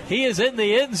is. He is in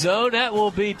the end zone. That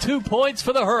will be 2 points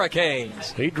for the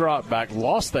Hurricanes. He dropped back,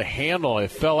 lost the handle.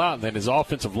 It fell out, and then his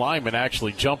offensive lineman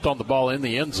actually jumped on the ball in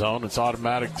the end zone. It's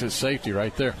automatic to safety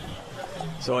right there.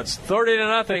 So it's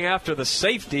 30-0 after the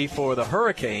safety for the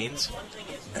Hurricanes.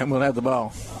 And we'll have the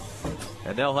ball.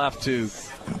 And they'll have to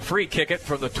free kick it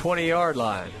from the 20-yard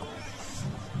line.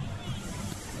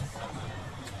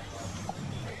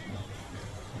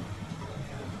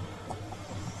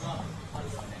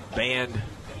 Band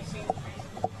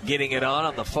getting it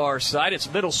on the far side.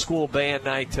 It's middle school band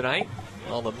night tonight.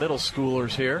 All the middle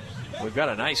schoolers here. We've got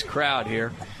a nice crowd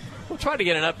here. We'll try to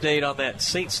get an update on that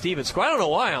St. Stephen's score. I don't know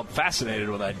why I'm fascinated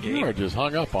with that game. We're just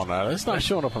hung up on that. It's not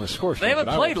showing up on the score sheet. They haven't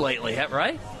played lately,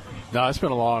 right? No, it's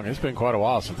been quite a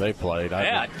while since they played.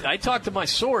 I talked to my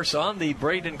source on the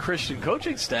Braden Christian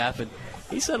coaching staff, and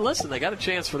he said, listen, they got a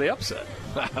chance for the upset.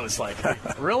 I was like,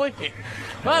 really?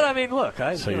 But, I mean, look.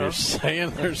 You're saying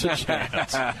there's a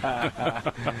chance.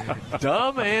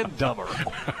 Dumb and Dumber.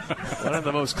 One of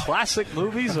the most classic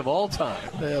movies of all time.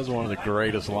 That was one of the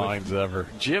greatest lines ever.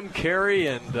 Jim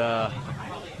Carrey and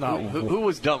who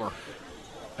was dumber?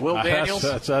 Will Daniels?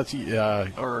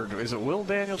 Or is it Will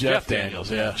Daniels? Jeff Daniels,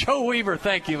 yeah. Joe Weaver,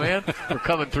 thank you, man, for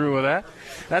coming through with that.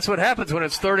 That's what happens when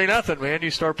it's 30-0, man.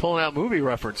 You start pulling out movie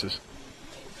references.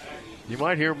 You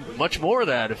might hear much more of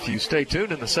that if you stay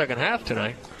tuned in the second half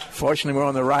tonight. Fortunately, we're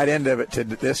on the right end of it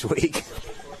this week.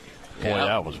 Boy,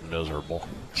 that was miserable.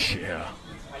 Yeah.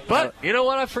 But you know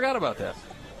what? I forgot about that.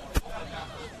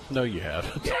 No, you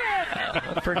haven't.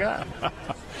 Yeah, I forgot.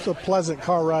 It's a pleasant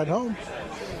car ride home.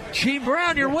 Gene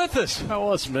Brown, you're with us. That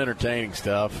was some entertaining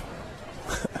stuff.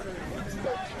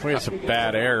 We had some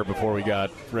bad air before we got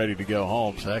ready to go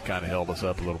home, so that kind of held us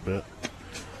up a little bit.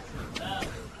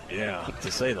 Yeah,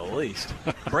 to say the least.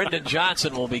 Brendan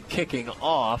Johnson will be kicking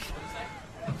off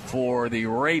for the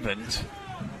Ravens.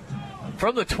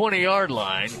 From the 20-yard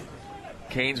line,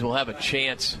 Canes will have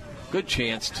good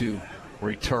chance to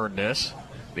return this.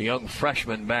 The young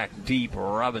freshman back deep,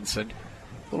 Robinson.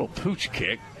 Little pooch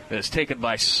kick that is taken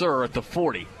by Sir at the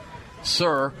 40.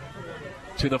 Sir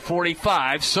to the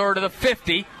 45, Sir to the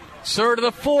 50, Sir to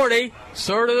the 40,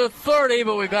 Sir to the 30,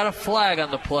 but we've got a flag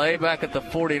on the play back at the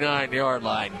 49-yard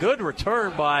line. Good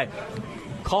return by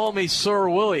Call Me Sir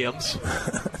Williams.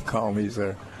 Call me,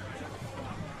 sir.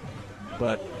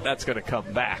 But that's going to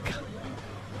come back.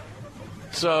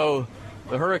 So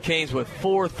the Hurricanes with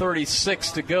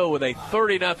 4:36 to go with a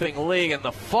 30-0 lead, and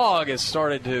the fog has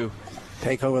started to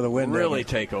take over the window. Really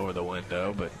take over the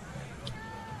window, but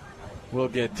we'll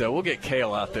get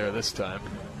Cale out there this time.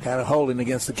 Got a holding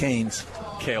against the Canes.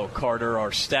 Cale Carter,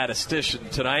 our statistician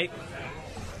tonight.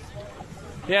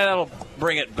 Yeah, that'll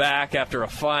bring it back after a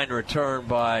fine return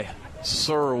by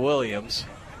Sir Williams.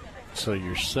 So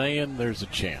you're saying there's a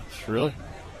chance, really?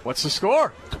 What's the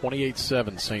score?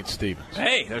 28-7 St. Stephen's.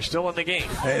 Hey, they're still in the game.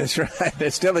 Hey, that's right.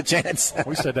 There's still a chance.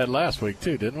 We said that last week,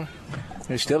 too, didn't we?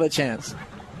 There's still a chance.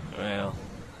 Well,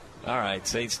 all right.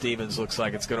 St. Stephen's looks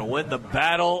like it's going to win the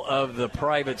battle of the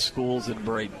private schools in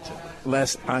Bradenton.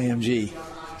 Less IMG.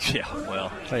 Yeah,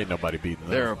 well. Ain't nobody beating them.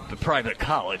 They're a private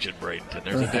college in Bradenton.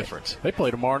 There's a difference. They play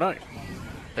tomorrow night.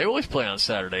 They always play on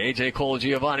Saturday. A.J.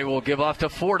 Colagiovanni will give off to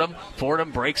Fordham.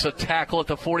 Fordham breaks a tackle at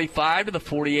the 45 to the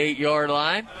 48-yard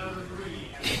line.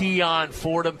 Keon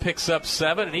Fordham picks up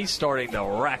 7, and he's starting to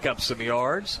rack up some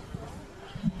yards.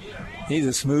 He's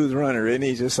a smooth runner, isn't he?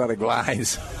 He just sort of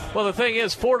glides. Well, the thing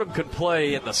is, Fordham can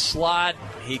play in the slot.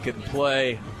 He can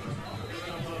play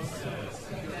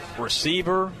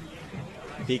receiver.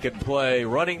 He can play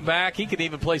running back. He can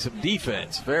even play some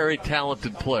defense. Very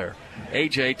talented player.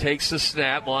 A.J. takes the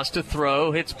snap, wants to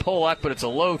throw, hits Pollock, but it's a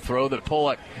low throw that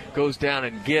Pollock goes down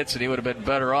and gets, and he would have been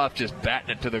better off just batting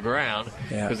it to the ground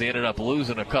because he ended up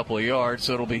losing a couple of yards,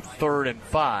 so it'll be 3rd and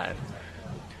 5.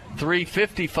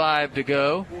 3:55 to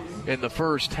go in the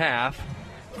first half.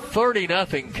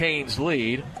 30-0 Canes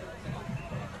lead.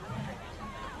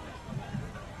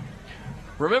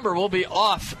 Remember, we'll be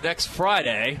off next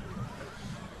Friday.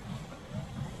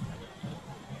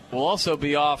 We'll also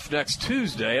be off next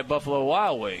Tuesday at Buffalo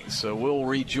Wild Wings. So we'll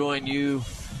rejoin you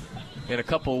in a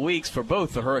couple of weeks for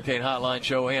both the Hurricane Hotline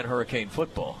Show and Hurricane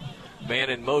Football. Man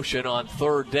in motion on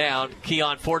third down.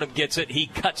 Keon Fordham gets it. He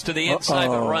cuts to the inside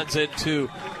but runs into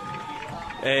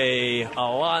a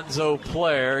Alonzo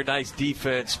player. Nice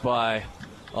defense by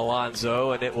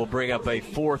Alonzo, and it will bring up a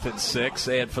 4th and 6.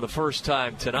 And for the first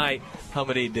time tonight,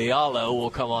 Hamidi Diallo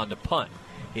will come on to punt.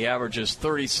 He averages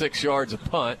 36 yards a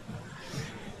punt.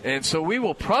 And so we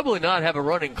will probably not have a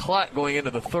running clock going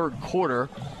into the third quarter.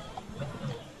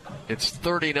 It's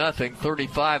 30-0,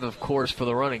 35, of course, for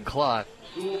the running clock.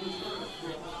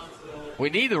 We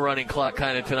need the running clock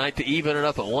kind of tonight to even it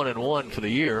up at 1-1 for the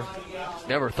year.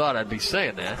 Never thought I'd be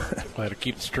saying that. We had to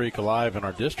keep the streak alive in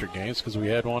our district games because we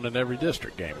had one in every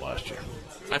district game last year.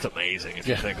 That's amazing if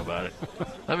you think about it.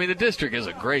 I mean, the district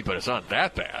isn't great, but it's not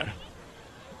that bad.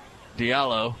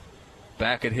 Diallo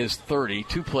back at his 30,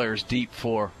 2 players deep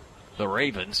for the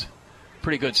Ravens.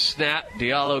 Pretty good snap.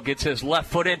 Diallo gets his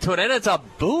left foot into it, and it's a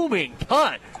booming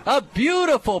punt. A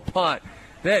beautiful punt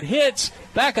that hits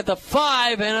back at the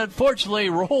 5 and unfortunately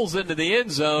rolls into the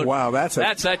end zone. Wow, that's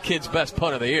that kid's best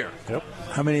punt of the year. Yep.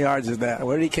 How many yards is that?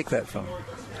 Where did he kick that from?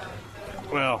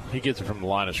 Well, he gets it from the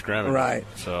line of scrimmage. Right.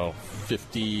 So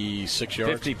 56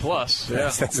 yards. 50 plus.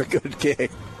 Yeah. That's a good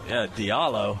kick. Yeah,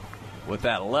 Diallo with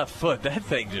that left foot, that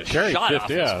thing just carried shot 50, off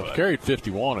his foot. Carried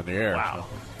 51 in the air. Wow.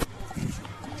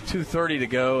 2:30 to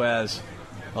go as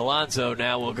Alonzo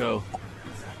now will go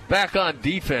back on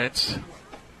defense.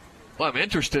 Well, I'm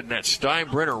interested in that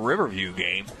Steinbrenner-Riverview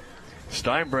game.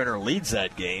 Steinbrenner leads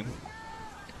that game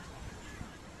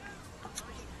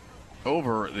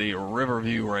over the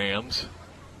Riverview Rams.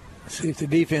 See if the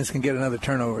defense can get another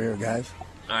turnover here, guys.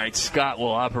 All right, Scott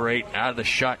will operate out of the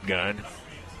shotgun.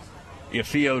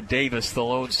 Yafio Davis, the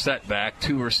lone setback,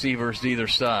 2 receivers to either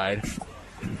side.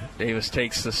 Davis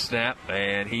takes the snap,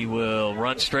 and he will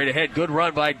run straight ahead. Good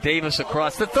run by Davis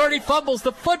across the 30, fumbles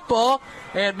the football,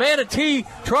 and Manatee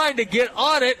trying to get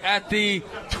on it at the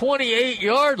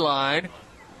 28-yard line.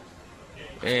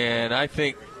 And I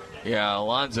think,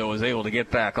 Alonzo was able to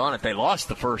get back on it. They lost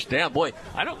the first down. Boy,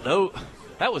 I don't know.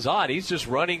 That was odd. He's just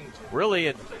running really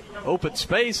in open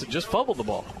space and just fumbled the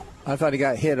ball. I thought he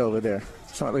got hit over there.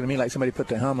 It's not looking to me like somebody put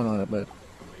their helmet on it, but.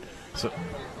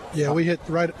 Yeah, we hit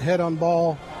right head on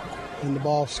ball, and the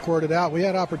ball squirted out. We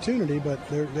had opportunity, but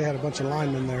they had a bunch of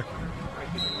linemen there.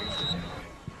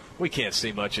 We can't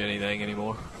see much of anything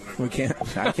anymore. We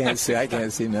can't. I can't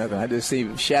see nothing. I just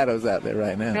see shadows out there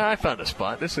right now. Yeah, I found a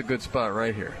spot. This is a good spot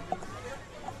right here.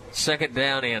 2nd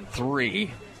down and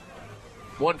 3.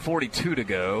 1:42 to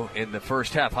go in the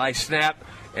first half. High snap,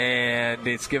 and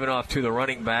it's given off to the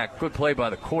running back. Good play by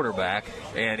the quarterback,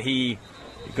 and he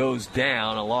goes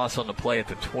down. A loss on the play at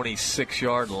the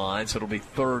 26-yard line, so it'll be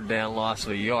 3rd down, loss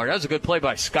of a yard. That was a good play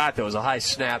by Scott, though. It was a high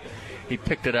snap. He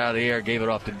picked it out of the air, gave it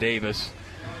off to Davis,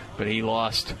 but he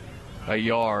lost a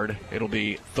yard. It'll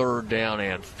be 3rd down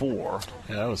and 4.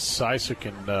 Yeah, that was Sysak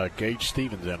and Gage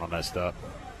Stevens in on that stuff.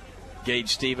 Gage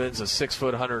Stevens, a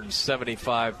 6-foot,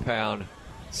 175-pound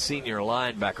senior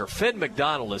linebacker. Finn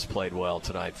McDonald has played well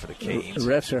tonight for the Canes. The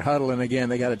refs are huddling again.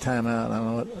 They got a timeout. I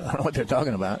don't know what they're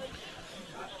talking about.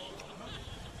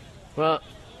 Well,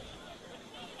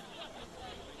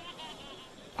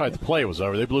 all right, the play was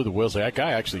over. They blew the whistle. That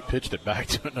guy actually pitched it back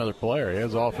to another player. He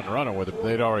was off and running with it.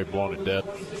 They'd already blown it dead.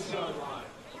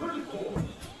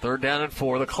 3rd down and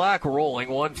 4. The clock rolling.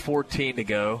 1:14 to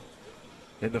go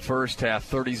in the first half.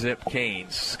 30-zip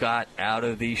Canes. Scott out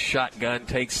of the shotgun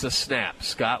takes the snap.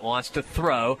 Scott wants to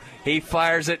throw. He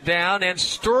fires it down, and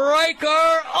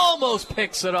Stryker almost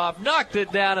picks it off. Knocked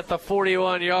it down at the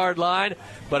 41-yard line.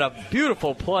 But a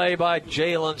beautiful play by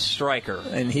Jalen Stryker.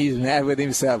 And he's mad with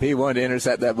himself. He wanted to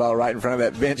intercept that ball right in front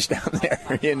of that bench down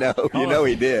there. You know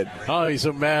he did. Oh, he's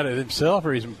so mad at himself,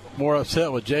 or he's more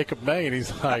upset with Jacob May, and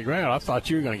he's like, man, I thought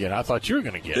you were going to get it. I thought you were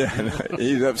going to get it.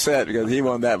 He's upset because he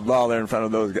wanted that ball there in front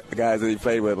of those guys that he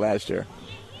played with last year.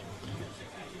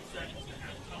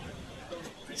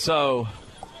 So,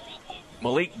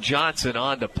 Malik Johnson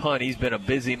on to punt. He's been a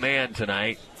busy man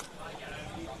tonight.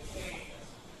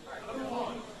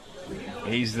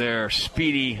 He's their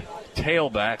speedy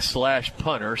tailback /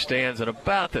 punter. Stands at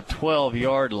about the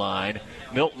 12-yard line.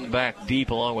 Milton back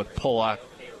deep along with Pollock.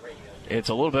 It's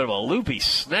a little bit of a loopy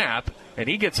snap, and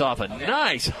he gets off a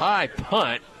nice high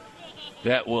punt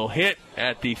that will hit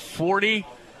at the 40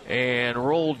 and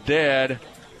roll dead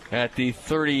at the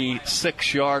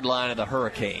 36-yard line of the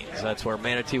Hurricanes. That's where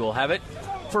Manatee will have it.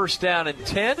 First down and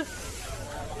 10.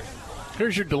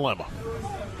 Here's your dilemma.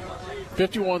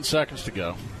 51 seconds to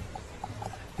go.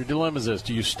 Your dilemma is this.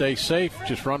 Do you stay safe,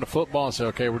 just run the football and say,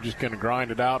 okay, we're just going to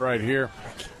grind it out right here,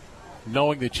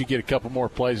 knowing that you get a couple more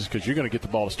plays because you're going to get the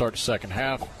ball to start the second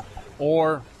half?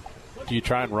 Or do you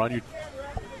try and run your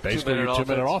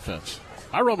two-minute offense?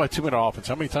 I run my 2-minute offense.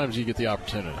 How many times do you get the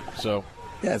opportunity? So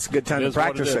yeah, it's a good time to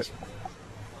practice it.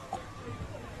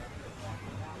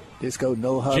 Just go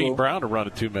no huddle. Gene Brown to run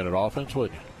a 2-minute offense,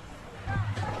 wouldn't you?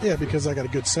 Yeah, because I got a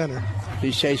good center.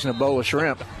 He's chasing a bowl of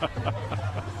shrimp.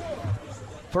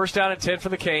 First down and 10 for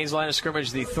the Canes. Line of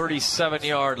scrimmage, the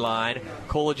 37-yard line.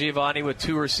 Colagiovanni with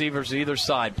two receivers either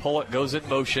side. Pullett goes in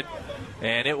motion,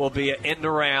 and it will be an end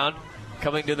around.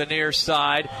 Coming to the near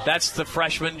side, that's the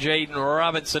freshman Jaden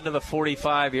Robinson to the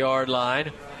 45-yard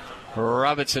line.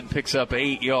 Robinson picks up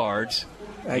 8 yards.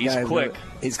 He's quick.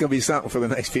 He's going to be something for the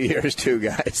next few years, too,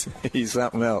 guys. He's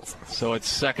something else. So it's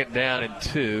second down and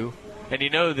 2. And you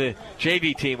know the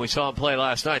JV team, we saw him play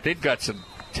last night, they've got some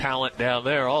talent down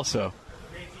there also.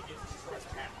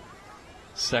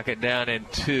 Second down and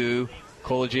 2.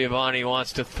 Colagiovanni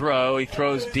wants to throw. He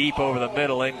throws deep over the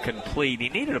middle, incomplete. He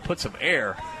needed to put some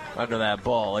air under that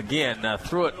ball. Again,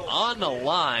 threw it on the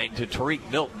line to Tariq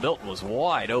Milton. Milton was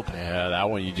wide open. Yeah, that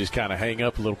one you just kind of hang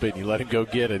up a little bit and you let him go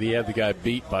get it. He had the guy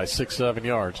beat by 6-7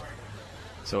 yards.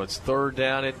 So it's third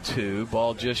down and 2.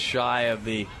 Ball just shy of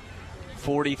the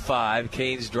 45.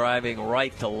 Canes driving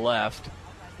right to left,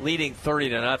 leading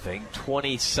 30-0.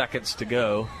 20 seconds to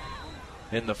go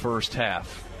in the first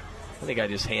half. I think I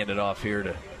just handed off here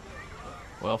to,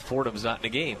 well, Fordham's not in the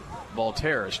game.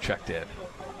 Voltaire is checked in.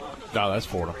 No, that's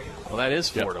Fordham. Well, that is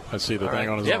Fordham. I see the thing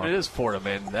on his arm. Yeah, it is Fordham,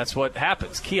 and that's what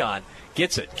happens. Keon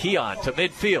gets it. Keon to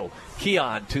midfield.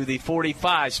 Keon to the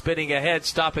 45, spinning ahead,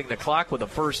 stopping the clock with a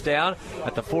first down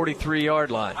at the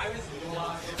 43-yard line.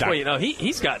 Well, you know,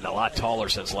 he's gotten a lot taller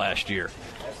since last year.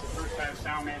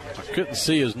 I couldn't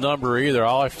see his number either.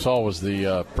 All I saw was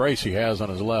the brace he has on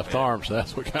his left arm, so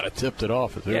that's what kind of tipped it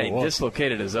off. Yeah, he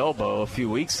dislocated his elbow a few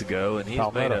weeks ago, and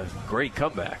he's made a great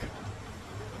comeback.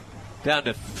 Down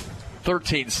to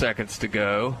 13 seconds to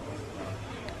go,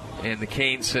 and the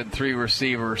Canes send 3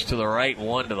 receivers to the right,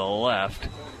 1 to the left,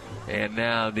 and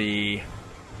now the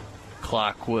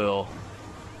clock will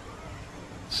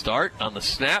start on the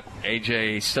snap.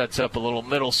 AJ sets up a little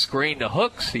middle screen to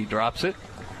Hooks. He drops it.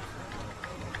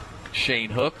 Shane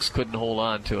Hooks couldn't hold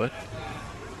on to it.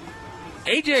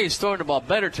 AJ is throwing the ball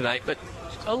better tonight, but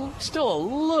still a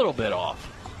little bit off.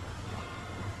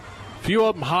 A few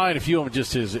of them high and a few of them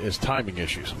just his timing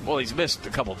issues. Well, he's missed a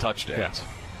couple touchdowns. Yeah.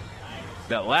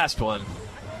 That last one,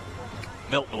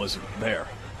 Milton was there.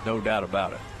 No doubt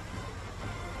about it.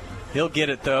 He'll get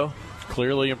it, though.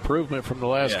 Clearly improvement from the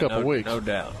last couple weeks. No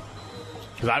doubt.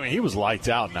 Because, I mean, he was lights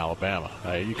out in Alabama.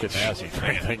 You couldn't ask him for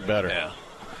anything better. Yeah.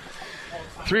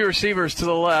 3 receivers to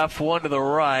the left, 1 to the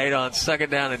right. On second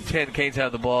down and 10, Canes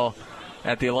have the ball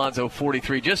at the Alonzo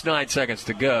 43. Just 9 seconds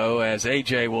to go as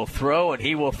A.J. will throw, and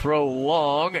he will throw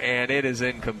long, and it is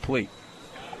incomplete.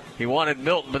 He wanted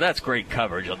Milton, but that's great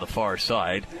coverage on the far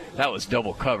side. That was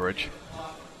double coverage.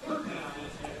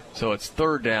 So it's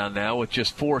third down now with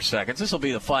just 4 seconds. This will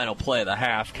be the final play of the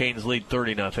half. Canes lead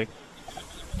 30-0.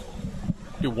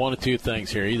 Do one of two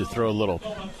things here. Either throw a little,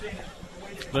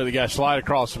 let the guy slide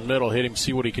across the middle, hit him,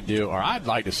 see what he can do, or I'd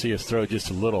like to see us throw just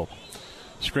a little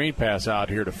screen pass out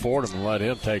here to Fordham and let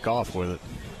him take off with it.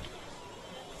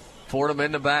 Fordham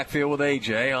in the backfield with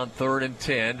A.J. on 3rd and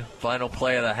 10. Final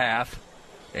play of the half.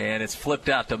 And it's flipped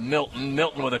out to Milton.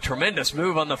 Milton with a tremendous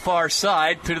move on the far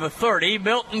side to the 30.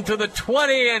 Milton to the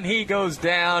 20, and he goes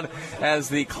down as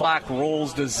the clock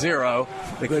rolls to 0.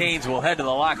 The Canes will head to the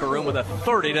locker room with a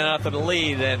 30-0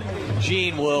 lead, and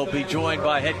Gene will be joined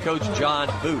by head coach John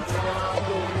Booth.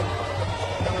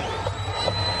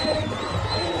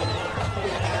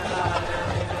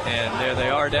 And there they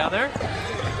are down there.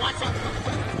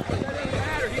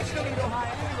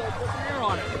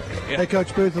 Hey,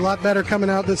 Coach Booth, a lot better coming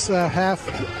out this half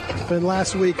than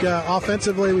last week.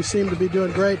 Offensively, we seem to be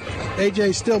doing great.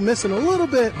 AJ's still missing a little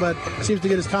bit, but seems to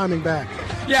get his timing back.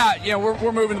 Yeah,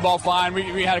 we're moving the ball fine.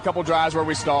 We had a couple drives where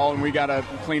we stalled, and we got to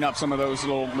clean up some of those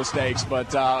little mistakes.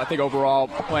 But I think overall,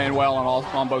 playing well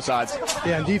on both sides.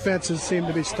 Yeah, and defenses seem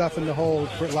to be stuffing the hole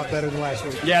a lot better than last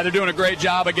week. Yeah, they're doing a great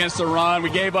job against the run. We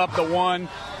gave up the one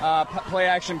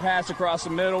play-action pass across the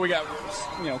middle. We got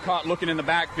caught looking in the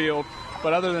backfield.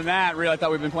 But other than that, really, I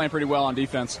thought we've been playing pretty well on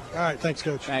defense. All right, thanks,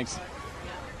 Coach. Thanks.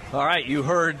 All right, you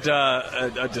heard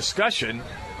a discussion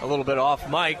a little bit off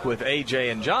mic with AJ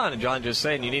and John just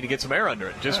saying you need to get some air under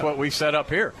it, just what we set up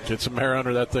here. Get some air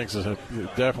under that thing's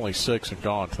definitely 6 and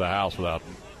gone to the house without.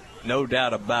 No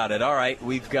doubt about it. All right,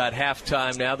 we've got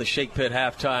halftime now, the Shake Pit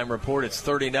halftime report. It's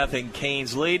 30-0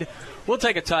 Canes lead. We'll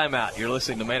take a timeout. You're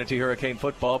listening to Manatee Hurricane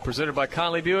Football, presented by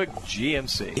Conley Buick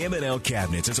GMC. M&L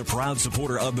Cabinets is a proud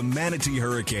supporter of the Manatee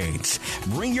Hurricanes.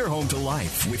 Bring your home to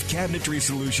life with cabinetry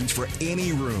solutions for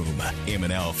any room.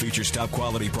 M&L features top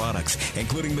quality products,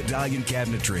 including medallion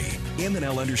cabinetry.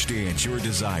 M&L understands your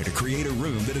desire to create a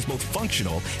room that is both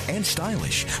functional and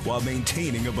stylish while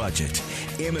maintaining a budget.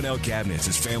 M&L Cabinets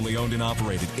is family owned and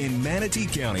operated in Manatee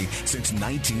County since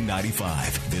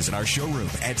 1995. Visit our showroom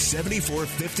at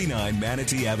 7459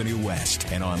 Manatee Avenue West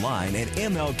and online at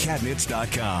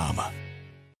mlcabinets.com.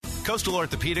 Coastal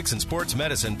Orthopedics and Sports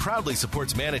Medicine proudly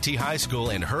supports Manatee High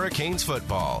School and Hurricanes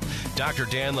football. Dr.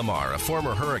 Dan Lamar, a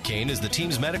former Hurricane, is the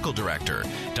team's medical director.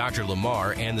 Dr.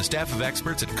 Lamar and the staff of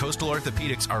experts at Coastal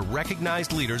Orthopedics are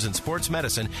recognized leaders in sports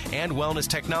medicine and wellness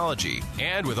technology.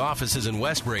 And with offices in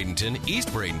West Bradenton, East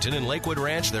Bradenton, and Lakewood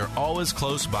Ranch, they're always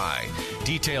close by.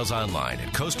 Details online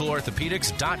at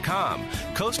coastalorthopedics.com.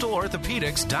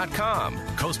 Coastalorthopedics.com.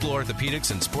 Coastal Orthopedics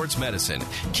and Sports Medicine,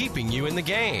 keeping you in the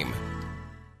game.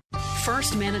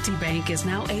 First Manatee Bank is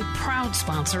now a proud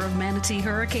sponsor of Manatee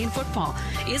Hurricane Football.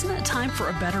 Isn't it time for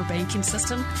a better banking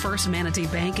system? First Manatee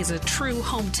Bank is a true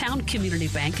hometown community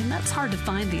bank, and that's hard to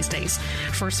find these days.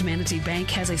 First Manatee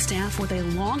Bank has a staff with a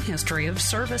long history of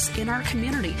service in our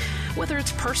community. Whether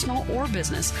it's personal or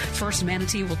business, First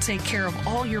Manatee will take care of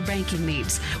all your banking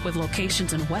needs. With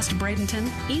locations in West Bradenton,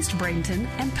 East Bradenton,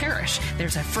 and Parrish,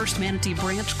 there's a First Manatee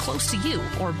branch close to you,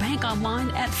 or bank online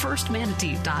at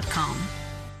firstmanatee.com.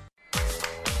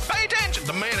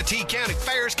 The Manatee County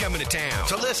Fair's coming to town.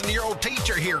 So listen to your old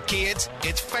teacher here, kids.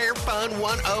 It's Fair Fun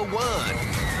 101.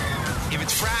 If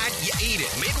it's fried, you eat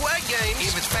it. Midway games.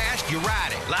 If it's fast, you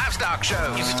ride it. Livestock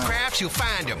shows. If it's crafts, you'll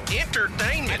find them.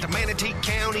 Entertainment at the Manatee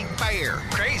County Fair.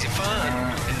 Crazy fun.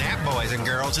 And that, boys and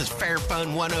girls, is Fair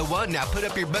Fun 101. Now put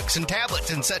up your books and tablets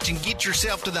and such and get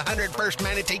yourself to the 101st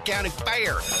Manatee County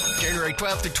Fair. January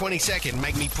 12th through 22nd.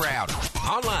 Make me proud.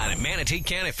 Online at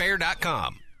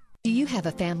ManateeCountyFair.com. Do you have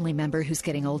a family member who's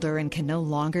getting older and can no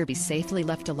longer be safely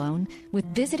left alone? With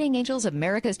Visiting Angels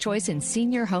America's Choice in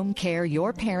Senior Home Care,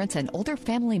 your parents and older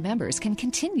family members can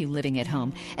continue living at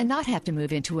home and not have to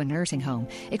move into a nursing home.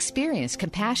 Experienced,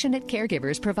 compassionate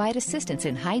caregivers provide assistance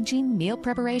in hygiene, meal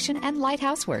preparation, and light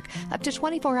housework up to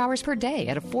 24 hours per day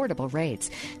at affordable rates.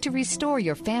 To restore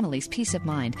your family's peace of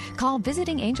mind, call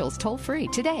Visiting Angels toll-free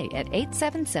today at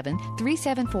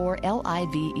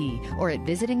 877-374-LIVE or at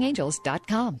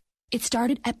visitingangels.com. It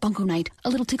started at Bunko Night. A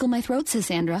little tickle in my throat, says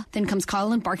Sandra. Then comes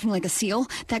Colin barking like a seal.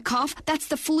 That cough, that's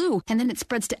the flu. And then it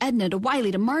spreads to Edna, to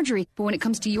Wiley, to Marjorie. But when it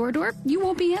comes to your door, you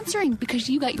won't be answering because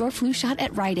you got your flu shot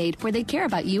at Rite Aid, where they care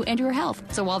about you and your health.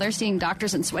 So while they're seeing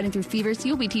doctors and sweating through fevers,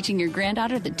 you'll be teaching your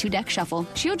granddaughter the 2-deck shuffle.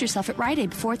 Shield yourself at Rite Aid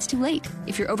before it's too late.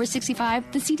 If you're over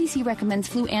 65, the CDC recommends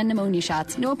flu and pneumonia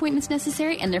shots. No appointments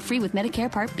necessary, and they're free with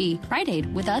Medicare Part B. Rite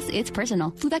Aid. With us, it's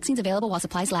personal. Flu vaccines available while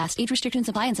supplies last. Age restrictions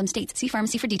apply in some states. See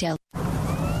pharmacy for details.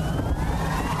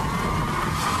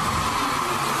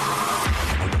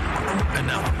 And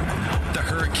now, the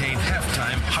Hurricane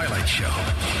Halftime Highlight Show.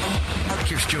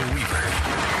 Here's Joe Weaver.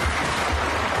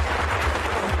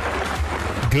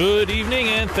 Good evening,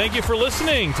 and thank you for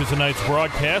listening to tonight's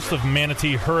broadcast of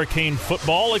Manatee Hurricane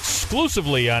Football,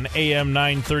 exclusively on AM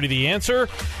 930 The Answer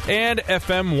and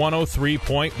FM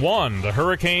 103.1. The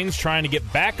Hurricanes trying to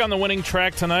get back on the winning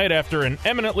track tonight after an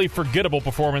eminently forgettable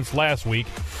performance last week.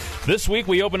 This week,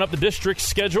 we open up the district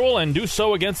schedule and do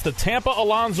so against the Tampa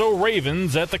Alonzo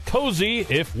Ravens at the cozy,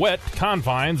 if wet,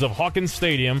 confines of Hawkins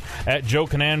Stadium at Joe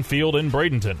Cannan Field in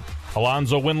Bradenton.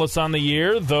 Alonzo winless on the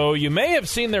year, though you may have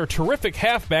seen their terrific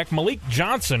halfback Malik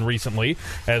Johnson recently,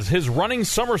 as his running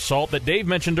somersault that Dave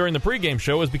mentioned during the pregame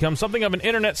show has become something of an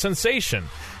internet sensation.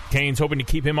 Canes hoping to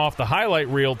keep him off the highlight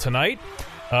reel tonight.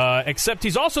 Except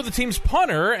he's also the team's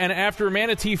punter, and after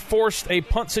Manatee forced a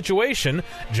punt situation,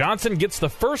 Johnson gets the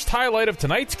first highlight of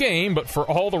tonight's game, but for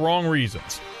all the wrong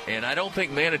reasons. And I don't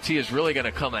think Manatee is really going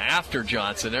to come after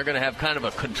Johnson. They're going to have kind of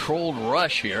a controlled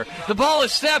rush here. The ball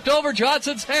is snapped over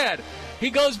Johnson's head. He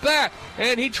goes back,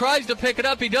 and he tries to pick it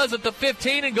up. He does at the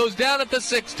 15 and goes down at the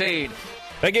 16.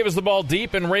 That gave us the ball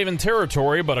deep in Raven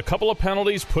territory, but a couple of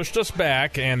penalties pushed us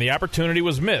back, and the opportunity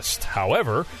was missed.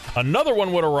 However, another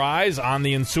one would arise on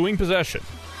the ensuing possession.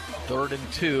 3rd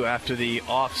and 2 after the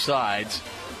offsides.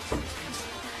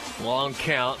 Long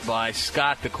count by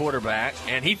Scott, the quarterback,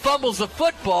 and he fumbles the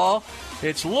football.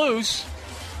 It's loose,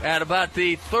 at about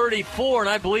the 34, and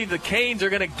I believe the Canes are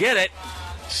going to get it.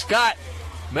 Scott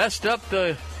messed up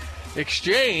the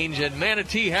exchange, and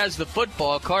Manatee has the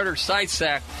football. Carter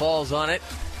Sysak falls on it.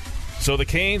 So the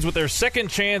Canes with their second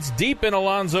chance deep in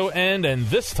Alonzo end, and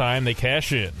this time they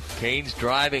cash in. Canes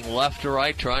driving left to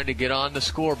right, trying to get on the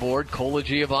scoreboard. Cola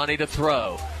Giovanni to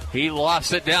throw. He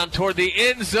lofts it down toward the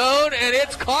end zone, and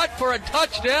it's caught for a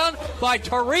touchdown by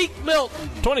Tariq Milton.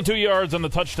 22 yards on the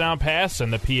touchdown pass,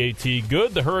 and the PAT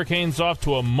good. The Hurricanes off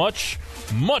to a much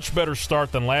better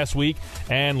start than last week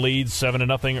and leads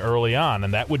 7-0 early on,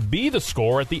 and that would be the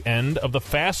score at the end of the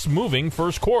fast-moving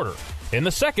first quarter. In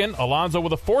the second, Alonzo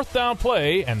with a fourth down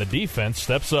play, and the defense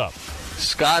steps up.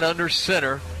 Scott under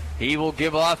center. He will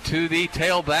give off to the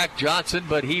tailback, Johnson,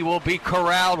 but he will be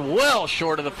corralled well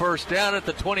short of the first down at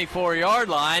the 24-yard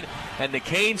line, and the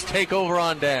Canes take over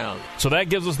on down. So that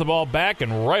gives us the ball back,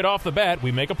 and right off the bat,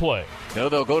 we make a play. No,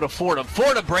 they'll go to Fordham.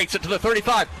 Fordham breaks it to the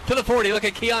 35, to the 40. Look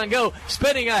at Keon go,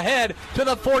 spinning ahead to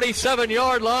the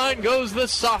 47-yard line goes the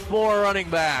sophomore running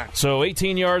back. So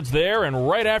 18 yards there, and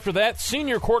right after that,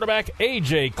 senior quarterback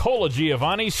A.J. Cola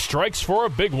Giovanni strikes for a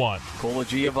big one. Cola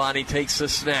Giovanni takes the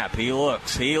snap. He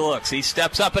looks. He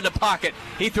steps up in the pocket.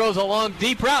 He throws a long,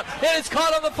 deep route, and it's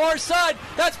caught on the far side.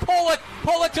 That's Pollock.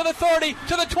 Pollock to the 30,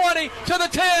 to the 20, to the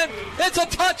 10. It's a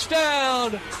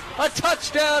touchdown. A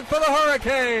touchdown for the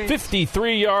Hurricanes.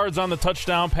 53 yards on the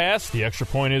touchdown pass. The extra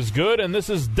point is good, and this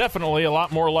is definitely a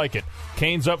lot more like it.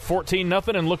 Canes up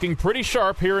 14-0 and looking pretty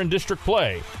sharp here in district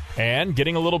play. And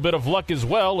getting a little bit of luck as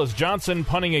well as Johnson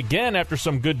punting again after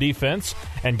some good defense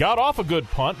and got off a good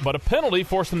punt, but a penalty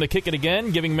forced him to kick it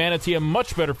again, giving Manatee a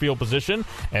much better field position,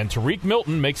 and Tariq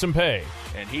Milton makes him pay.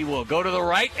 And he will go to the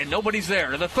right, and nobody's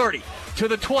there. To the 30, to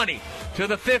the 20, to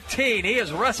the 15. He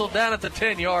is wrestled down at the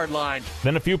 10-yard line.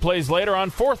 Then a few plays later on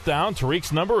fourth down,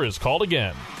 Tariq's number is called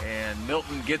again. And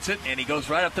Milton gets it, and he goes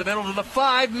right up the middle to the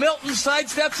 5. Milton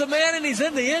sidesteps a man, and he's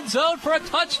in the end zone for a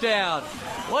touchdown.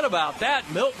 What about that?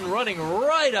 Milton running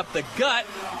right up the gut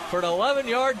for an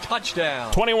 11-yard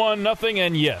touchdown. 21-0,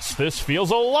 and yes, this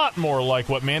feels a lot more like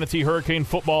what Manatee Hurricane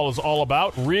football is all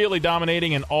about, really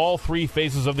dominating in all three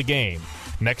phases of the game.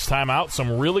 Next time out,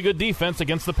 some really good defense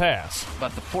against the pass.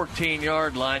 About the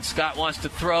 14-yard line, Scott wants to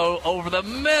throw over the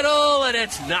middle, and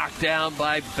it's knocked down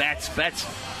by Betts. Betts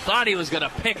thought he was going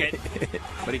to pick it,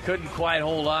 but he couldn't quite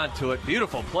hold on to it.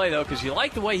 Beautiful play, though, because you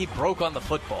like the way he broke on the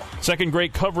football. Second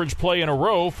great coverage play in a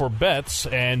row for Betts,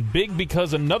 and big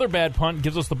because another bad punt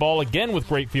gives us the ball again with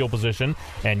great field position,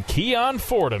 and Keon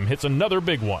Fordham hits another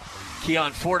big one.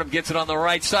 Keon Fordham gets it on the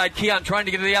right side. Keon trying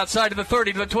to get to the outside to the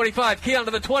 30, to the 25. Keon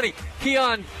to the 20.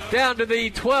 Keon down to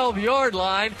the 12-yard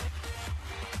line.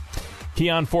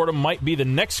 Keon Fordham might be the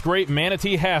next great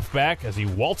Manatee halfback as he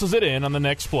waltzes it in on the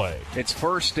next play. It's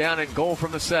first down and goal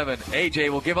from the 7. A.J.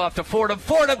 will give off to Fordham.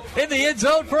 Fordham in the end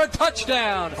zone for a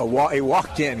touchdown. He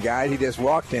walked in, guys. He just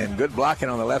walked in. Good blocking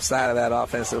on the left side of that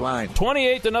offensive line.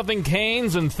 28-0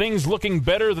 Canes, and things looking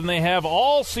better than they have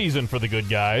all season for the good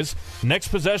guys. Next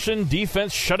possession,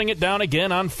 defense shutting it down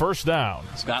again on first down.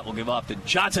 Scott will give off to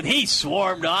Johnson. He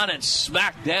swarmed on and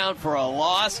smacked down for a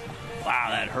loss. Wow,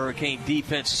 that Hurricane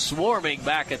defense swarming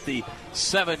back at the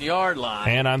 7-yard line.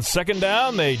 And on second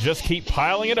down, they just keep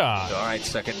piling it on. All right,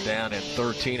 second down and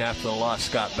 13 after the loss.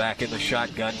 Scott back in the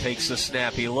shotgun, takes the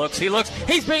snap. He looks.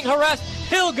 He's being harassed.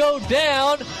 He'll go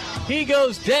down. He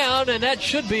goes down, and that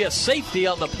should be a safety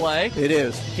on the play. It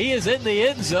is. He is in the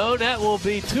end zone. That will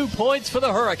be 2 points for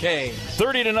the Hurricanes.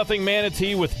 30-0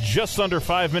 Manatee with just under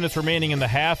 5 minutes remaining in the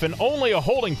half, and only a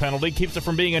holding penalty keeps it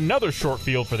from being another short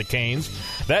field for the Canes.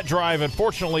 That drive,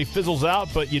 unfortunately, fizzles out,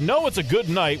 but you know it's a good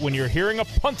night when you're hearing a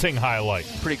punting highlight.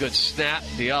 Pretty good snap.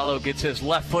 Diallo gets his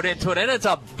left foot into it, and it's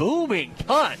a booming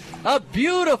punt. A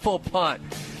beautiful punt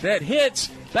that hits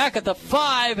back at the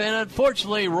 5 and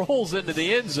unfortunately rolls into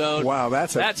the end zone. Wow,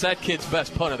 that's that kid's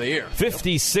best punt of the year.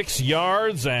 56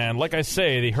 yards, and like I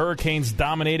say, the Hurricanes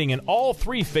dominating in all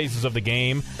three phases of the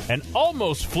game and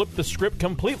almost flipped the script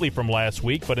completely from last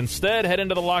week, but instead head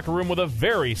into the locker room with a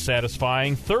very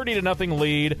satisfying 30-0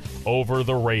 lead over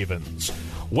the Ravens.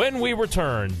 When we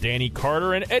return, Danny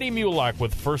Carter and Eddie Mulock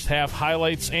with first half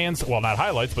highlights and, well, not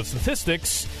highlights, but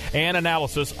statistics and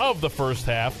analysis of the first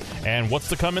half. And what's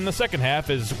to come in the second half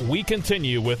is we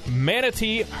continue with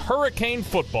Manatee Hurricane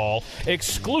football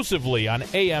exclusively on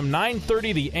AM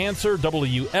 930 The Answer,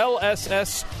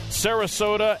 WLSS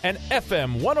Sarasota, and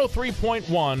FM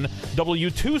 103.1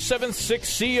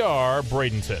 W276CR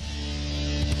Bradenton.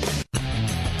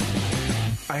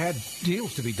 I had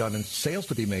deals to be done and sales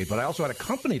to be made, but I also had a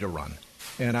company to run.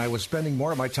 And I was spending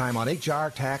more of my time on HR,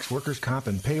 tax, workers' comp,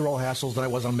 and payroll hassles than I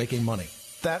was on making money.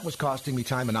 That was costing me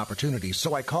time and opportunities,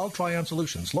 so I called Tryon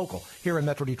Solutions, local, here in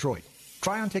Metro Detroit.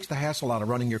 Tryon takes the hassle out of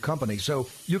running your company so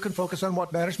you can focus on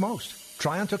what matters most.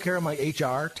 Tryon took care of my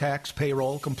HR, tax,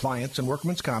 payroll, compliance, and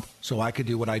workman's comp so I could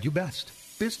do what I do best,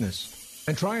 business.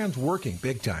 And Tryon's working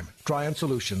big time. Tryon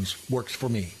Solutions works for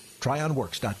me.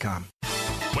 TryonWorks.com.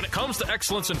 When it comes to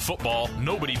excellence in football,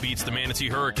 nobody beats the Manatee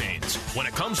Hurricanes. When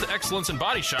it comes to excellence in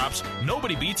body shops,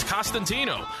 nobody beats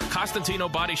Costantino. Costantino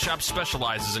Body Shop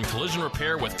specializes in collision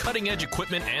repair with cutting-edge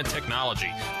equipment and technology.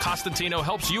 Costantino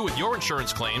helps you with your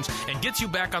insurance claims and gets you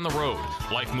back on the road.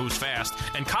 Life moves fast,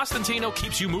 and Costantino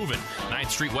keeps you moving. 9th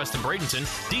Street West in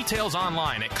Bradenton. Details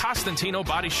online at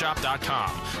CostantinoBodyShop.com.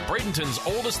 Bradenton's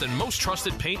oldest and most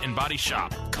trusted paint and body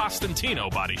shop. Costantino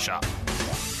Body Shop.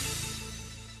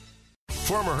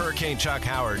 Former Hurricane Chuck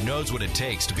Howard knows what it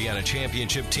takes to be on a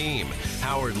championship team.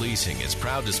 Howard Leasing is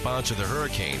proud to sponsor the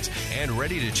Hurricanes and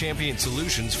ready to champion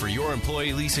solutions for your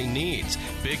employee leasing needs.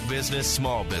 Big business,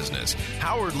 small business.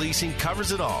 Howard Leasing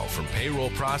covers it all from payroll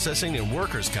processing and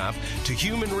workers' comp to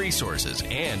human resources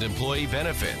and employee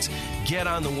benefits. Get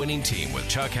on the winning team with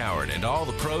Chuck Howard and all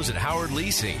the pros at Howard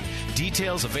Leasing.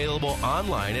 Details available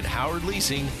online at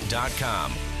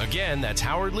howardleasing.com. Again, that's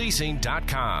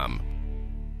howardleasing.com.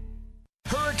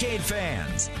 Hurricane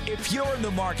fans, if you're in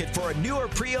the market for a new or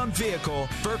pre-owned vehicle,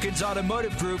 Firkins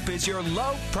Automotive Group is your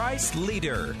low price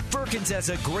leader. Firkins has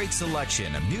a great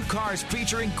selection of new cars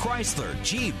featuring Chrysler,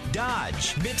 Jeep,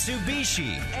 Dodge,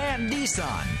 Mitsubishi, and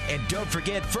Nissan. And don't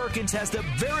forget, Firkins has the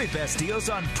very best deals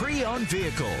on pre-owned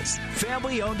vehicles.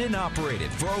 Family owned and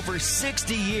operated for over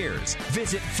 60 years.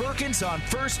 Visit Firkins on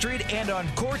 1st Street and on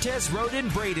Cortez Road in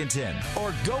Bradenton,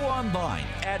 or go online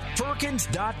at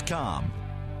Firkins.com.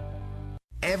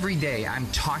 Every day, I'm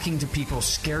talking to people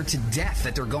scared to death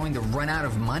that they're going to run out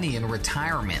of money in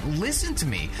retirement. Listen to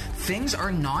me. Things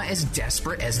are not as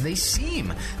desperate as they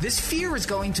seem. This fear is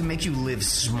going to make you live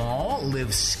small,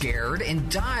 live scared, and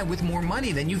die with more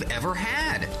money than you've ever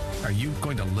had. Are you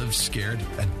going to live scared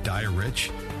and die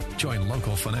rich? Join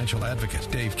local financial advocate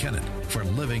Dave Kennan for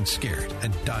Living Scared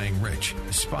and Dying Rich.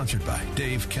 Sponsored by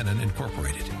Dave Kennan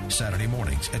Incorporated. Saturday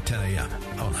mornings at 10 a.m.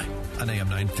 Only on AM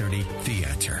 930, The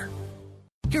Answer.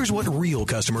 Here's what real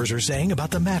customers are saying about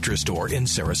the mattress store in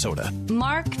Sarasota.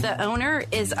 Mark, the owner,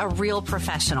 is a real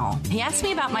professional. He asked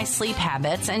me about my sleep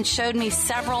habits and showed me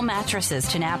several mattresses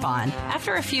to nap on.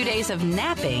 After a few days of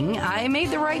napping, I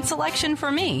made the right selection for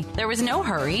me. There was no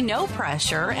hurry, no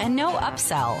pressure, and no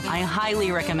upsell. I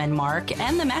highly recommend Mark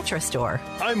and the mattress store.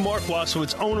 I'm Mark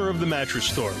Wasowitz, owner of the mattress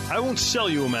store. I won't sell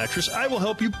you a mattress. I will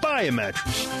help you buy a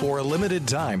mattress. For a limited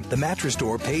time, the mattress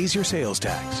store pays your sales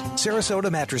tax.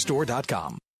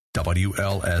 SarasotaMattressStore.com.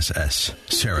 WLSS,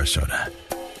 Sarasota.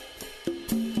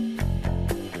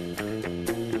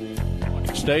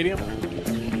 Stadium,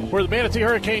 where the Manatee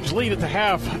Hurricanes lead at the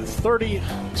half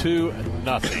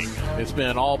 30-0. It's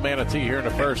been all Manatee here in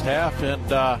the first half,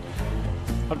 and I'm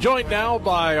joined now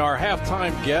by our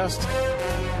halftime guest.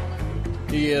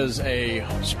 He is a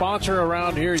sponsor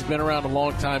around here. He's been around a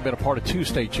long time, been a part of 2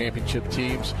 state championship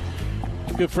teams.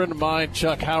 Good friend of mine,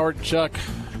 Chuck Howard. Chuck,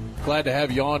 glad to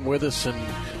have you on with us, and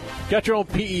got your own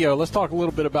PEO. Let's talk a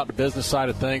little bit about the business side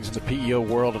of things in the PEO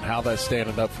world and how that's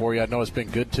standing up for you. I know it's been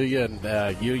good to you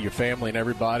and you, your family, and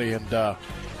everybody. And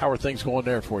how are things going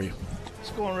there for you?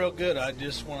 It's going real good. I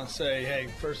just want to say, hey,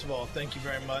 first of all, thank you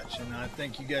very much. And I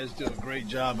think you guys do a great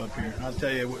job up here. I'll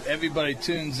tell you, everybody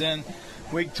tunes in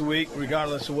week to week,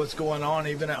 regardless of what's going on,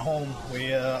 even at home.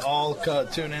 We all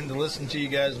tune in to listen to you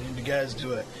guys, and you guys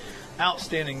do an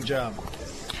outstanding job.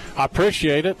 I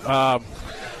appreciate it.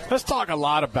 Let's talk a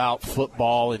lot about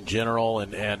football in general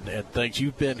and things.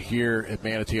 You've been here at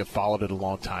Manatee, have followed it a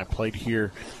long time, played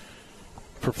here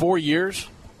for 4 years.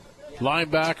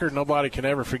 Linebacker, nobody can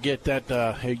ever forget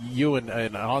that you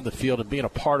and on the field and being a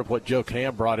part of what Joe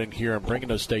Cam brought in here and bringing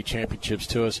those state championships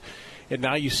to us. And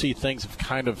now you see things have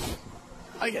kind of,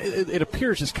 it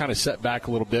appears it's kind of set back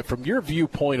a little bit. From your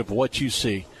viewpoint of what you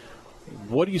see,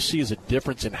 what do you see as a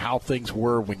difference in how things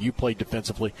were when you played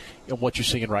defensively and what you're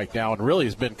seeing right now? And really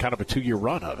has been kind of a 2-year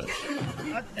run of it.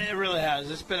 It really has.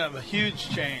 It's been a huge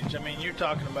change. I mean, you're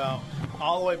talking about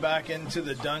all the way back into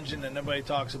the dungeon that nobody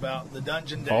talks about, the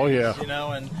dungeon days. Oh, yeah. You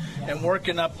know, and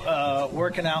working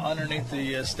out underneath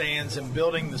the stands and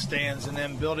building the stands and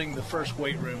then building the first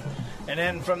weight room. And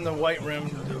then from the weight room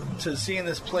to seeing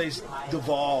this place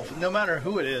devolve, no matter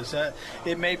who it is,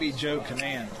 it may be Joe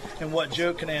Canaan and what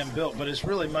Joe Canaan built, but it's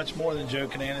really much more than Joe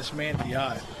Canaan. It's Manatee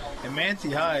High. And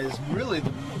Manatee High is really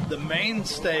the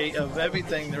mainstay of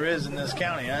everything there is in this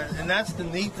county. And that's the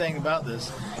neat thing about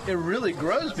this. It really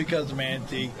grows because of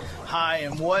Manatee High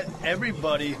and what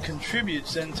everybody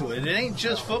contributes into it. It ain't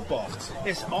just football.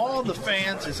 It's all the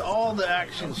fans. It's all the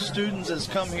actual students that's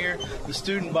come here, the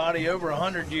student body over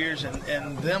 100 years,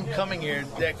 and them coming here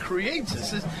that creates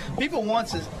this. People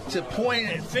want to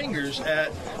point fingers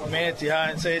at Manatee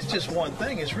High and say it's just one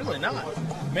thing. It's really not.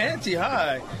 Manatee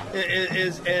High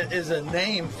is a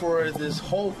name for this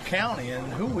whole county and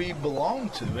who we belong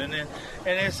to. And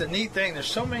it's a neat thing. There's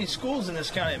so many schools in this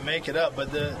county that make it up, but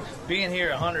being here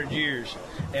 100 years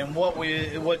and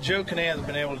what Joe Canan has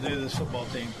been able to do to this football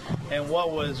team and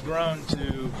what was grown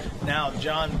to now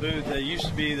John Booth, that used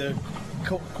to be the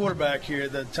quarterback here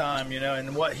at the time,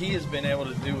 and what he has been able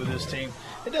to do with this team.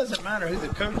 It doesn't matter who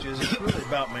the coach is. It's really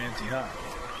about Manatee High.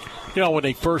 When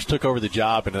they first took over the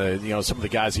job and, some of the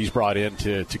guys he's brought in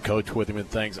to coach with him and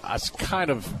things, I kind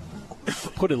of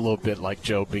put it a little bit like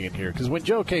Joe being here. Because when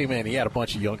Joe came in, he had a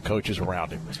bunch of young coaches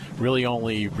around him. Really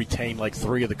only retained like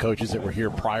 3 of the coaches that were here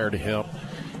prior to him.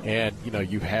 And,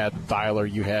 you had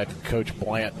Thyler, you had Coach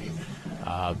Blanton.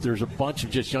 There's a bunch of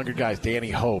just younger guys,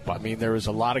 Danny Hope. I mean, there was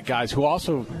a lot of guys who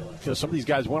also, some of these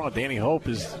guys went on. Danny Hope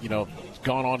has,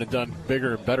 gone on and done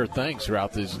bigger and better things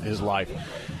throughout his life.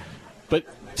 But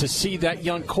to see that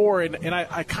young core, and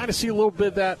I kind of see a little bit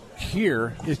of that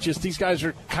here. It's just these guys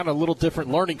are kind of a little different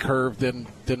learning curve than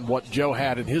what Joe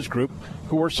had in his group,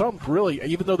 who were some really,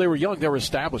 even though they were young, they were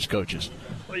established coaches.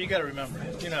 Well, you got to remember,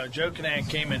 Joe Canan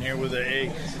came in here with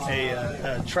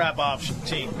a trap option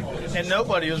team, and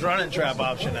nobody was running trap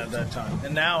option at that time.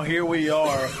 And now here we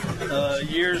are,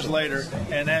 years later,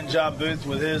 and then John Booth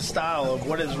with his style of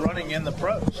what is running in the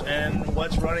pros and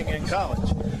what's running in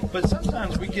college. But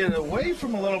sometimes we get away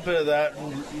from a little bit of that,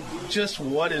 just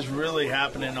what is really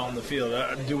happening on the field.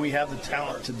 Do we have the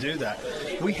talent to do that?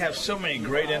 We have so many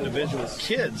great individual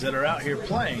kids that are out here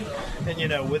playing.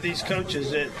 And, with these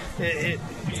coaches,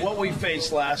 what we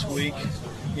faced last week,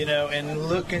 and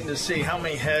looking to see how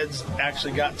many heads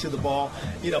actually got to the ball,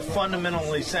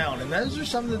 fundamentally sound. And those are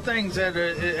some of the things that,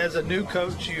 as a new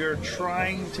coach, you're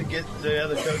trying to get the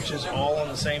other coaches all on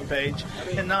the same page.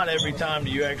 And not every time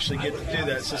do you actually get to do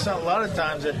that. So a lot of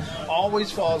times it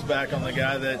always falls back on the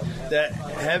guy that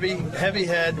heavy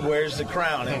head wears the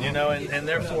crown. And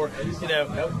therefore,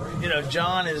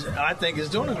 John I think is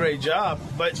doing a great job,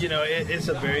 but, it's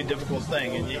a very difficult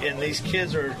thing. And these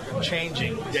kids are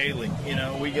changing daily.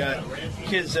 We got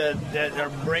kids that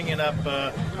are bringing up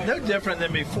no different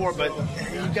than before, but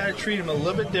you got to treat them a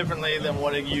little bit differently than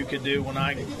what you could do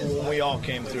when we all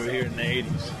came through here in the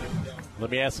 80s. Let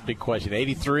me ask a big question.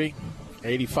 83,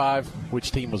 85,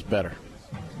 which team was better?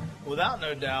 Without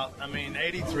no doubt.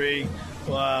 83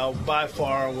 by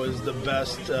far was the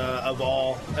best of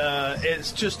all.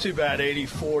 It's just too bad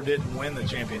 84 didn't win the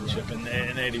championship in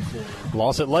 84.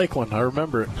 Lost at Lakeland. I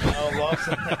remember it. Oh, lost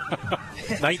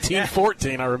at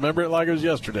 1914. I remember it like it was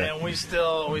yesterday. And we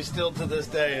still to this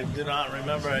day do not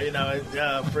remember,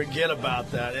 forget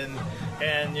about that.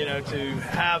 And to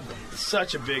have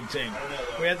such a big team.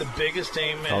 We had the biggest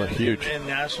team in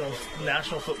national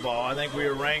football. I think we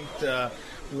were ranked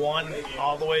 1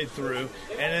 all the way through,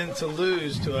 and then to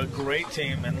lose to a great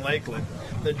team in Lakeland,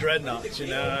 the Dreadnoughts. It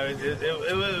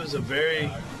was a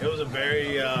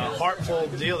very heartful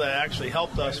deal that actually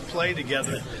helped us play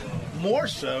together. More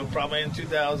so probably in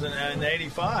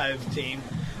 2085 team,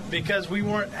 because we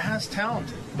weren't as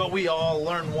talented, but we all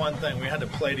learned one thing: we had to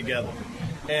play together.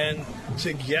 And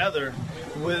together,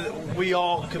 we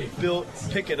all could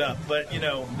pick it up. But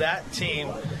that team,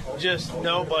 just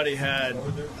nobody had.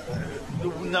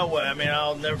 No way.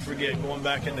 I'll never forget going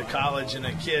back into college and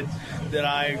a kid that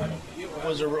I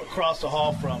was across the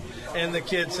hall from, and the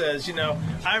kid says,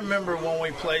 I remember when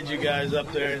we played you guys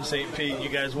up there in St. Pete, you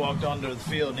guys walked onto the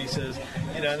field, and he says,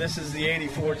 and this is the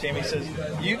 84 team, he says,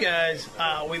 you guys,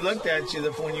 we looked at you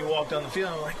when you walked on the field,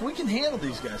 and I'm like, we can handle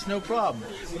these guys, no problem.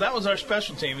 Well, that was our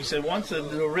special team. He said once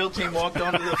the real team walked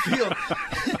onto the field,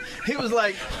 he was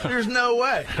like, there's no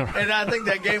way. And I think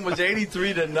that game was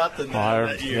 83-0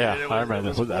 that year. Yeah, I remember.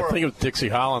 I think it was Dixie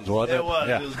Hollins, wasn't it? It was.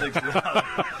 Yeah. It was Dixie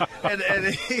Hollins. and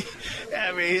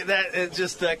it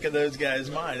just stuck in those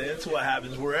guys' mind. It's what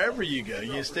happens wherever you go.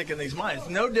 You stick in these minds.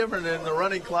 No different than the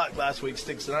running clock last week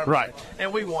sticks in our mind.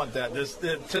 And we want that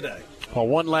today. Well,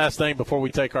 one last thing before we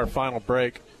take our final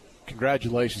break.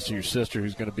 Congratulations to your sister,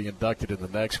 who's going to be inducted in the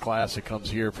next class that comes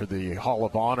here for the Hall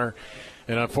of Honor.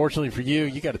 And unfortunately for you,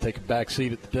 you got to take a back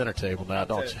seat at the dinner table now,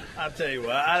 don't you? I'll tell you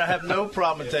what, I have no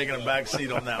problem taking a back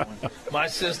seat on that one. My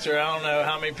sister, I don't know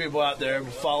how many people out there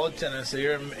follow tennis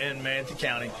here in Manatee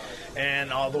County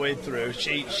and all the way through.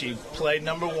 She played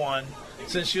number one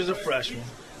since she was a freshman.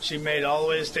 She made all the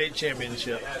way to state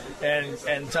championship.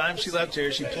 And time she left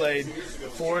here, she played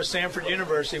for Stanford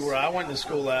University, where I went to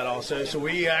school at also. So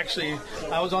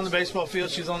I was on the baseball field,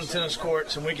 she was on the tennis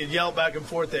courts, and we could yell back and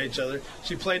forth at each other.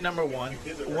 She played number one,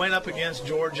 went up against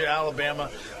Georgia, Alabama,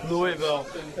 Louisville,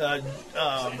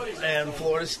 and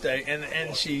Florida State,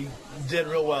 and she did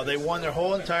real well. They won their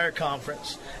whole entire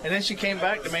conference. And then she came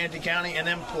back to Manatee County and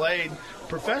then played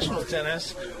professional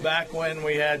tennis back when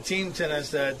we had team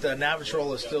tennis that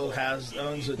Navasrola still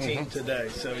owns a team today.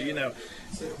 So,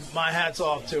 my hat's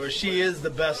off to her. She is the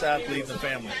best athlete in the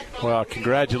family. Well,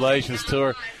 congratulations to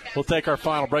her. We'll take our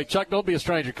final break. Chuck, don't be a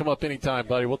stranger. Come up anytime,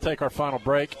 buddy. We'll take our final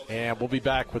break, and we'll be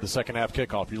back with the second half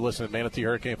kickoff. You're listening to Manatee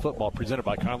Hurricane Football, presented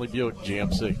by Conley Buick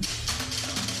GMC.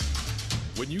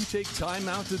 When you take time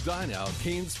out to dine out,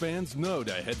 Canes fans know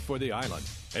to head for the island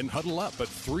and huddle up at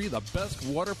 3 of the best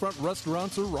waterfront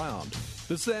restaurants around.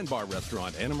 The Sandbar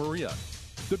Restaurant, Anna Maria,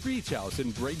 the Beach House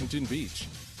in Bradenton Beach,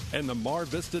 and the Mar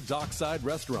Vista Dockside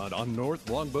Restaurant on North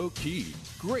Longboat Key.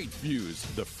 Great views,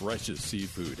 the freshest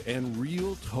seafood, and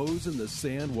real toes in the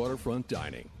sand waterfront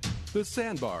dining. The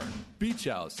Sandbar, Beach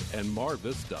House, and Mar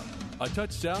Vista. A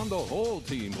touchdown the whole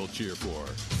team will cheer for.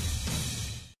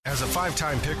 As a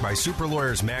 5-time pick by Super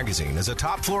Lawyers Magazine, as a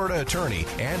top Florida attorney,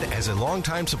 and as a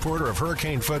longtime supporter of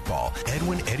Hurricane football,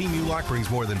 Eddie Mulock brings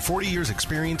more than 40 years'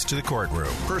 experience to the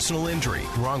courtroom. Personal injury,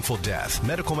 wrongful death,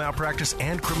 medical malpractice,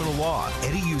 and criminal law.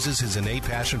 Eddie uses his innate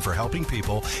passion for helping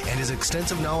people and his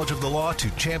extensive knowledge of the law to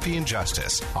champion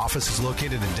justice. Office is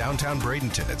located in downtown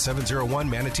Bradenton at 701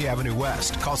 Manatee Avenue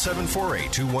West. Call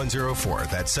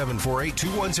 748-2104. That's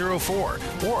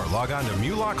 748-2104. Or log on to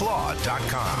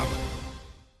MulockLaw.com.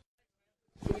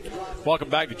 Welcome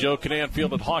back to Joe Canan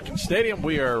Field at Hawkins Stadium.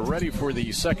 We are ready for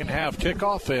the second half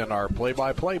kickoff, and our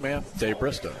play-by-play man, Dave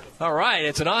Bristow. All right,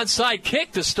 it's an onside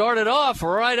kick to start it off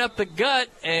right up the gut,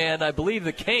 and I believe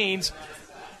the Canes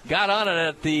got on it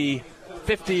at the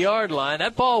 50-yard line.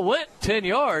 That ball went 10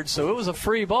 yards, so it was a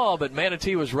free ball, but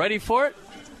Manatee was ready for it,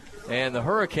 and the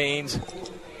Hurricanes...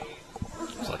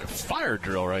 It's like a fire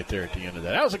drill right there at the end of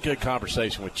that. That was a good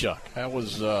conversation with Chuck. That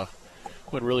was...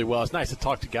 went really well. It's nice to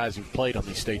talk to guys who've played on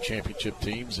these state championship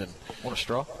teams. And want a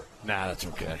straw? Nah, that's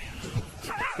okay.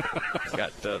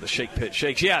 Got the shake pit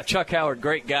shakes. Yeah, Chuck Howard,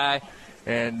 great guy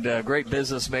and great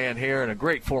businessman here and a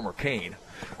great former Cane.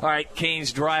 All right,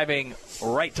 Canes driving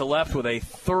right to left with a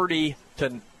 30-0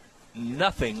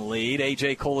 lead.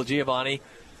 A.J. Colagiovanni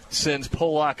sends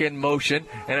Pollock in motion,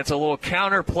 and it's a little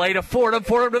counter play to Fordham.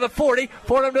 Fordham to the 40,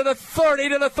 Fordham to the 30,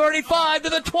 to the 35, to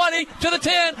the 20, to the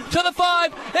 10, to the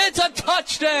 5. It's a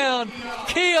touchdown.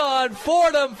 Keon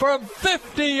Fordham from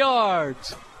 50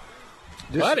 yards.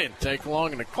 That didn't take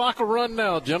long, and the clock will run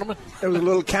now, gentlemen. It was a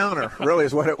little counter, really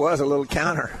is what it was, a little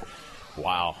counter.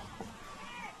 Wow.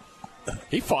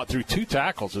 He fought through 2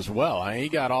 tackles as well. He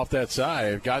got off that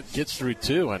side, gets through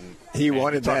 2, and he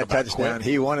wanted that touchdown. Quick.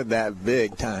 He wanted that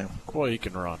big time. Boy, he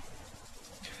can run.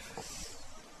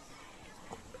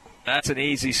 That's an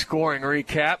easy scoring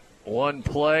recap. One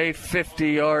play,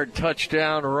 50-yard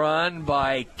touchdown run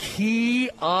by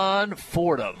Keon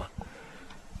Fordham.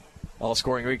 All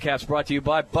scoring recaps brought to you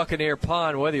by Buccaneer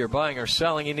Pond. Whether you're buying or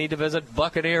selling, you need to visit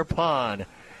Buccaneer Pond.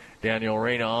 Daniel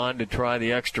Reyna on to try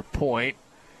the extra point.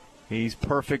 He's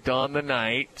perfect on the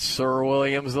night. Sir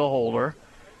Williams, the holder.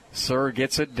 Sir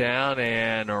gets it down,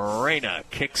 and Reyna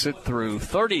kicks it through.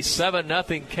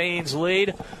 37-0 Canes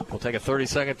lead. We'll take a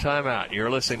 30-second timeout.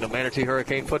 You're listening to Manatee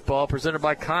Hurricane Football, presented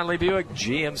by Conley Buick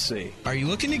GMC. Are you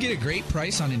looking to get a great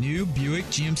price on a new Buick,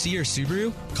 GMC, or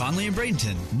Subaru? Conley and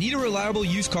Bradenton. Need a reliable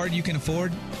used car you can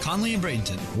afford? Conley and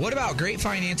Bradenton. What about great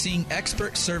financing,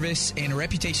 expert service, and a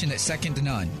reputation that's second to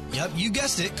none? Yep, you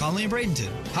guessed it, Conley and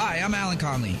Bradenton. Hi, I'm Alan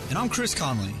Conley. And I'm Chris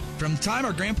Conley. From the time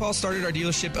our grandpa started our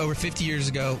dealership over 50 years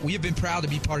ago, we have been proud to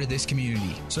be part of this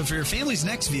community. So for your family's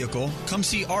next vehicle, come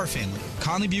see our family.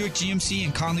 Conley Buick GMC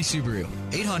and Conley Subaru.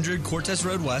 800 Cortez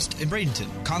Road West in Bradenton.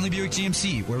 Conley Buick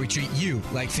GMC, where we treat you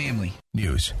like family.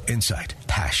 News, insight,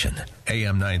 passion.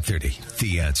 AM 930,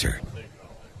 The Answer.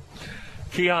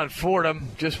 Keon Fordham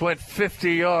just went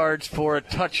 50 yards for a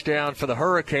touchdown for the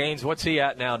Hurricanes. What's he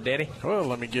at now, Danny? Well,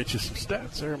 let me get you some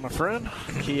stats there, my friend.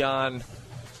 Keon,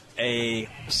 a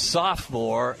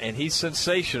sophomore, and he's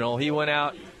sensational. He went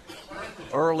out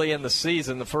early in the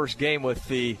season, the first game, with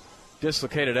the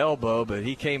dislocated elbow, but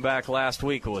he came back last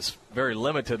week. It was very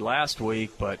limited last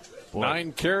week, but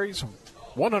 9 carries,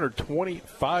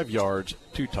 125 yards,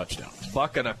 2 touchdowns.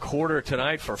 $1.25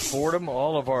 tonight for Fordham.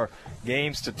 All of our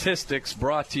game statistics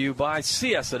brought to you by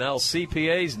CS&L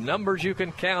CPAs, numbers you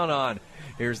can count on.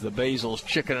 Here's the Basil's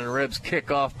chicken and ribs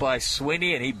kickoff by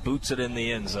Sweeney, and he boots it in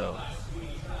the end zone.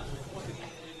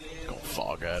 Gonna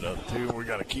fog that up too. We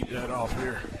got to keep that off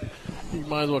here. You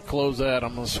might as well close that.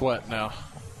 I'm gonna sweat now.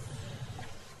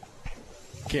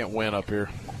 Can't win up here.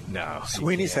 No.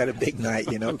 Sweeney's had a big night,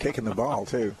 kicking the ball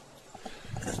too.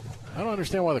 I don't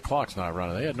understand why the clock's not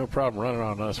running. They had no problem running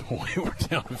on us when we were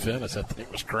down in Venice. That thing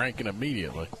was cranking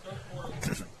immediately.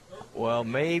 Well,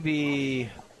 maybe.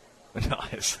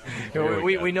 No,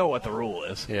 we know what the rule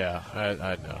is. Yeah,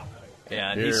 I know.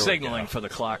 Yeah, and he's signaling for the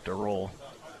clock to roll.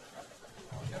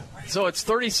 So it's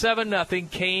 37-0.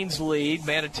 Canes lead.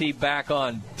 Manatee back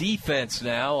on defense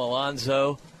now.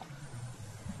 Alonzo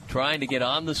trying to get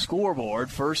on the scoreboard.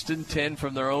 1st and 10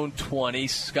 from their own 20.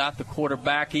 Scott, the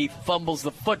quarterback, he fumbles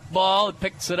the football,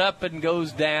 picks it up, and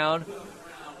goes down.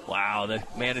 Wow, the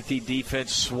Manatee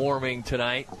defense swarming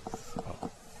tonight.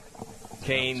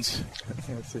 Canes.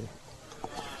 Let's see.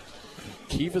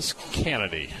 Kivas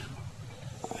Kennedy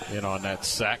in on that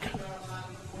sack.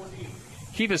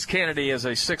 Kivas Kennedy is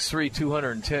a 6'3",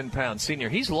 210-pound senior.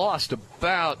 He's lost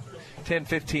about 10,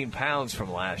 15 pounds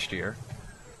from last year.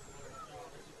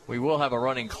 We will have a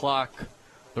running clock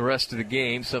the rest of the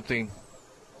game, something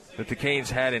that the Canes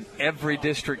had in every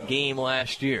district game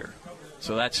last year.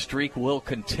 So that streak will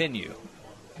continue.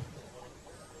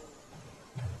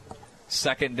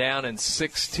 2nd down and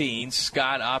 16.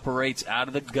 Scott operates out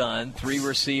of the gun. 3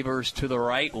 receivers to the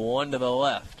right, 1 to the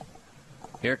left.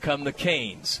 Here come the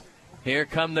Canes.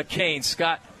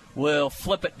 Scott will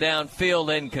flip it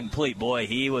downfield, incomplete. Boy,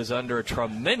 he was under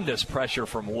tremendous pressure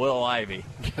from Will Ivy.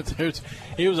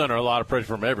 He was under a lot of pressure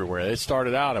from everywhere. They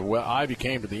started out, and Ivy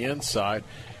came to the inside,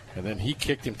 and then he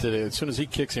kicked him as soon as he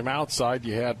kicks him outside,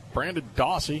 you had Brandon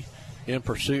Dawsey in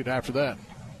pursuit after that.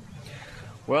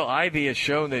 Well, Ivy has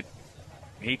shown that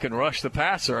he can rush the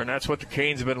passer, and that's what the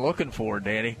Canes have been looking for,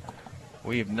 Danny.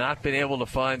 We have not been able to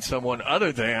find someone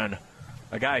other than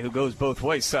a guy who goes both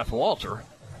ways, Seth Walter.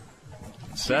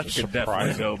 Seth could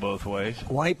definitely go both ways.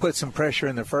 White put some pressure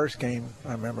in the first game,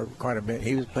 I remember, quite a bit.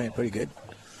 He was playing pretty good.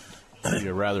 Be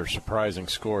a rather surprising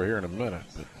score here in a minute.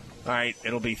 But. All right,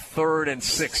 it'll be 3rd and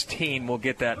 16. We'll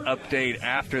get that update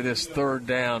after this 3rd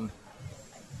down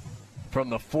from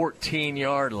the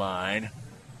 14-yard line.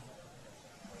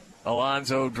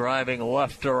 Alonzo driving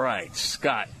left to right.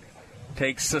 Scott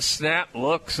takes the snap,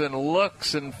 looks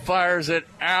and fires it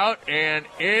out, and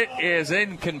it is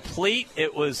incomplete.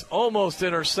 It was almost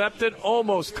intercepted,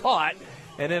 almost caught,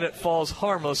 and then it falls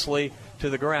harmlessly to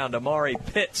the ground. Amari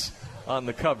Pitts on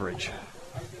the coverage.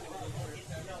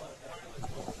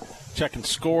 Checking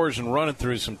scores and running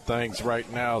through some things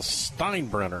right now.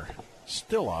 Steinbrenner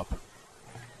still up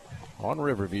on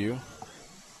Riverview,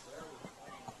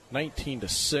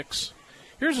 19-6.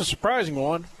 Here's a surprising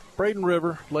one. Braden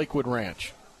River, Lakewood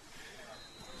Ranch.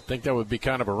 Think that would be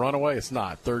kind of a runaway? It's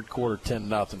not. 3rd quarter,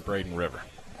 10-0, Braden River.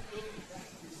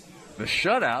 The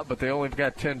shutout, but they only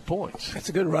got 10 points. That's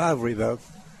a good rivalry, though.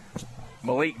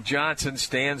 Malik Johnson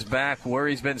stands back where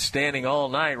he's been standing all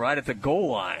night, right at the goal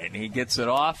line. He gets it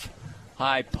off.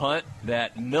 High punt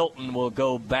that Milton will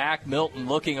go back. Milton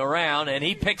looking around, and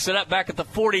he picks it up back at the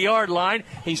 40-yard line.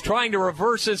 He's trying to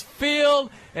reverse his field,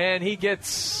 and he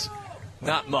gets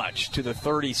not much to the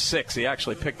 36. He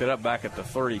actually picked it up back at the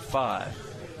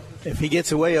 35. If he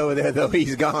gets away over there, though,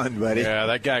 he's gone, buddy. Yeah,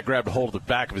 that guy grabbed a hold of the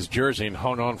back of his jersey and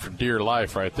hung on for dear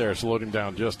life right there. Slowed him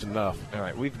down just enough. All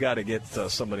right, we've got to get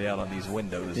somebody out on these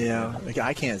windows. Yeah,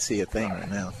 I can't see a thing right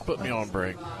now. Put me on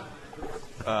break.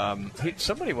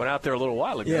 Somebody went out there a little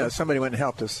while ago. Yeah, somebody went and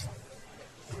helped us.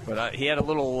 But he had a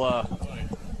little...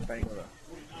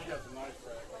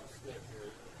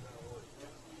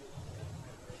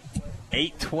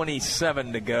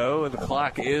 8:27 to go. The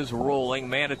clock is rolling.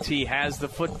 Manatee has the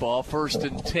football. 1st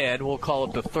and 10. We'll call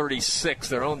it the 36,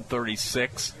 their own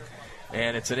 36.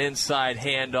 And it's an inside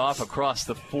handoff across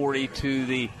the 40 to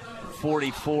the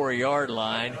 44-yard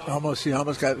line. He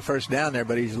almost got the first down there,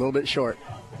 but he's a little bit short.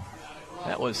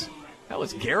 That was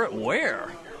Garrett Ware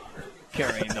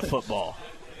carrying the football.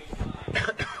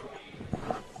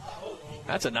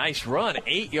 That's a nice run.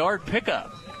 8-yard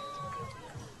pickup.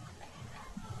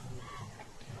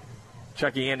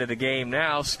 Checking into the game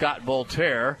now, Scott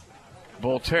Voltaire.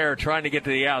 Voltaire trying to get to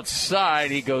the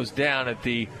outside. He goes down at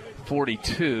the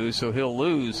 42, so he'll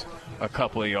lose a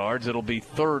couple of yards. It'll be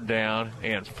 3rd down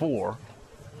and 4.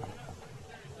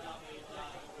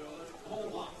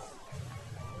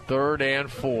 3rd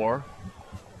and 4.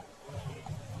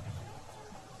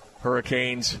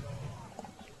 Hurricanes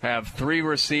have 3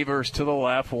 receivers to the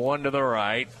left, 1 to the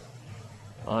right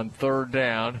on 3rd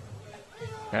down.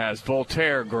 As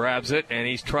Voltaire grabs it, and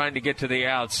he's trying to get to the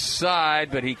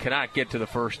outside, but he cannot get to the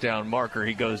first down marker.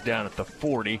 He goes down at the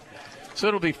 40. So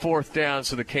it'll be 4th down,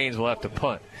 so the Canes will have to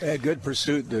punt. Yeah, good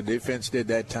pursuit the defense did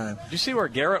that time. Did you see where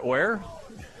Garrett Ware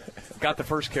got the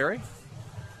first carry?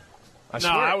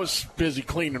 I was busy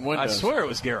cleaning windows. I swear it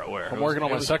was Garrett Ware. I'm working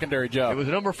on my secondary job. It was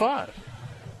number 5.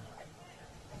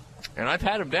 And I've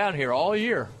had him down here all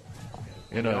year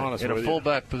in a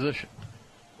fullback position.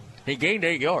 He gained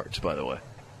 8 yards, by the way.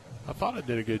 I thought I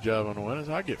did a good job on the windows.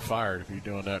 I'd get fired if you're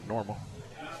doing that normal.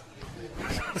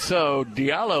 So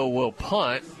Diallo will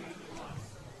punt.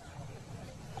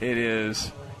 It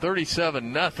is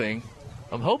 37-0.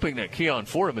 I'm hoping that Keon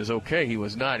Fordham is okay. He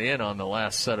was not in on the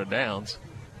last set of downs.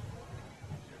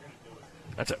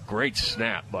 That's a great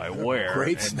snap by Ware.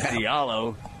 Great snap.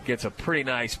 Diallo gets a pretty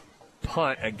nice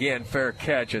punt. Again, fair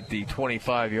catch at the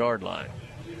 25-yard line.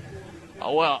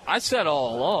 Well, I said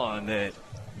all along that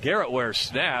Garrett Ware's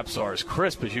snaps are as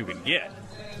crisp as you can get.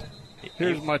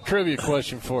 Here's my trivia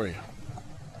question for you.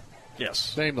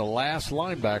 Yes. Name the last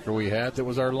linebacker we had that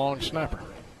was our long snapper.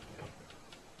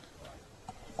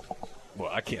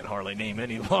 Well, I can't hardly name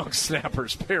any long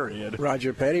snappers, period.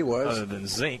 Roger Petty was. Other than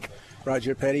Zink.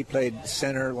 Roger Petty played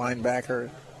center linebacker,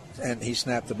 and he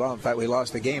snapped the ball. In fact, we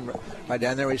lost the game right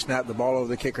down there. We snapped the ball over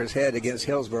the kicker's head against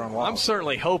Hillsborough and Wallace. I'm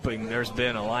certainly hoping there's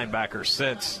been a linebacker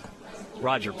since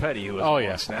Roger Petty who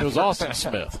was it was Austin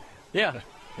Smith. Yeah.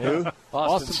 Who?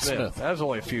 Austin Smith. That was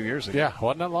only a few years ago. Yeah,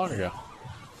 wasn't that long ago.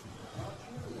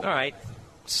 All right.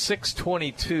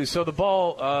 6:22. So the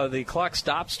ball, the clock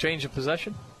stops, change of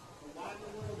possession?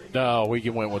 No, we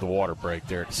went with a water break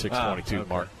there at the 6:22 okay.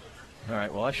 mark. All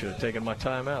right, well, I should have taken my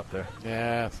time out there.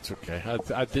 Yeah, that's okay.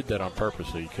 I did that on purpose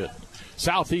so you couldn't.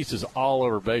 Southeast is all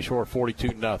over Bayshore,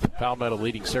 42-0. Palmetto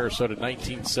leading Sarasota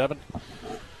 19-7.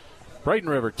 Braden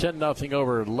River 10-0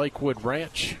 over Lakewood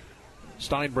Ranch.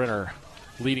 Steinbrenner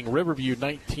leading Riverview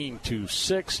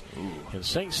 19-6. And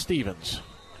St. Stephen's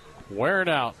wearing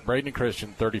out Braden and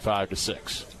Christian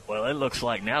 35-6. Well, it looks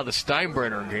like now the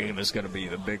Steinbrenner game is going to be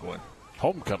the big one.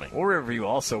 Homecoming. Well, Riverview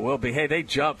also will be. Hey, they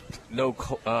jumped no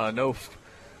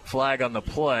flag on the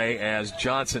play as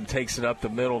Johnson takes it up the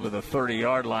middle to the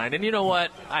 30-yard line. And you know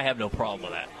what? I have no problem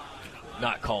with that.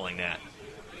 Not calling that.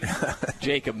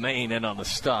 Jacob Main in on the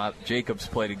stop. Jacob's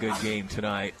played a good game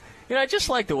tonight. You know, I just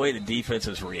like the way the defense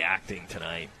is reacting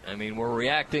tonight. I mean, we're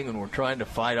reacting and we're trying to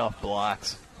fight off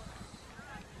blocks.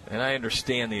 And I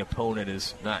understand the opponent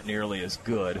is not nearly as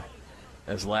good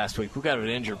as last week. We've got an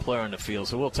injured player on the field,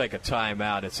 so we'll take a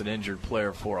timeout. It's an injured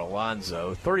player for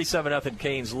Alonzo. 37-0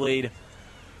 Canes lead.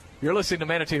 You're listening to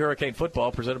Manatee Hurricane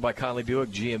Football, presented by Conley Buick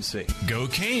GMC. Go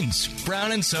Canes!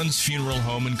 Brown & Sons Funeral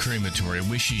Home and Crematory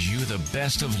wishes you the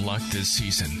best of luck this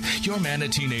season. Your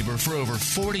Manatee neighbor for over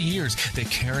 40 years, the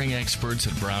caring experts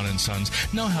at Brown & Sons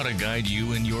know how to guide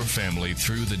you and your family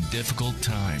through the difficult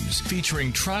times.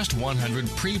 Featuring Trust 100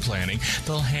 pre-planning,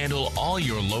 they'll handle all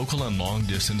your local and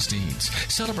long-distance needs.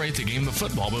 Celebrate the game of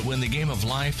football, but when the game of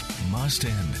life must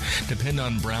end. Depend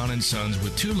on Brown & Sons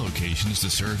with 2 locations to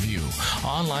serve you.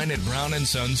 Online at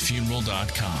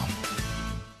brownsonsfuneral.com.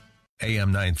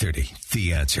 AM 930,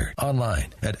 The Answer. Online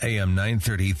at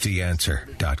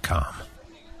am930theanswer.com.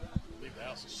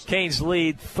 Canes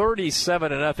lead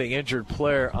 37-0. Injured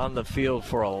player on the field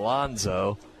for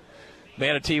Alonzo.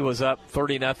 Manatee was up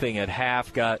 30-0 at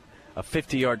half. Got a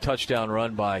 50-yard touchdown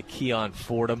run by Keon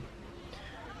Fordham.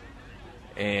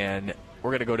 And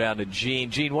we're going to go down to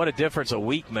Gene. Gene, what a difference a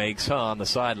week makes, on the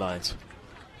sidelines.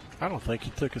 I don't think he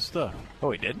took his stuff.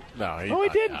 Oh, he didn't? No, he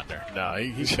didn't. Out there. No,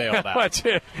 he bailed out.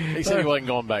 He said he wasn't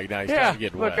going back now. He's trying to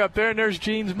get wet. Look up there, and there's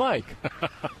Gene's mic.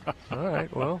 All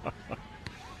right, well,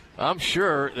 I'm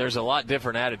sure there's a lot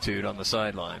different attitude on the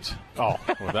sidelines. Oh,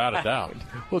 without a doubt.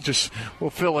 We'll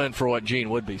fill in for what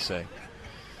Gene would be saying.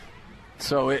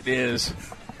 So it is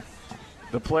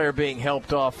the player being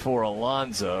helped off for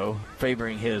Alonzo,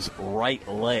 favoring his right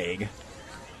leg.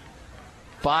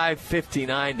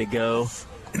 5:59 to go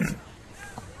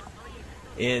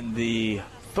in the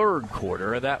third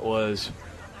quarter. That was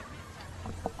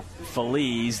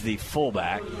Feliz, the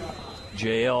fullback,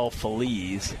 J.L.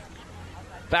 Feliz.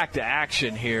 Back to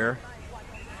action here.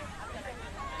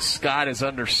 Scott is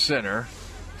under center.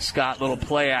 Scott, little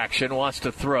play action, wants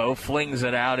to throw, flings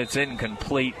it out. It's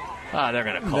incomplete. They're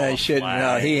going to call They a shouldn't.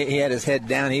 flag. He had his head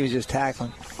down. He was just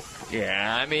tackling.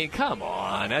 Yeah, I mean, come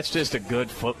on. That's just a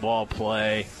good football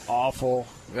play. Awful.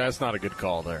 That's not a good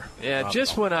call there. Yeah,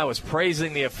 just when I was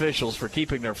praising the officials for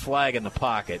keeping their flag in the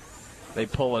pocket, they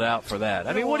pull it out for that.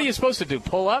 I mean, what are you supposed to do,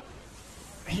 pull up?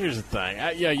 Here's the thing.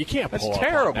 You can't pull That's up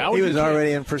terrible. Now. He was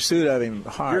already in pursuit of him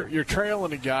hard. You're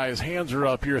trailing the guy. His hands are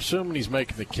up. You're assuming he's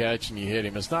making the catch, and you hit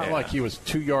him. It's not like he was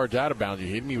 2 yards out of bounds. You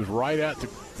hit him. He was right at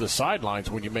the sidelines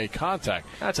when you made contact.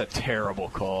 That's a terrible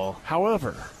call.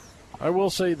 However, I will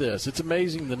say this. It's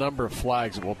amazing the number of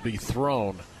flags that will be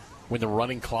thrown when the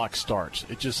running clock starts.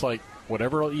 It's just like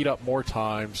whatever will eat up more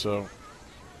time. So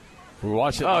we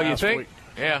watched it last you think? week.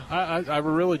 Yeah. I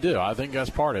really do. I think that's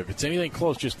part of it. If it's anything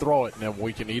close, just throw it, and then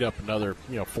we can eat up another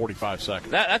 45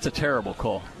 seconds. That's a terrible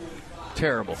call.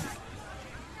 Terrible.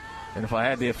 And if I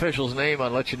had the official's name,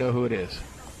 I'd let you know who it is.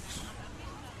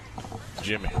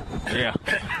 Jimmy. Yeah.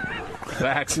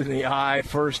 Backs in the eye,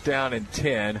 first down and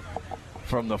 10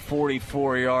 from the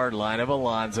 44-yard line of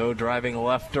Alonzo, driving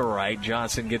left to right.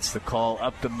 Johnson gets the call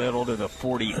up the middle to the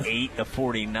 48, the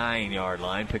 49-yard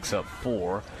line, picks up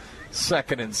 4.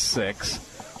 2nd and 6.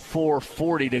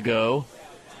 4:40 to go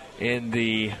in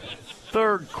the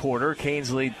third quarter.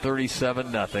 Canes lead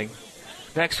 37-0.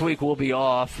 Next week we'll be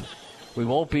off. We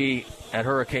won't be at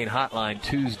Hurricane Hotline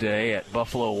Tuesday at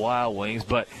Buffalo Wild Wings,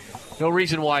 but no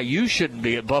reason why you shouldn't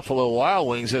be at Buffalo Wild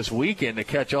Wings this weekend to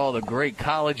catch all the great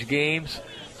college games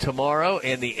tomorrow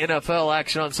and the NFL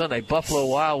action on Sunday. Buffalo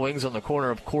Wild Wings on the corner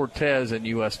of Cortez and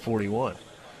US 41.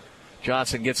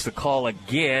 Johnson gets the call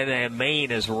again, and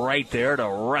Maine is right there to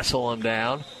wrestle him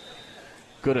down.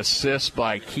 Good assist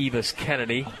by Kevis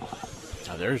Kennedy.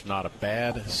 Now, there's not a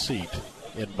bad seat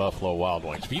in Buffalo Wild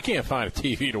Wings. If you can't find a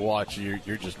TV to watch,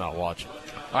 you're just not watching.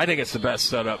 I think it's the best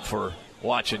setup for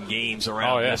watching games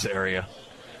around this area.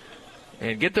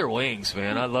 And get their wings,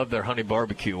 man. I love their honey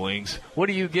barbecue wings. What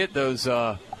do you get those?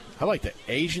 I like the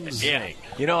Asian zing.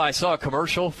 You know, I saw a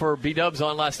commercial for B-Dubs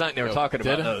on last night, and they were talking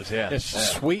about those. Yeah, it's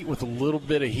sweet with a little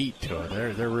bit of heat to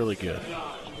it. They're really good.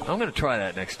 I'm going to try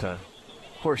that next time.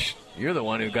 Of course, you're the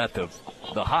one who got the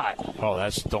hot. Oh,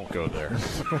 don't go there.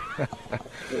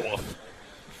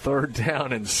 3rd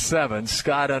down and 7.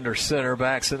 Scott under center,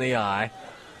 backs in the eye.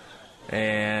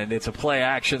 And it's a play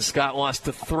action. Scott wants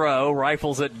to throw,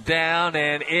 rifles it down,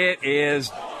 and it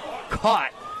is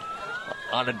caught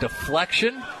on a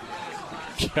deflection.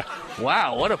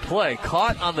 Wow, what a play.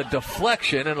 Caught on the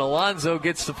deflection, and Alonzo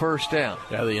gets the first down.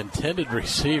 Yeah, the intended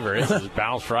receiver, it just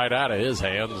bounced right out of his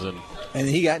hands. And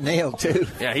he got nailed, too.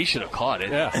 Yeah, he should have caught it.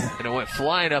 Yeah. And it went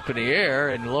flying up in the air,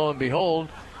 and lo and behold,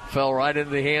 fell right into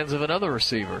the hands of another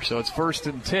receiver. So it's 1st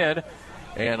and 10,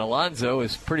 and Alonzo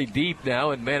is pretty deep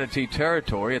now in Manatee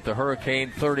territory at the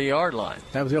Hurricane 30-yard line.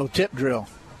 That was the old tip drill.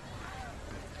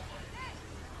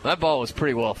 That ball was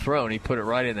pretty well thrown. He put it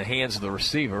right in the hands of the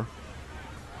receiver,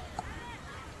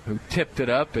 who tipped it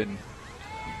up and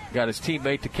got his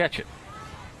teammate to catch it.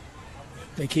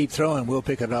 They keep throwing. We'll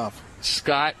pick it off.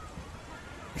 Scott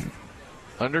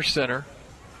under center.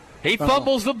 He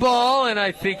fumbles the ball, and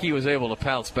I think he was able to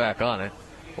pounce back on it.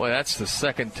 Boy, that's the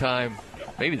second time,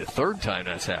 maybe the third time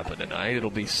that's happened tonight. It'll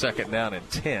be 2nd down and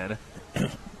 10.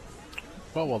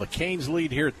 Well, the Canes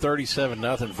lead here at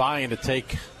 37-0, vying to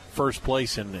take first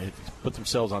place and put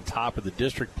themselves on top of the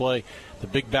district play. The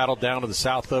big battle down to the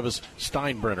south of us,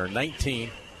 Steinbrenner 19,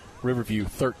 Riverview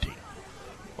 13.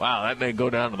 Wow, that may go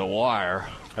down to the wire.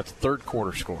 That's third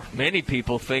quarter score. Many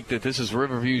people think that this is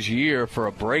Riverview's year for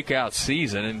a breakout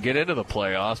season and get into the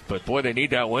playoffs, but boy, they need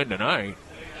that win tonight.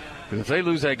 Because if they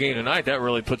lose that game tonight, that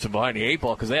really puts them behind the 8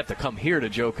 ball because they have to come here to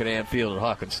Joe Canan Field at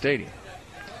Hawkins Stadium.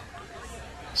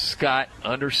 Scott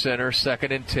under center,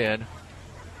 2nd and 10.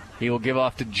 He will give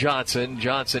off to Johnson.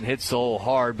 Johnson hits the hole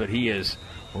hard, but he is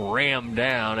rammed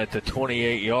down at the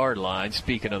 28-yard line.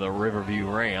 Speaking of the Riverview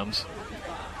Rams.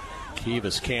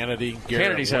 Kevis Kennedy.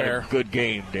 Kennedy's had a good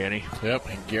game, Danny. Yep,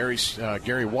 and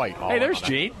Gary White. Hey, there's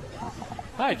Gene.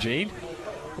 Hi, Gene.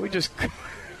 We just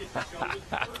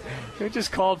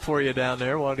called for you down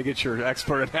there. Wanted to get your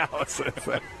expert analysis.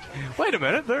 Wait a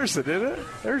minute. There's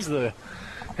the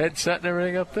headset and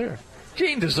everything up there.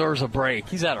 Gene deserves a break.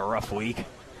 He's had a rough week.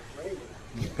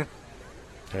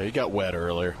 Yeah, he got wet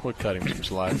earlier. We'll cut him some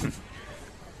slack.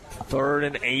 3rd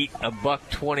and 8,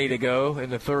 $1:20 to go in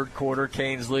the third quarter.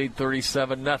 Canes lead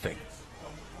 37-0.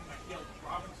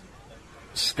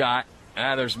 Scott,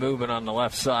 there's movement on the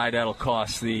left side. That'll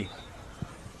cost the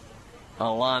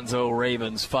Alonzo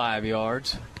Ravens 5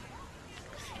 yards.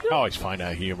 I always find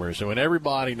that humorous. So when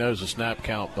everybody knows the snap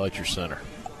count, but your center.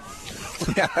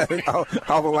 Yeah, I think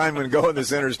all the linemen go in the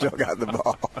center still got the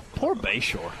ball. Poor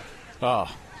Bayshore.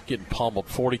 Oh, getting pummeled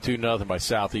 42-0 by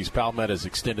Southeast. Palmetto has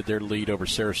extended their lead over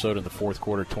Sarasota in the fourth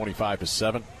quarter,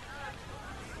 25-7.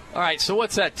 All right, so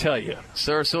what's that tell you?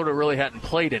 Sarasota really hadn't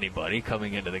played anybody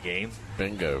coming into the game.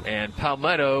 Bingo. And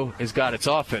Palmetto has got its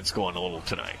offense going a little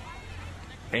tonight.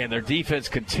 And their defense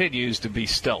continues to be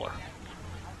stellar.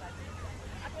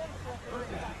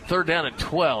 Third down and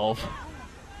 12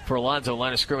 for Alonzo.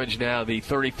 Line of scrimmage now, the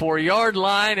 34-yard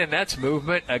line, and that's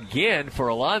movement again for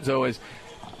Alonzo.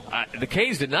 The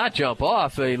Canes did not jump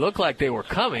off. They looked like they were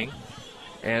coming,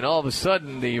 and all of a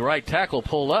sudden the right tackle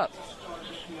pulled up.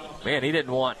 Man, he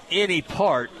didn't want any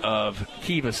part of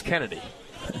Kivas Kennedy.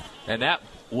 And that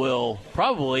will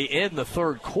probably end the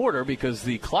third quarter because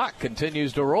the clock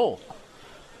continues to roll.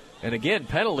 And again,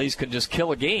 penalties can just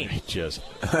kill a game. He just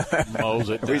mows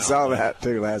it down. We saw that,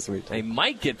 too, last week. They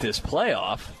might get this play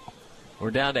off.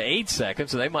 We're down to 8 seconds,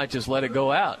 so they might just let it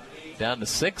go out. Down to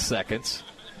 6 seconds.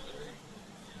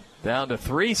 Down to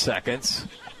 3 seconds.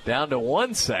 Down to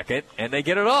 1 second, and they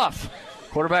get it off.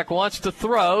 Quarterback wants to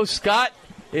throw. Scott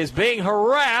is being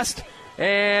harassed,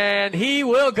 and he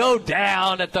will go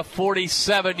down at the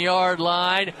 47-yard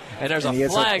line. And there's a flag on the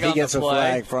play. He gets a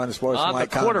flag for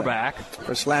unsportsmanlike conduct on the quarterback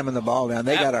for slamming the ball down.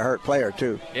 They got a hurt player,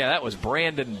 too. Yeah, that was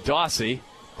Brandon Dawsey.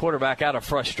 Quarterback out of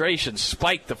frustration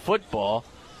spiked the football.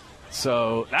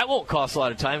 So that won't cost a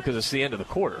lot of time because it's the end of the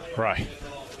quarter. Right.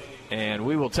 And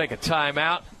we will take a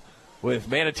timeout with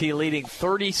Manatee leading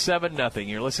 37-0.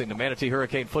 You're listening to Manatee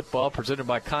Hurricane Football, presented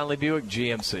by Conley Buick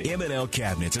GMC. M&L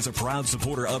Cabinets is a proud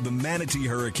supporter of the Manatee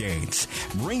Hurricanes.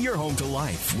 Bring your home to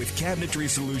life with cabinetry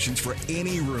solutions for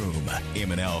any room.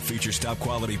 M&L features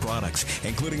top-quality products,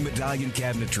 including medallion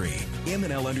cabinetry.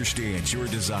 M&L understands your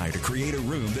desire to create a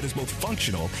room that is both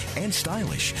functional and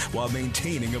stylish while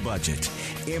maintaining a budget.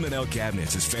 M&L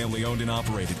Cabinets is family-owned and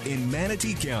operated in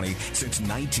Manatee County since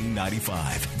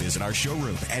 1995. Visit our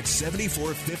showroom at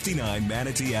 7459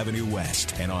 Manatee Avenue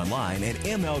West and online at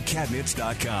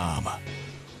mlcabinets.com. All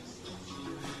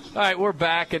right, we're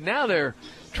back, and now they're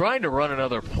trying to run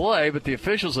another play, but the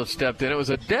officials have stepped in. It was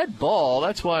a dead ball.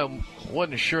 That's why I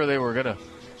wasn't sure they were going to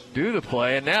do the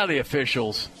play, and now the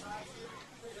officials,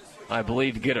 I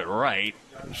believe, get it right.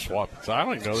 Swap. So I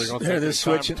don't even know they're going to take this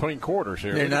time between quarters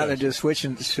here. They're not. They're just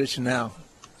switching now.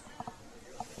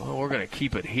 Well, we're going to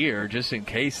keep it here just in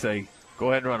case they go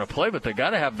ahead and run a play, but they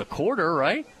got to have the quarter,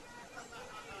 right?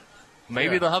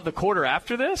 Maybe they'll have the quarter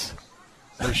after this?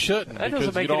 They shouldn't. That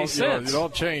doesn't make any sense. You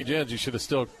don't change ends. You should have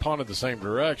still punted the same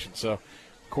direction. So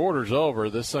quarter's over.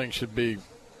 This thing should be.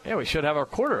 Yeah, we should have our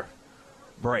quarter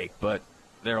break, but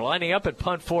they're lining up in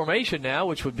punt formation now,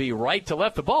 which would be right to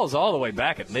left. The ball is all the way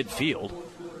back at midfield.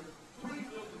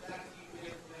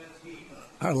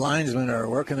 Our linesmen are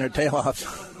working their tail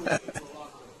off.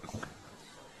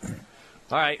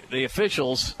 All right, the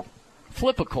officials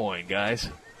flip a coin, guys.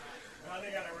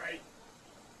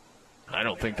 I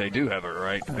don't think they do have it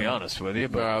right, to be honest with you,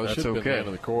 but that's okay. The end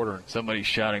of the quarter. Somebody's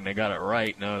shouting they got it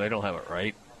right. No, they don't have it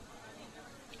right.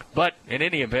 But in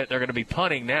any event, they're going to be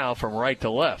punting now from right to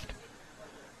left.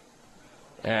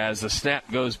 As the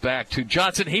snap goes back to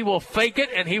Johnson, he will fake it,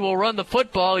 and he will run the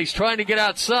football. He's trying to get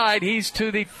outside. He's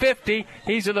to the 50.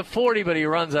 He's to the 40, but he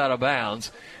runs out of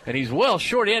bounds. And he's well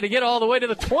short. He had to get all the way to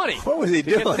the 20. What was he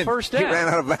doing? Get the first down. He ran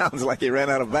out of bounds like he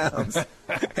ran out of bounds.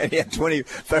 And he had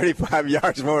 35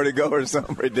 yards more to go or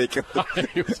something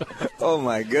ridiculous. Oh,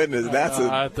 my goodness.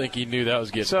 I think he knew that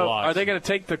was getting blocked. Are they going to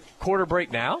take the quarter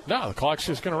break now? No, the clock's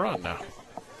just going to run now.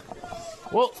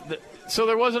 Well, so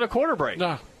there wasn't a quarter break?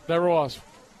 No, never was.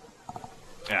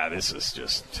 Yeah, this is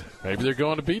just... Maybe they're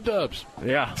going to B-dubs.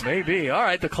 Yeah, maybe. All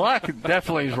right, the clock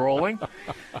definitely is rolling.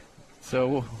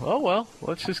 So, oh, well,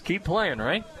 let's just keep playing,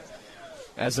 right?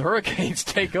 As the Hurricanes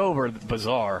take over,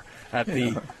 bizarre, at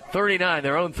the 39,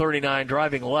 their own 39,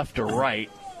 driving left to right.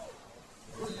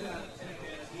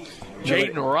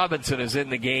 Jaden Robinson is in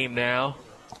the game now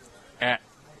at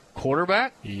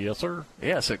quarterback? Yes, sir.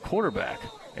 Yes, at quarterback.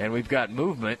 And we've got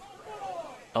movement.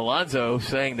 Alonzo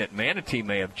saying that Manatee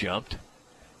may have jumped.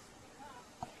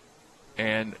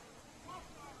 And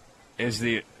as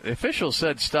the officials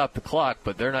said stop the clock,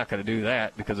 but they're not going to do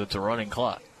that because it's a running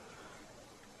clock.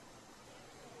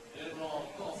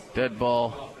 Dead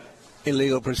ball.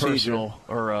 Illegal procedure.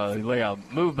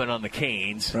 Movement on the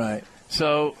Canes. Right.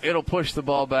 So it'll push the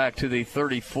ball back to the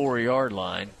 34-yard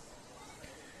line.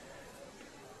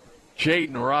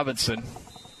 Jaden Robinson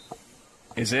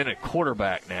is in at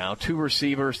quarterback now. 2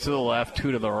 receivers to the left,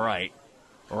 2 to the right.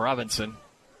 Robinson.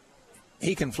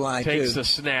 He can fly, takes the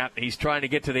snap. He's trying to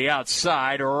get to the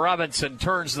outside. Robinson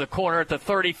turns the corner at the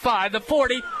 35, the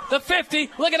 40, the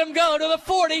 50. Look at him go to the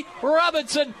 40.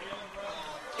 Robinson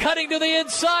cutting to the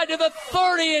inside to the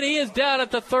 30, and he is down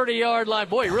at the 30-yard line.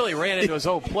 Boy, he really ran into his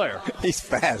own player. He's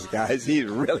fast, guys. He's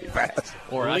really fast.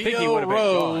 Or I think he would have been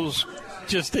Rose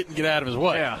just didn't get out of his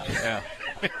way. Yeah.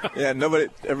 Yeah,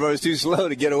 everybody's too slow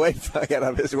to get away from get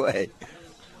out of his way.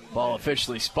 Ball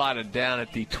officially spotted down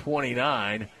at the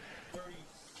 29.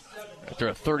 after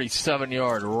a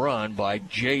 37-yard run by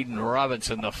Jaden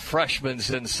Robinson, the freshman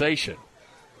sensation.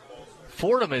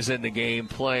 Fordham is in the game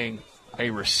playing a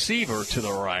receiver to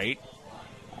the right.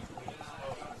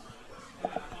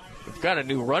 We've got a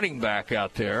new running back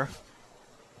out there.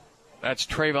 That's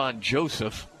Trayvon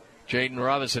Joseph. Jaden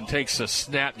Robinson takes a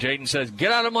snap. Jaden says,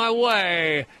 "Get out of my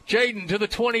way." Jaden to the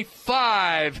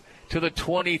 25, to the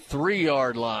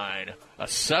 23-yard line. A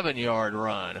 7-yard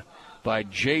run by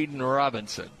Jaden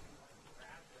Robinson.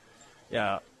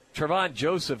 Yeah, Trayvon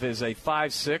Joseph is a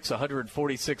 5'6",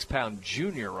 146-pound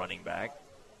junior running back.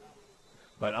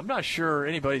 But I'm not sure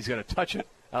anybody's going to touch it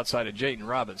outside of Jaden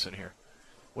Robinson here.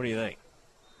 What do you think?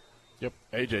 Yep,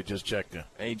 AJ just checked in.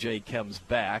 AJ comes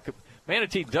back.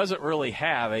 Manatee doesn't really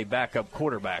have a backup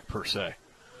quarterback per se.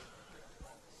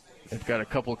 They've got a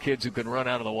couple of kids who can run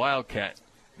out of the Wildcat.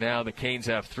 Now the Canes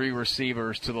have 3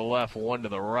 receivers to the left, 1 to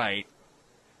the right.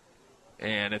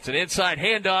 And it's an inside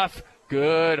handoff.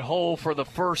 Good hole for the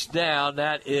first down.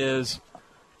 That is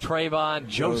Trayvon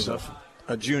Joseph.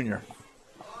 A junior.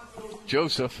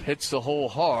 Joseph hits the hole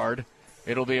hard.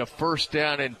 It'll be a first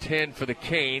down and 10 for the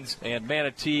Canes. And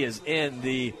Manatee is in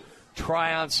the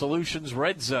Tryon Solutions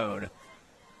red zone.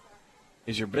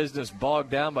 Is your business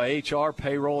bogged down by HR,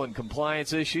 payroll, and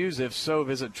compliance issues? If so,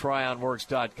 visit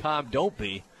tryonworks.com. Don't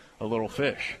be a little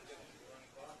fish.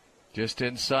 Just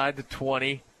inside the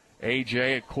 20,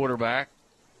 AJ at quarterback.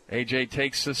 AJ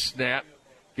takes the snap,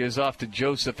 gives off to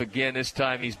Joseph again. This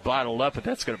time he's bottled up, but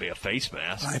that's going to be a face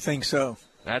mask. I think so.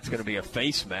 That's going to be a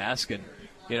face mask, and,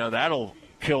 you know, that'll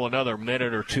kill another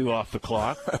minute or 2 off the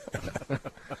clock.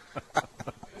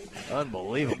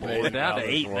 Unbelievable. We're down to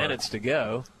 8 minutes to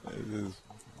go.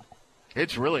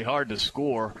 It's really hard to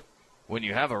score when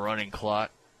you have a running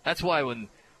clock. That's why when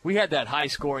we had that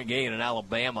high-scoring game in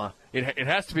Alabama, it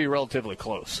has to be relatively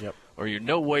close. Yep. Or you're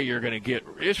no way you're going to get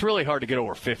 – it's really hard to get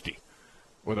over 50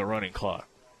 with a running clock.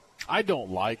 I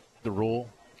don't like the rule.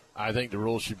 I think the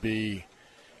rule should be,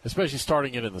 especially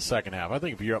starting it in the second half. I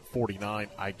think if you're up 49,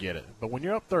 I get it. But when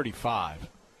you're up 35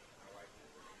 –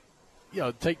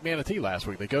 take Manatee last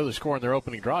week. They go to score in their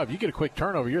opening drive. You get a quick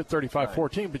turnover. You're at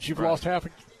 35-14, but you've lost half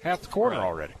the quarter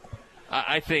already.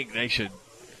 I think they should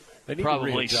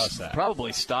probably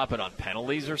stop it on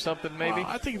penalties or something, maybe.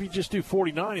 I think if you just do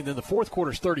 49 and then the fourth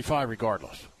quarter is 35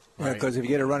 regardless. Right, because if you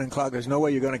get a running clock, there's no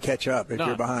way you're going to catch up if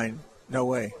you're behind. No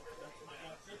way.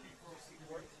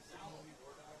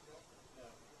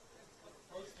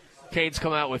 Canes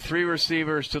come out with 3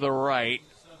 receivers to the right.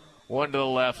 1 to the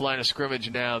left, line of scrimmage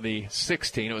now, the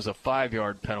 16. It was a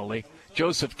 5-yard penalty.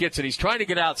 Joseph gets it. He's trying to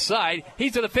get outside.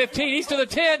 He's to the 15. He's to the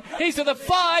 10. He's to the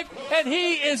 5. And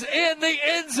he is in the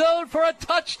end zone for a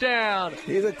touchdown.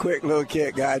 He's a quick little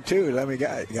kick guy, too.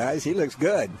 Guys, he looks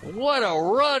good. What a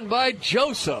run by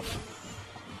Joseph.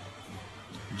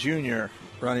 Junior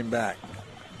running back.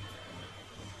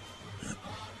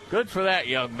 Good for that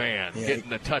young man, getting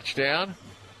the touchdown.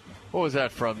 What was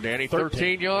that from, Danny?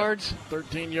 13 yards?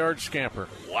 13-yard scamper.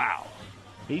 Wow.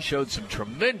 He showed some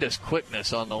tremendous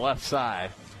quickness on the left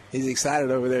side. He's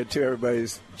excited over there, too.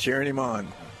 Everybody's cheering him on.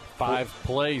 5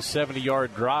 plays,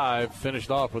 70-yard drive, finished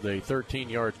off with a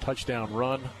 13-yard touchdown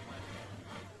run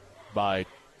by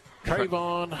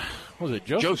Trayvon. Was it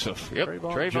Joseph? Joseph. Yep,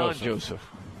 Trayvon Joseph.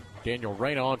 Daniel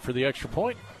Reyna on for the extra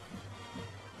point.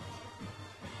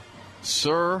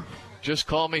 Sir, just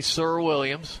call me Sir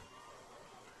Williams.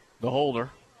 The holder.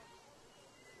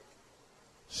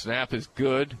 Snap is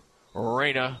good.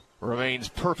 Reyna remains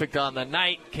perfect on the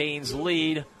night. Canes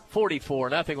lead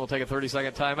 44-0. We'll take a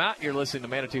 30-second timeout. You're listening to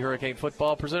Manatee Hurricane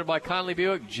Football, presented by Conley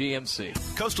Buick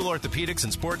GMC. Coastal Orthopedics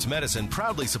and Sports Medicine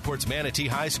proudly supports Manatee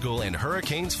High School and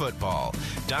Hurricanes football.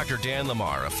 Dr. Dan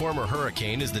Lamar, a former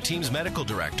Hurricane, is the team's medical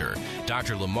director.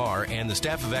 Dr. Lamar and the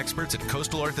staff of experts at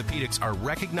Coastal Orthopedics are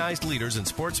recognized leaders in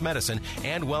sports medicine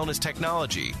and wellness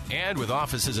technology. And with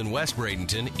offices in West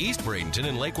Bradenton, East Bradenton,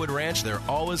 and Lakewood Ranch, they're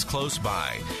always close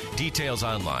by. Details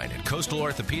online at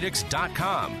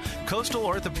coastalorthopedics.com. Coastal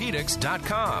Orthopedics.com.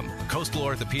 Coastal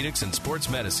Orthopedics and Sports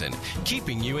Medicine,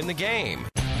 keeping you in the game.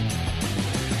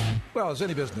 Well, as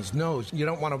any business knows, you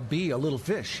don't want to be a little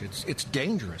fish. It's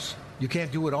dangerous. You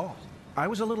can't do it all. I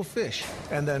was a little fish,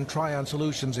 and then Tryon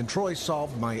Solutions in Troy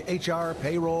solved my HR,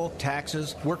 payroll,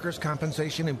 taxes, workers'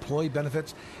 compensation, employee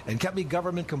benefits, and kept me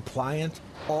government compliant.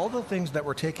 All the things that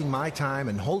were taking my time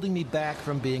and holding me back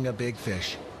from being a big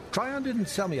fish. Tryon didn't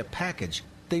sell me a package.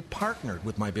 They partnered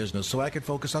with my business so I could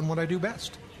focus on what I do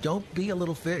best. Don't be a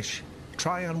little fish.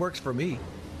 Tryon works for me.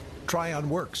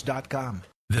 TryonWorks.com.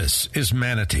 This is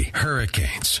Manatee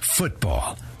Hurricanes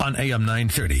football on AM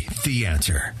 930, The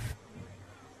Answer.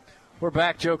 We're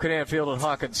back, Joe Canan Field at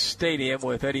Hawkins Stadium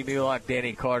with Eddie Mulock,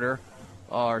 Danny Carter,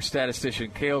 our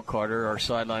statistician Cale Carter, our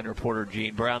sideline reporter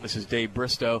Gene Brown. This is Dave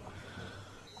Bristow.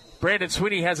 Brandon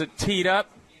Sweeney has it teed up,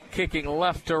 kicking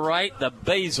left to right. The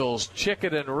Basil's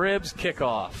chicken and ribs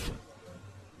kickoff.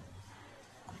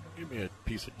 Give me a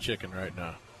piece of chicken right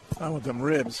now. I want them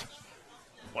ribs.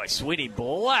 Boy, Sweeney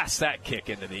blasts that kick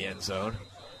into the end zone.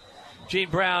 Gene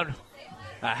Brown,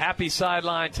 a happy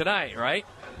sideline tonight, right?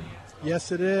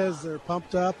 Yes, it is. They're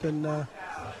pumped up, and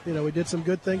we did some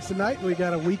good things tonight. We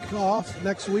got a week off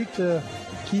next week to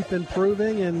keep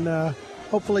improving and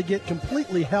hopefully get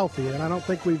completely healthy. And I don't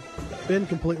think we've been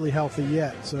completely healthy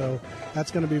yet, so that's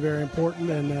going to be very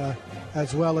important, and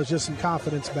as well as just some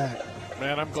confidence back.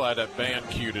 Man, I'm glad that band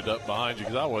queued it up behind you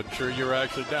because I wasn't sure you were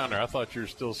actually down there. I thought you were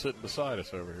still sitting beside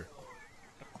us over here.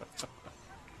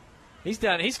 He's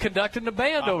down. He's conducting the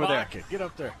band over there. Get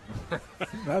up there.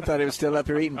 I thought he was still up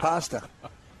here eating pasta.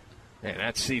 Man,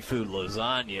 that seafood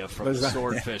lasagna from the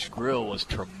Swordfish Grill was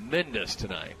tremendous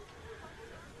tonight.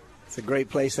 It's a great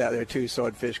place out there, too,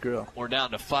 Swordfish Grill. We're down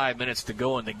to 5 minutes to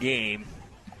go in the game.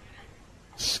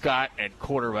 Scott at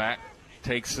quarterback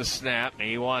takes the snap, and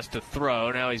he wants to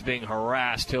throw. Now he's being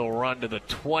harassed. He'll run to the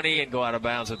 20 and go out of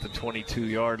bounds at the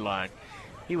 22-yard line.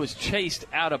 He was chased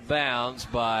out of bounds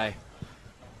by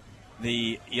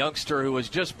the youngster who was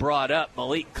just brought up,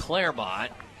 Malik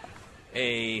Claremont,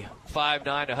 a 5'9",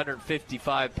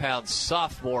 155-pound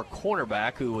sophomore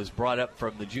cornerback who was brought up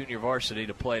from the junior varsity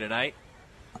to play tonight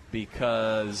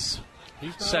because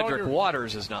Cedric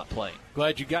Waters is not playing.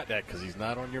 Glad you got that because he's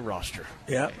not on your roster.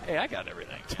 Yeah. Hey, I got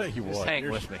everything. Tell you Just what, hang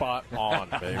you're with me. spot on,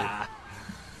 baby. I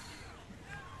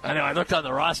know. I looked on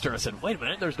the roster. I said, wait a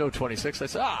minute, there's no 26. I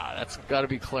said, that's got to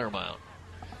be Claremont.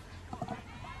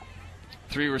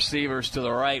 3 receivers to the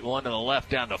right, 1 to the left,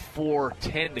 down to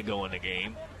 4:10 to go in the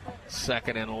game.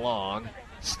 Second and long.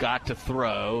 Scott to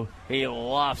throw. He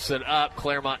lofts it up.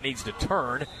 Claremont needs to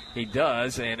turn. He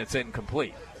does, and it's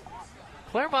incomplete.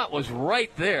 Claremont was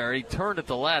right there. He turned at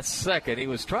the last second. He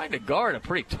was trying to guard a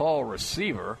pretty tall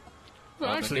receiver.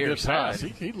 Actually, a good pass.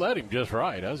 He led him just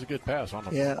right. That was a good pass on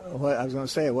him. Yeah, well, I was going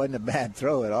to say it wasn't a bad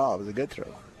throw at all. It was a good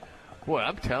throw. Boy,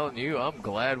 I'm telling you, I'm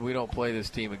glad we don't play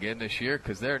this team again this year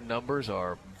because their numbers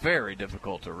are very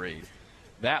difficult to read.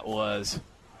 That was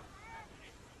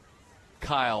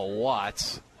Kyle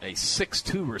Watts, a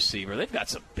 6'2 receiver. They've got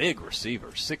some big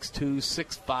receivers, 6'2",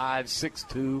 6'5",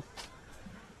 6'2".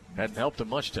 Hadn't helped them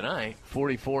much tonight.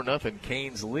 44-0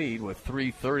 Canes lead with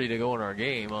 3:30 to go in our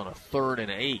game on a 3rd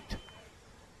and 8.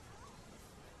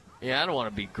 Yeah, I don't want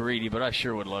to be greedy, but I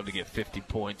sure would love to get 50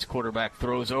 points. Quarterback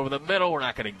throws over the middle. We're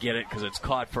not going to get it because it's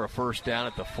caught for a first down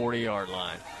at the 40-yard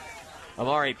line.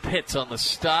 Amari Pitts on the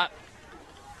stop,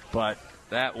 but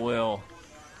that will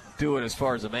do it as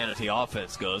far as the Manatee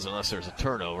offense goes unless there's a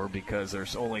turnover because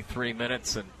there's only 3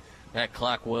 minutes and that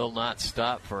clock will not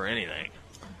stop for anything.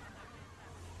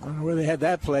 I don't know where they had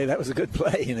that play. That was a good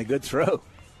play and a good throw.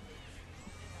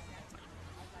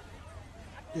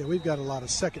 Yeah, we've got a lot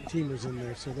of second-teamers in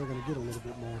there, so they're going to get a little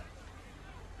bit more.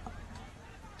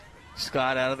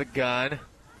 Scott out of the gun.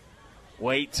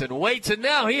 Waits, and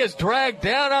now he is dragged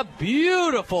down. A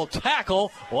beautiful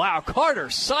tackle. Wow, Carter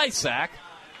Sysak,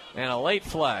 and a late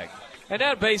flag. And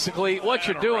that basically, what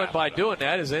you're doing by doing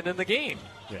that is ending the game.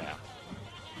 Yeah.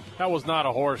 That was not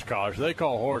a horse collar. So they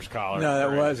call horse collar. No,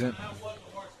 that wasn't.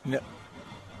 No.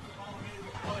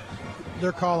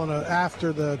 They're calling it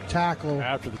after the tackle.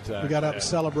 After the tackle. We got up and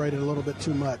celebrated a little bit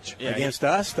too much. Yeah, against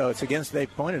us, though. It's against, they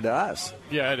pointed to us.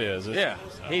 Yeah, it is.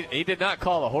 He did not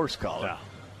call a horse collar.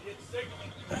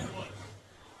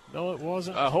 No, it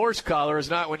wasn't. A horse collar is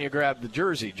not when you grab the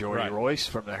jersey, Jordy Royce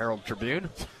from the Herald Tribune.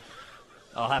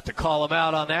 I'll have to call him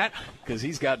out on that because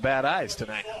he's got bad eyes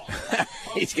tonight.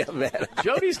 He's got bad eyes.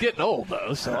 Jody's getting old,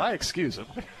 though, so I excuse him.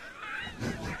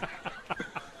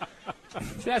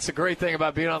 That's the great thing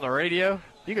about being on the radio.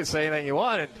 You can say anything you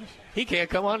want, and he can't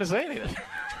come on to say anything.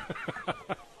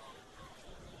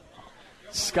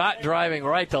 Scott driving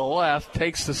right to left,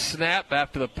 takes the snap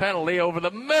after the penalty over the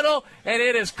middle, and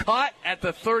it is caught at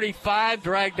the 35,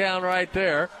 dragged down right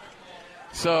there.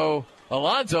 So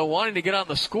Alonzo wanting to get on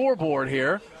the scoreboard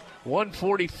here.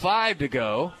 1:45 to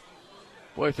go.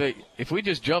 Boy, if we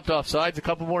just jumped off sides a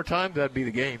couple more times, that'd be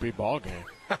the game. Be ball game.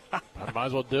 I might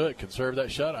as well do it. Conserve that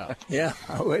shutout. Yeah,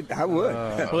 I would.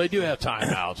 Well, they do have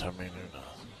timeouts. I mean, who knows?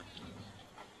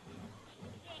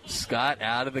 Scott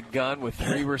out of the gun with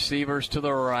 3 receivers to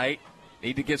the right.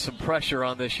 Need to get some pressure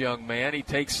on this young man. He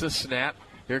takes the snap.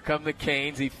 Here come the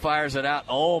Canes. He fires it out.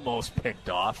 Almost picked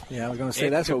off. Yeah, I was going to say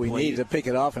that's what we need, to pick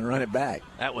it off and run it back.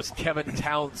 That was Kevin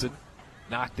Townsend.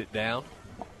 Knocked it down.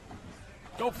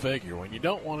 Go figure. When you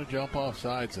don't want to jump off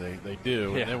sides, they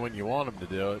do. Yeah. And then when you want them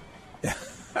to do it,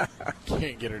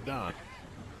 Can't get her done.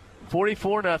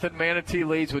 44-0. Manatee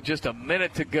leads with just a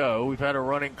minute to go. We've had a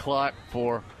running clock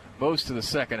for most of the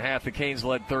second half. The Canes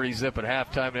led 30-zip at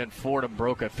halftime, and then Fordham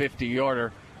broke a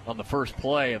 50-yarder on the first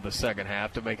play of the second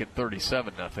half to make it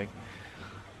 37-0.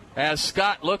 As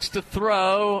Scott looks to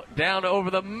throw down over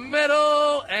the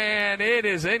middle, and it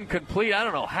is incomplete. I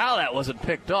don't know how that wasn't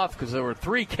picked off because there were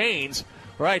 3 Canes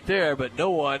right there, but no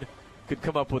one could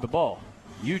come up with the ball.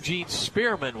 Eugene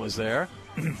Spearman was there.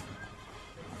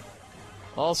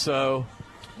 Also,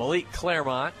 Malik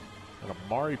Claremont. And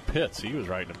Amari Pitts, he was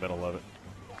right in the middle of it.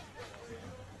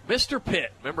 Mr.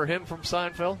 Pitt, remember him from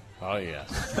Seinfeld? Oh,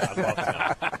 yes. I love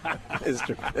that.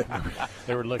 Mr. Pitt.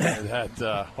 They were looking at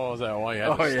that, what was that one? You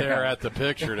had to stare at the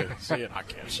picture to see it. I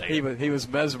can't see it. He was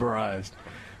mesmerized.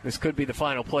 This could be the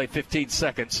final play, 15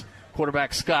 seconds.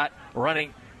 Quarterback Scott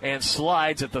running and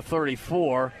slides at the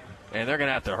 34. And they're going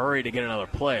to have to hurry to get another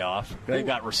play off. They've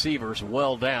got receivers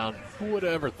well down. Who would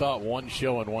have ever thought one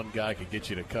show and one guy could get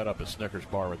you to cut up a Snickers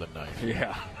bar with a knife?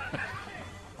 Yeah.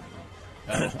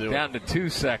 That'll do down it. to 2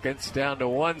 seconds, down to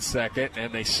 1 second,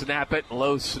 and they snap it,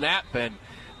 low snap, and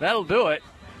that'll do it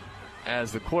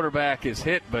as the quarterback is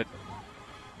hit, but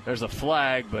there's a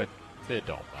flag, but it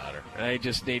don't matter. They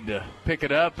just need to pick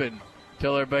it up and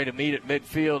tell everybody to meet at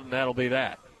midfield, and that'll be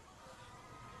that.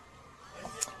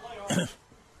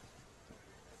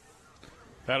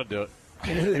 That'll do it.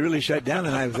 They really shut down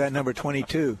tonight with that number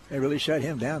 22. They really shut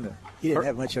him down. He didn't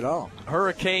have much at all.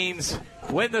 Hurricanes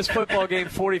win this football game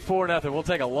 44-0. We'll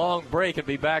take a long break and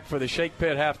be back for the Shake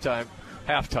Pit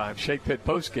Shake Pit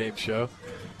postgame show.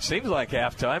 Seems like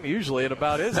halftime. Usually it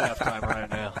about is halftime right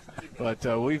now. But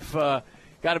we've got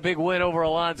a big win over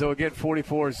Alonzo, again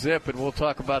 44-zip, and we'll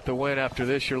talk about the win after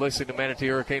this. You're listening to Manatee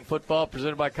Hurricane Football,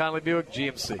 presented by Conley Buick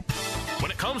GMC. When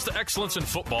it comes to excellence in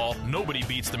football, nobody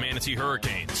beats the Manatee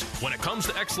Hurricanes. When it comes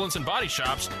to excellence in body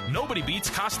shops, nobody beats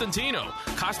Costantino.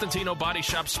 Costantino Body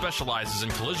Shop specializes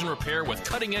in collision repair with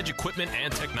cutting-edge equipment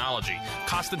and technology.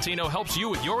 Costantino helps you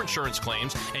with your insurance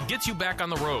claims and gets you back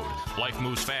on the road. Life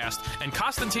moves fast, and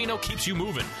Costantino keeps you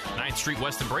moving. 9th Street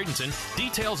West in Bradenton.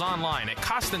 Details online at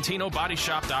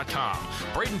CostantinoBodyShop.com.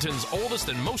 Bradenton's oldest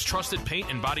and most trusted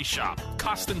paint and body shop.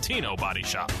 Costantino Body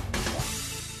Shop.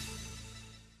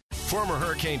 Former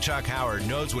Hurricane Chuck Howard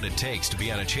knows what it takes to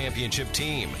be on a championship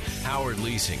team. Howard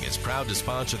Leasing is proud to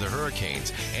sponsor the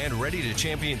Hurricanes and ready to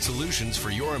champion solutions for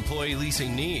your employee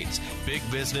leasing needs. Big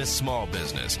business, small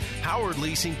business. Howard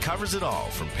Leasing covers it all,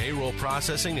 from payroll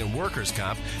processing and workers'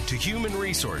 comp to human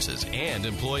resources and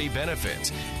employee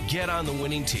benefits. Get on the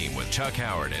winning team with Chuck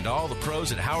Howard and all the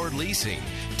pros at Howard Leasing.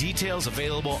 Details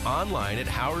available online at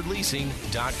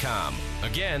howardleasing.com.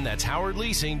 Again, that's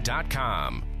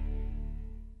howardleasing.com.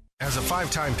 As a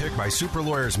 5-time pick by Super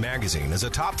Lawyers Magazine, as a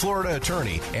top Florida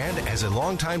attorney, and as a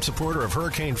longtime supporter of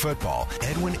Hurricane football,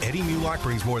 Eddie Mulock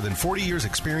brings more than 40 years'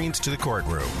 experience to the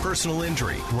courtroom. Personal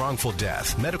injury, wrongful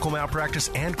death, medical malpractice,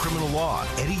 and criminal law.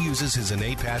 Eddie uses his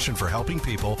innate passion for helping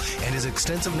people and his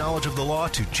extensive knowledge of the law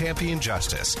to champion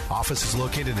justice. Office is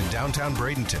located in downtown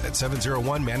Bradenton at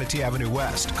 701 Manatee Avenue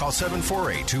West. Call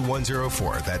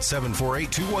 748-2104. That's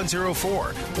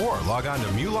 748-2104. Or log on to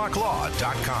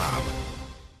MulockLaw.com.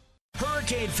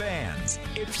 Hurricane fans,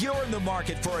 if you're in the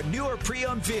market for a newer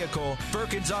pre-owned vehicle,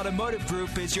 Firkins Automotive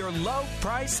Group is your low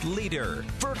price leader.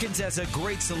 Firkins has a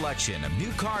great selection of new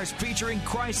cars featuring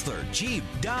Chrysler, Jeep,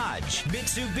 Dodge,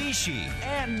 Mitsubishi,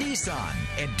 and Nissan.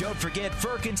 And don't forget,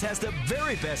 Firkins has the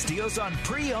very best deals on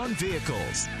pre-owned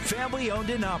vehicles. Family owned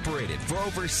and operated for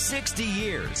over 60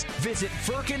 years. Visit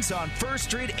Firkins on 1st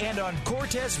Street and on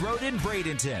Cortez Road in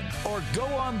Bradenton, or go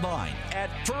online at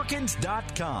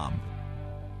Firkins.com.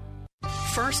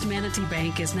 First Manatee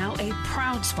Bank is now a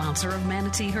proud sponsor of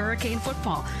Manatee Hurricane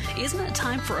Football. Isn't it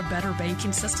time for a better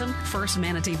banking system? First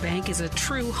Manatee Bank is a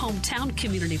true hometown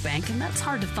community bank, and that's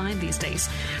hard to find these days.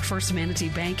 First Manatee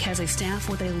Bank has a staff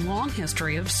with a long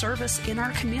history of service in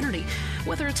our community.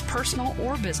 Whether it's personal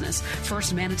or business,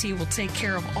 First Manatee will take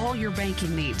care of all your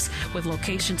banking needs. With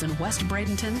locations in West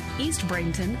Bradenton, East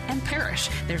Bradenton, and Parrish,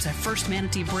 there's a First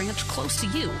Manatee branch close to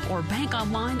you, or bank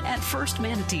online at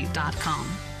firstmanatee.com.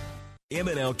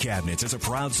 M&L Cabinets is a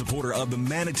proud supporter of the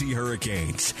Manatee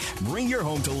Hurricanes. Bring your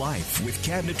home to life with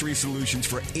cabinetry solutions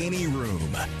for any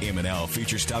room. M&L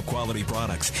features top quality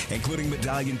products, including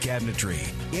medallion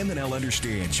cabinetry. M&L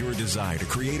understands your desire to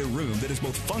create a room that is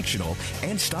both functional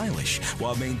and stylish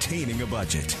while maintaining a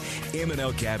budget.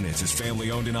 M&L Cabinets is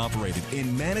family owned and operated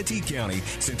in Manatee County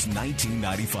since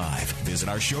 1995. Visit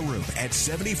our showroom at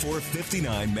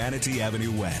 7459 Manatee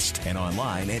Avenue West and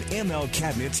online at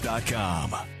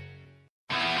mlcabinets.com.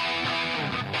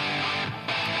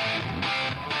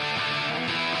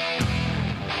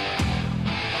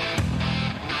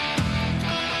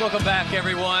 Welcome back,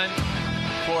 everyone,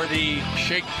 for the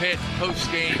Shake Pit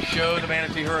post-game show. The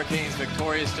Manatee Hurricanes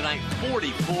victorious tonight,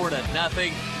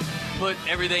 44-0. Put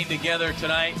everything together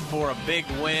tonight for a big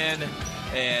win,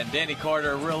 and Danny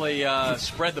Carter really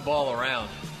spread the ball around.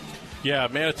 Yeah,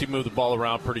 Manatee moved the ball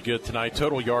around pretty good tonight.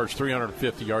 Total yards,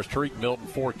 350 yards. Tariq Milton,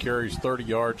 4 carries, 30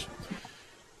 yards.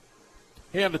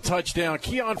 And a touchdown.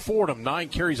 Keon Fordham, 9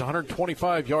 carries,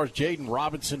 125 yards. Jaden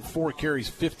Robinson, 4 carries,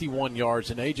 51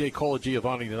 yards. And A.J.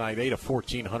 Colagiovanni tonight, 8 of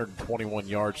 14, 121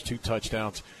 yards, 2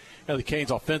 touchdowns. And the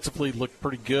Canes offensively looked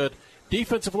pretty good.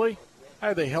 Defensively,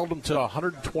 they held them to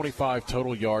 125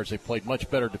 total yards. They played much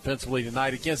better defensively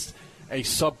tonight against a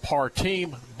subpar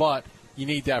team, but you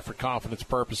need that for confidence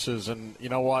purposes. And you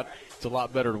know what? It's a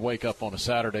lot better to wake up on a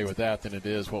Saturday with that than it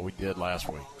is what we did last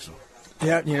week. So.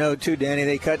 Yeah, too, Danny,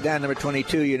 they cut down number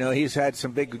 22. He's had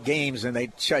some big games, and they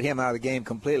shut him out of the game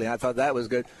completely. I thought that was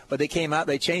good. But they came out,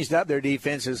 they changed up their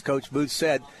defense, as Coach Booth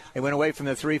said. They went away from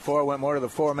the 3-4, went more to the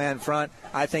 4-man front.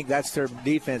 I think that's their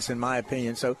defense, in my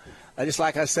opinion. So, just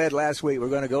like I said last week, we're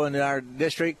going to go into our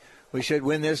district. We should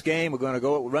win this game. We're going to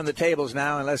go run the tables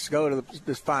now, and let's go to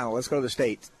this final. Let's go to the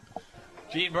state.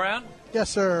 Gene Brown? Yes,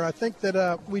 sir. I think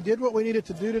that we did what we needed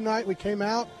to do tonight. We came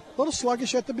out a little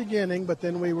sluggish at the beginning, but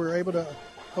then we were able to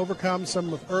overcome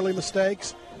some early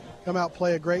mistakes, come out,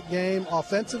 play a great game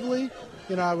offensively.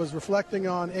 I was reflecting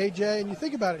on A.J., and you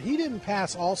think about it, he didn't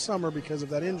pass all summer because of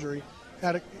that injury.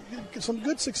 Had some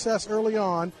good success early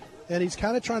on, and he's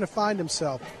kind of trying to find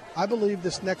himself. I believe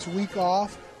this next week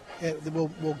off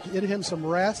will get him some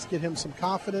rest, get him some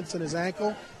confidence in his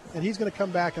ankle, and he's going to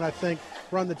come back and I think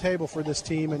run the table for this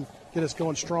team and get us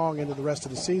going strong into the rest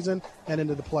of the season and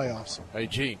into the playoffs. Hey,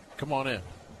 Gene, come on in.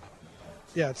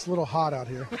 Yeah, it's a little hot out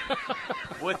here.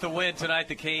 With the win tonight,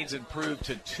 the Canes improved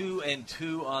to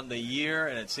 2-2 on the year,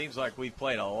 and it seems like we've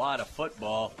played a lot of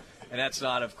football, and that's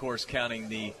not, of course, counting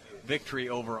the victory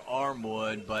over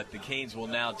Armwood, but the Canes will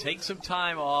now take some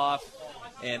time off,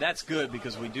 and that's good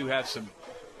because we do have some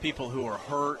people who are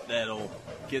hurt that'll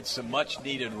get some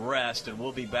much-needed rest, and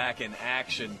we'll be back in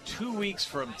action 2 weeks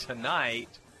from tonight.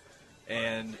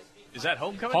 And is that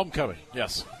homecoming? Homecoming,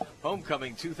 yes.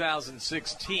 Homecoming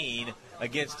 2016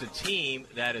 against a team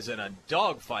that is in a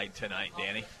dogfight tonight,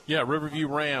 Danny. Yeah, Riverview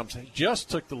Rams just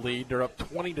took the lead. They're up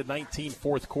 20-19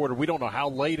 fourth quarter. We don't know how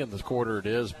late in the quarter it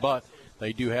is, but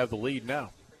they do have the lead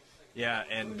now. Yeah,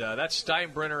 and that's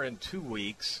Steinbrenner in 2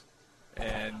 weeks.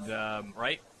 And,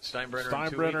 right?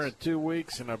 Steinbrenner in 2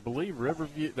 weeks, and I believe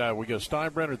Riverview. We go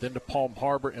Steinbrenner, then to Palm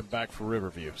Harbor, and back for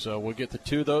Riverview. So we'll get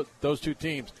those two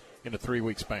teams in a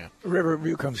 3-week span.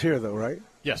 Riverview comes here, though, right?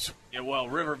 Yes. Yeah, well,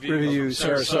 Riverview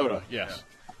Sarasota. Yes.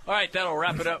 Yeah. All right, that'll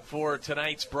wrap it up for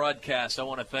tonight's broadcast. I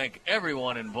want to thank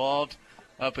everyone involved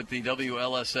up at the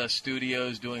WLSS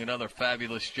studios doing another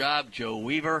fabulous job. Joe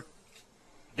Weaver.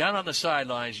 Down on the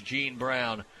sidelines, Gene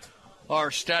Brown. Our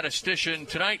statistician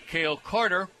tonight, Cale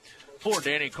Carter. For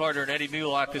Danny Carter and Eddie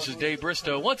Mulock, this is Dave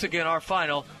Bristow. Once again, our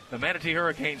final, the Manatee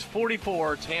Hurricanes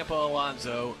 44, Tampa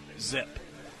Alonzo zip.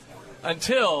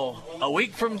 Until a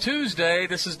week from Tuesday,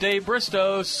 this is Dave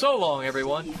Bristow. So long,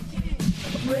 everyone.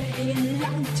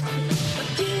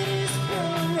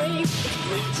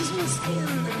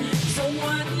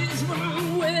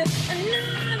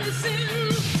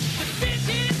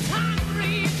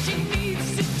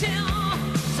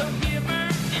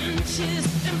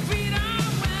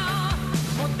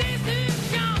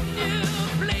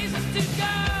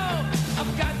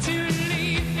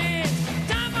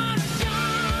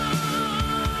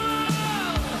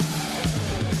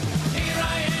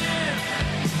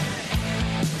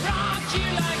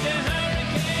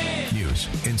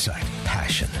 Insight,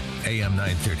 passion. AM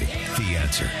 930, The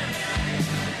Answer.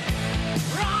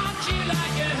 Rock you like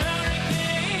a hurricane.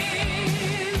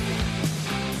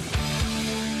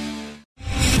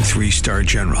 3-star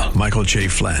General Michael J.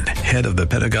 Flynn, head of the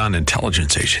Pentagon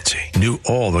Intelligence Agency, knew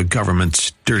all the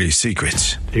government's dirty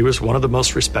secrets. He was one of the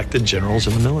most respected generals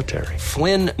in the military.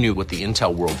 Flynn knew what the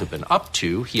intel world had been up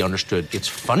to. He understood its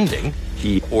funding.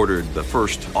 He ordered the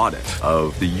first audit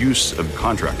of the use of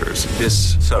contractors.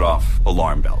 This set off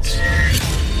alarm bells.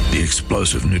 The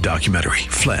explosive new documentary,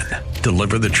 Flynn,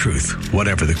 Deliver the Truth,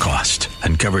 Whatever the Cost,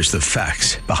 uncovers the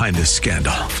facts behind this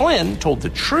scandal. Flynn told the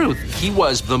truth. He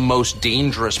was the most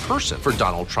dangerous person for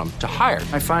Donald Trump to hire.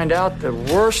 I find out the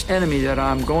worst enemy that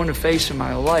I'm going to face in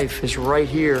my life is right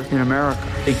here in America.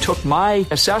 They took my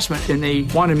assessment and they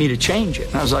wanted me to change it.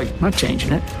 And I was like, I'm not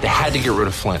changing it. They had to get rid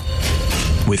of Flynn.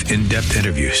 With in-depth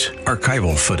interviews,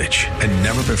 archival footage, and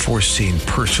never-before-seen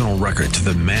personal records of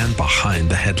the man behind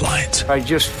the headlines. I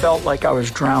just felt like I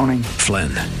was drowning. Flynn,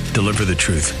 deliver the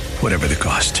truth, whatever the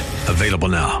cost. Available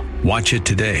now. Watch it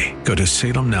today. Go to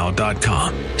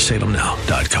salemnow.com.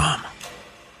 salemnow.com.